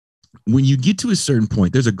 when you get to a certain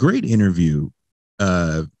point, there's a great interview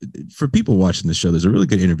for people watching the show. There's a really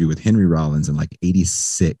good interview with Henry Rollins in like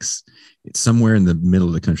 86. It's somewhere in the middle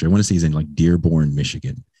of the country. I want to say he's in like Dearborn,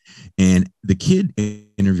 Michigan. And the kid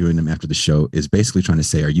interviewing them after the show is basically trying to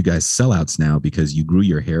say, are you guys sellouts now because you grew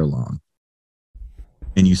your hair long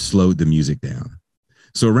and you slowed the music down?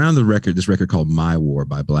 So around this record called My War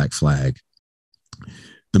by Black Flag,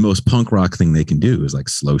 the most punk rock thing they can do is like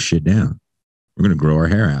slow shit down. We're going to grow our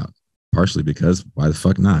hair out, partially because why the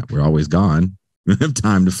fuck not? We're always gone. We don't have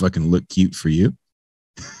time to fucking look cute for you.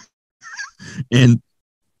 And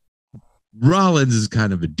Rollins is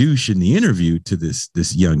kind of a douche in the interview to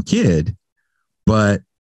this young kid, but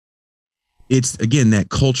it's again that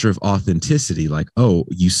culture of authenticity. Like, oh,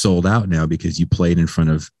 you sold out now because you played in front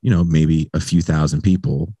of maybe a few thousand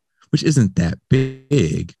people, which isn't that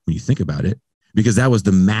big when you think about it, because that was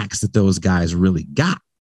the max that those guys really got.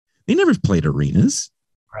 They never played arenas,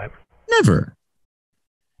 right? Never.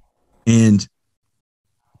 And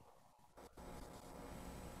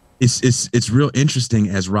it's real interesting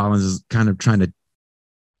as Rollins is kind of trying to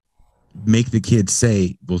make the kid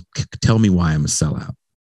say, well, tell me why I'm a sellout.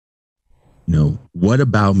 What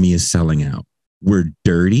about me is selling out? We're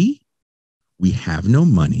dirty. We have no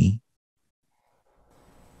money.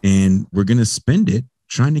 And we're going to spend it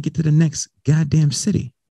trying to get to the next goddamn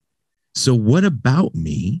city. So what about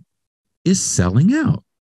me is selling out?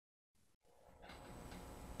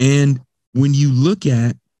 And when you look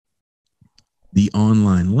at the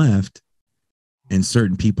online left, and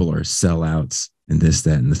certain people are sellouts and this,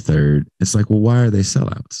 that, and the third. It's like, well, why are they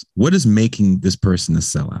sellouts? What is making this person a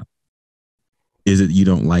sellout? Is it you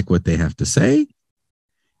don't like what they have to say?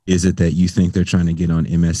 Is it that you think they're trying to get on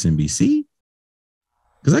MSNBC?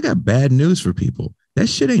 Because I got bad news for people. That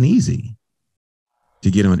shit ain't easy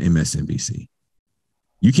to get on MSNBC.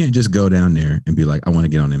 You can't just go down there and be like, I want to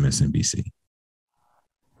get on MSNBC.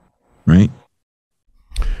 Right?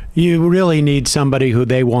 You really need somebody who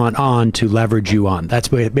they want on to leverage you on. That's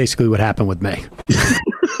basically what happened with me.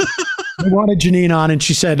 I wanted Janine on, and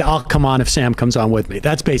she said, I'll come on if Sam comes on with me.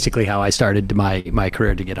 That's basically how I started my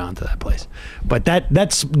career to get onto that place. But that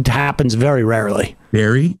happens very rarely.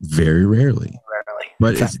 Very, very rarely.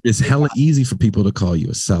 But it's hella easy for people to call you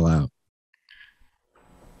a sellout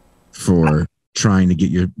for trying to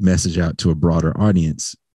get your message out to a broader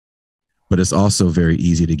audience. But it's also very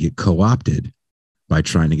easy to get co-opted by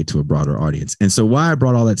trying to get to a broader audience. And so why I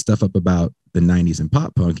brought all that stuff up about the 90s and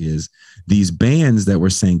pop punk is these bands that were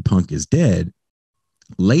saying punk is dead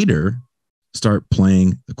later start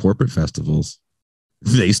playing the corporate festivals.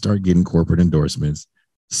 They start getting corporate endorsements.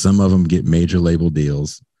 Some of them get major label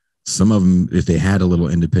deals. Some of them, if they had a little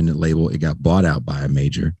independent label, it got bought out by a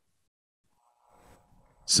major.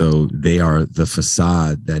 So they are the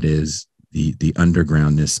facade that is the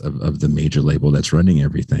undergroundness of the major label that's running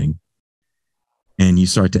everything. And you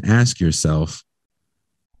start to ask yourself,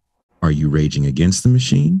 are you raging against the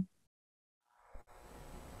machine?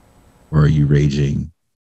 Or are you raging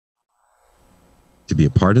to be a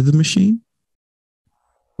part of the machine?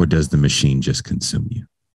 Or does the machine just consume you?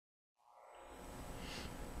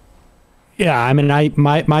 Yeah, I mean,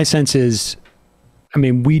 my sense is, I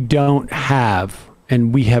mean, we don't have,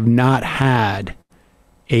 and we have not had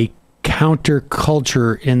a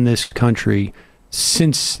counterculture in this country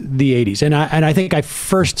since the 80s. And I think I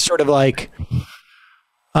first sort of like,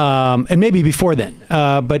 and maybe before then,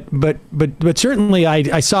 but certainly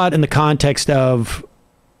I saw it in the context of,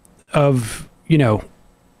 you know,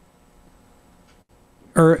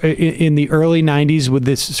 in the early 90s with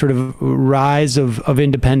this sort of rise of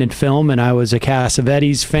independent film. And I was a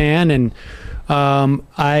Cassavetes fan, and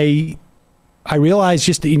I realized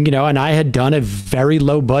just, you know, and I had done a very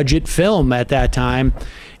low budget film at that time,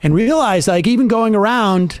 and realized, like, even going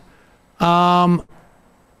around, that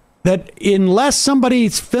unless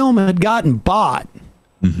somebody's film had gotten bought,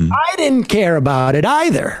 I didn't care about it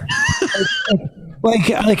either.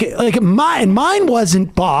 like mine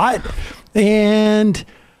wasn't bought, and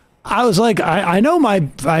I was like, I know I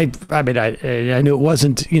knew it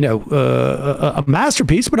wasn't, you know, a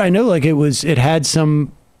masterpiece, but I know, like, it had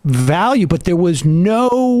some value, but there was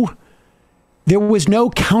no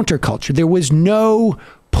counterculture. There was no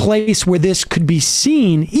place where this could be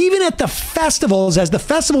seen, even at the festivals, as the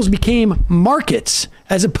festivals became markets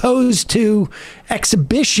as opposed to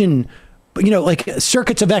exhibition, you know, like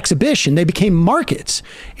circuits of exhibition. They became markets.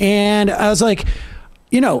 And I was like,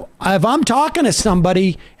 you know, if I'm talking to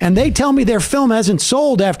somebody and they tell me their film hasn't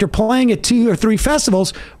sold after playing at 2 or 3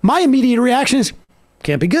 festivals, my immediate reaction is,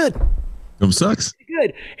 can't be good. Film sucks.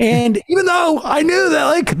 Good. And even though I knew that,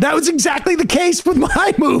 like, that was exactly the case with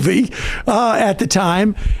my movie at the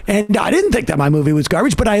time, and I didn't think that my movie was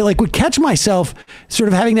garbage, but I, like, would catch myself sort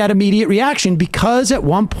of having that immediate reaction, because at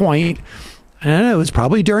one point, I don't know, it was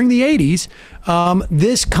probably during the 80s,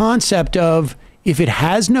 this concept of, if it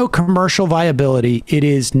has no commercial viability, it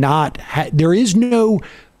is not, there is no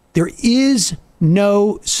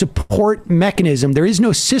support mechanism, there is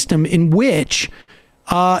no system in which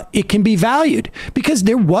it can be valued. Because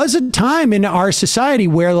there was a time in our society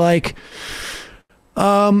where, like,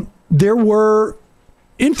 there were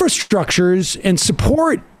infrastructures and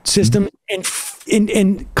support systems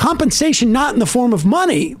and compensation, not in the form of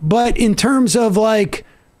money, but in terms of, like,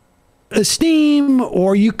 esteem,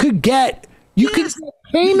 or you could get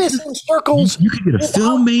famous in circles. You could get a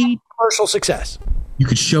film made, commercial success. You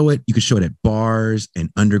could show it at bars and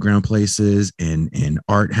underground places and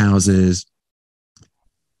art houses.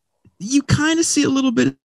 You kind of see a little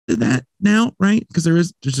bit of that now, right? Because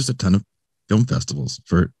there's just a ton of film festivals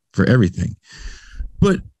for everything.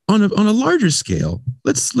 But on a larger scale,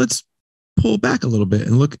 let's pull back a little bit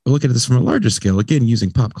and look at this from a larger scale, again, using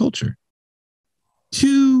pop culture.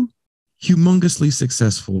 2 humongously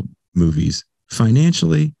successful movies,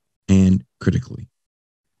 financially and critically,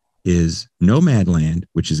 is Nomadland,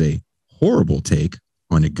 which is a horrible take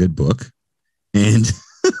on a good book, and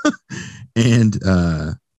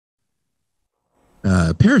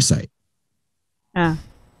Parasite.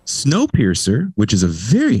 Snowpiercer, which is a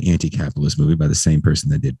very anti-capitalist movie by the same person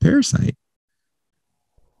that did Parasite,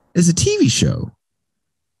 is a TV show.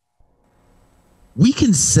 we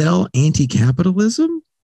can sell anti-capitalism.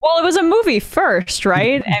 Well, it was a movie first,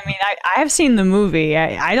 right? I mean, I've seen the movie.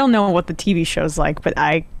 I don't know what the TV show's like, but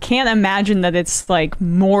I can't imagine that it's like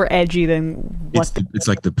more edgy than what it's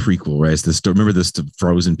like the prequel, right? It's the story. Remember the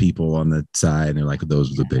frozen people on the side, and they're like, those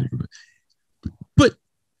were the big. But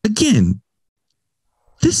again,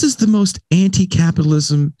 this is the most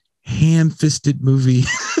anti-capitalism, ham-fisted movie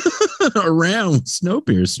around with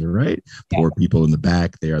Snowpiercer, right? Yeah. Poor people in the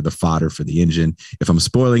back. They are the fodder for the engine. If I'm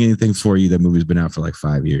spoiling anything for you, that movie's been out for like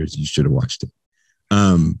 5 years. You should have watched it.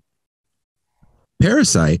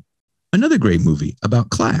 Parasite, another great movie about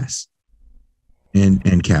class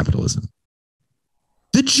and capitalism.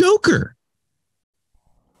 The Joker,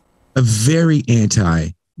 a very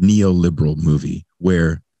anti-neoliberal movie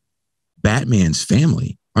where Batman's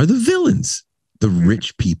family are the villains. The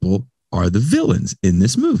rich people are the villains in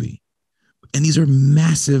this movie. And these are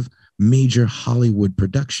massive, major Hollywood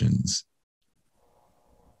productions.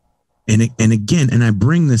 And again, I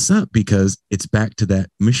bring this up because it's back to that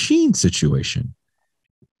machine situation.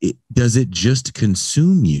 Does it just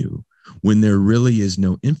consume you when there really is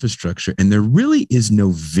no infrastructure and there really is no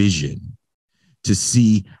vision to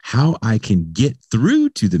see how I can get through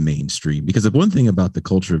to the mainstream? Because the one thing about the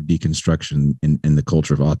culture of deconstruction and the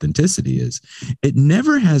culture of authenticity is it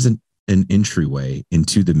never has an entryway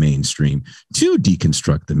into the mainstream to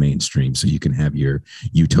deconstruct the mainstream so you can have your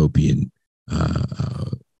utopian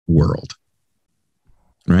world,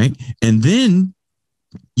 right? And then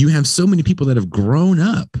you have so many people that have grown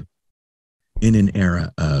up in an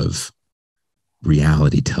era of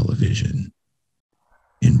reality television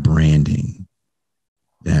and branding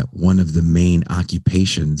that one of the main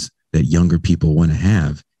occupations that younger people want to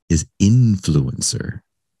have is influencer.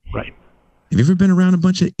 Right. Have you ever been around a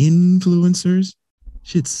bunch of influencers?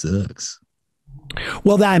 Shit sucks.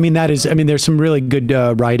 Well, there's some really good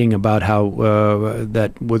writing about how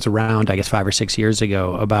that was around, I guess, 5 or 6 years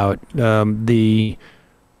ago about the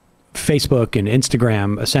Facebook and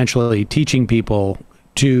Instagram essentially teaching people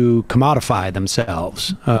to commodify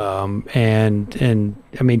themselves. And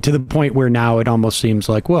I mean, to the point where now it almost seems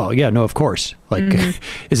like, well, yeah, no, of course. Like,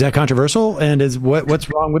 is that controversial? And what's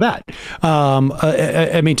wrong with that?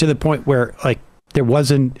 I mean, to the point where like there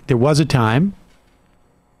was a time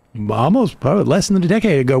almost probably less than a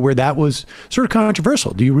decade ago where that was sort of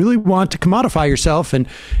controversial. Do you really want to commodify yourself and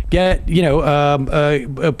get,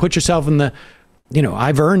 put yourself in the,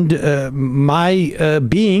 I've earned my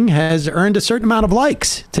being has earned a certain amount of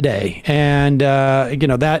likes today. And,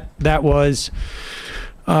 that was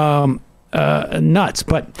nuts.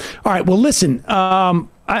 But all right, well, listen,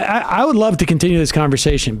 I would love to continue this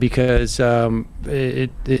conversation because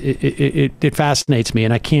it fascinates me,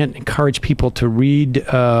 and I can't encourage people to read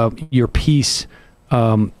your piece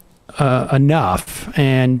enough.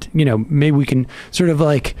 And, maybe we can sort of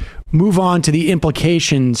like move on to the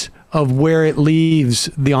implications of where it leaves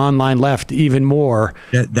the online left even more.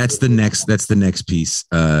 That's the next piece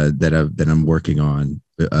that I'm working on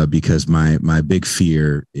because my big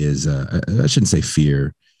fear is I shouldn't say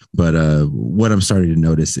fear, but what I'm starting to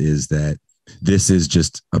notice is that this is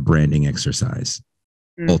just a branding exercise.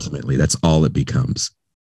 Ultimately, that's all it becomes.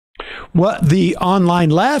 What, the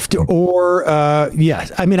online left, or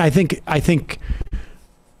yes? I mean, I think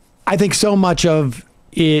so much of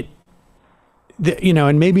it.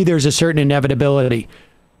 And maybe there's a certain inevitability.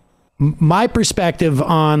 My perspective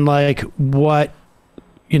on like what,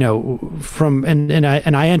 from and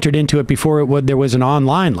I entered into it before there was an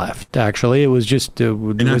online left. Actually, it was just.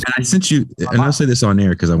 I sent you, and I'll say this on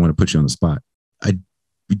air because I want to put you on the spot. We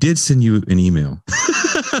did send you an email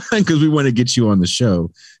because we want to get you on the show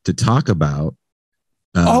to talk about.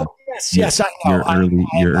 Yes, I know.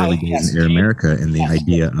 Your early days in Air America and the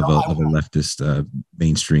idea of a leftist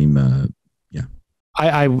mainstream.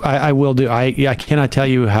 I will do. I cannot tell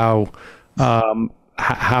you how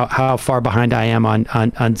far behind I am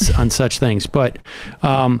on such things, but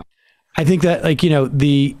I think that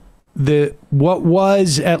the what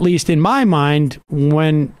was, at least in my mind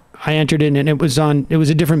when I entered in, and it was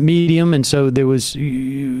a different medium, and so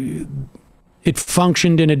it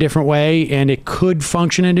functioned in a different way, and it could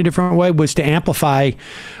function in a different way, was to amplify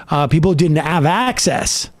people who didn't have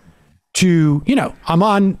access to, I'm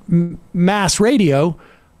on mass radio.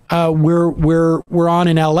 We're on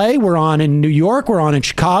in LA, we're on in New York, we're on in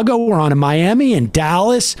Chicago, we're on in Miami and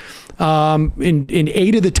Dallas, in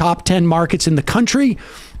 8 of the top 10 markets in the country.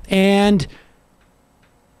 And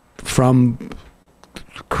from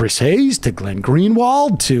Chris Hayes to Glenn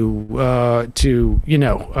Greenwald to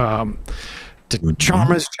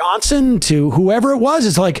Chalmers Johnson to whoever it was,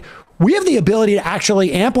 it's like we have the ability to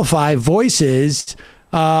actually amplify voices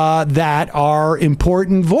that are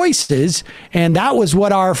important voices, and that was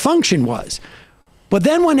what our function was. But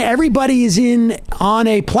then when everybody is on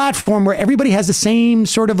a platform where everybody has the same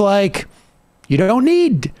sort of like, you don't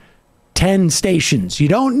need 10 stations, you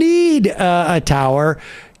don't need a tower,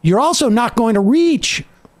 you're also not going to reach,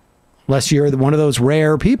 unless you're one of those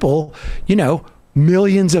rare people,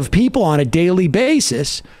 millions of people on a daily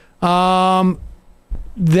basis. Then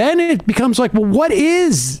it becomes like, well, what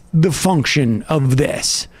is the function of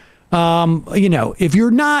this? If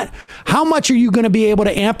you're not, how much are you going to be able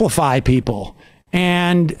to amplify people?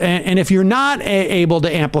 And if you're not able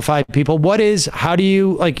to amplify people, how do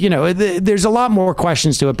you, there's a lot more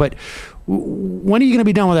questions to it, but when are you going to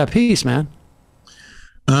be done with that piece, man?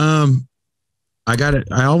 I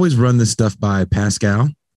always run this stuff by Pascal.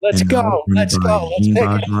 Let's go. Let's and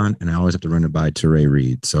I always have to run it by Teray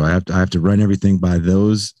Reed. So I have to run everything by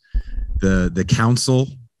those, the council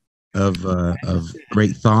of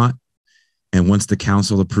great thought. And once the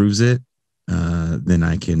council approves it, then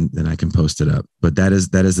I can post it up. But that is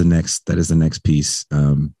the next piece.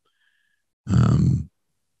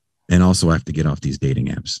 And also I have to get off these dating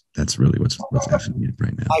apps. That's really what's happening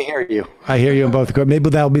right now. I hear you in both. Maybe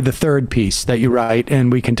that'll be the third piece that you write, and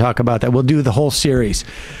we can talk about that. We'll do the whole series.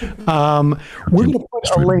 We're going to put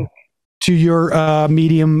a link to your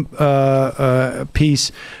Medium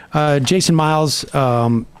piece. Jason Myles,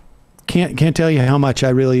 can't tell you how much I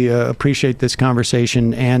really appreciate this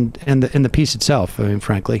conversation and the piece itself. I mean,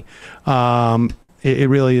 frankly, it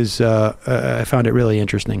really is. I found it really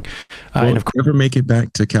interesting. And if I ever make it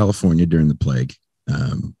back to California during the plague,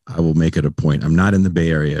 I will make it a point. I'm not in the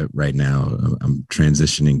Bay Area right now. I'm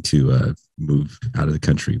transitioning to move out of the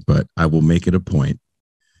country, but I will make it a point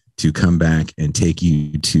to come back and take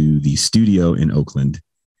you to the studio in Oakland.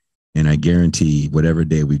 And I guarantee whatever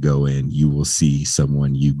day we go in, you will see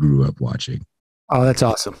someone you grew up watching. Oh, that's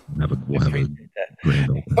awesome. We'll have a grand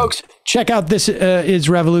opening. Folks, check out This Is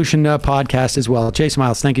Revolution podcast as well. Jason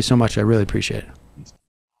Myles, thank you so much. I really appreciate it.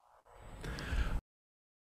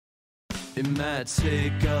 It might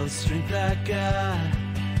take all the strength I got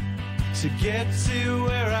to get to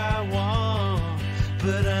where I want,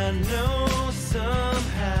 but I know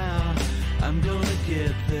somehow I'm gonna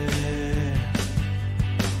get there.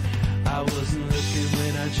 I wasn't looking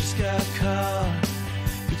when I just got caught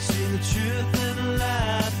between the truth and the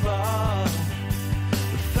light bar.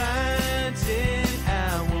 But finding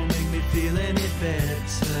out won't make me feel any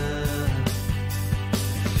better.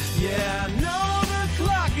 Yeah, I know the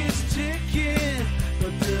clock is ticking,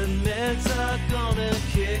 but the meds are gonna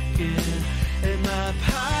kick in, and my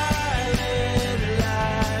pilot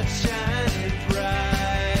light shining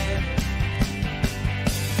bright.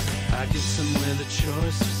 I guess somewhere the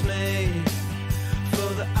choice was made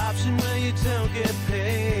for the option where you don't get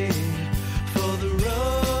paid, for the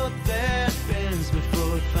road that bends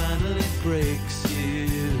before it finally breaks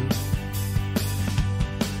you.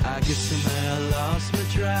 I guess somehow I lost my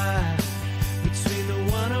drive between the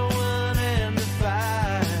 101 and the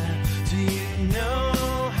 5. Do you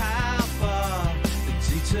know how far the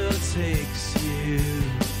detour takes you?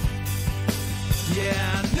 Yeah.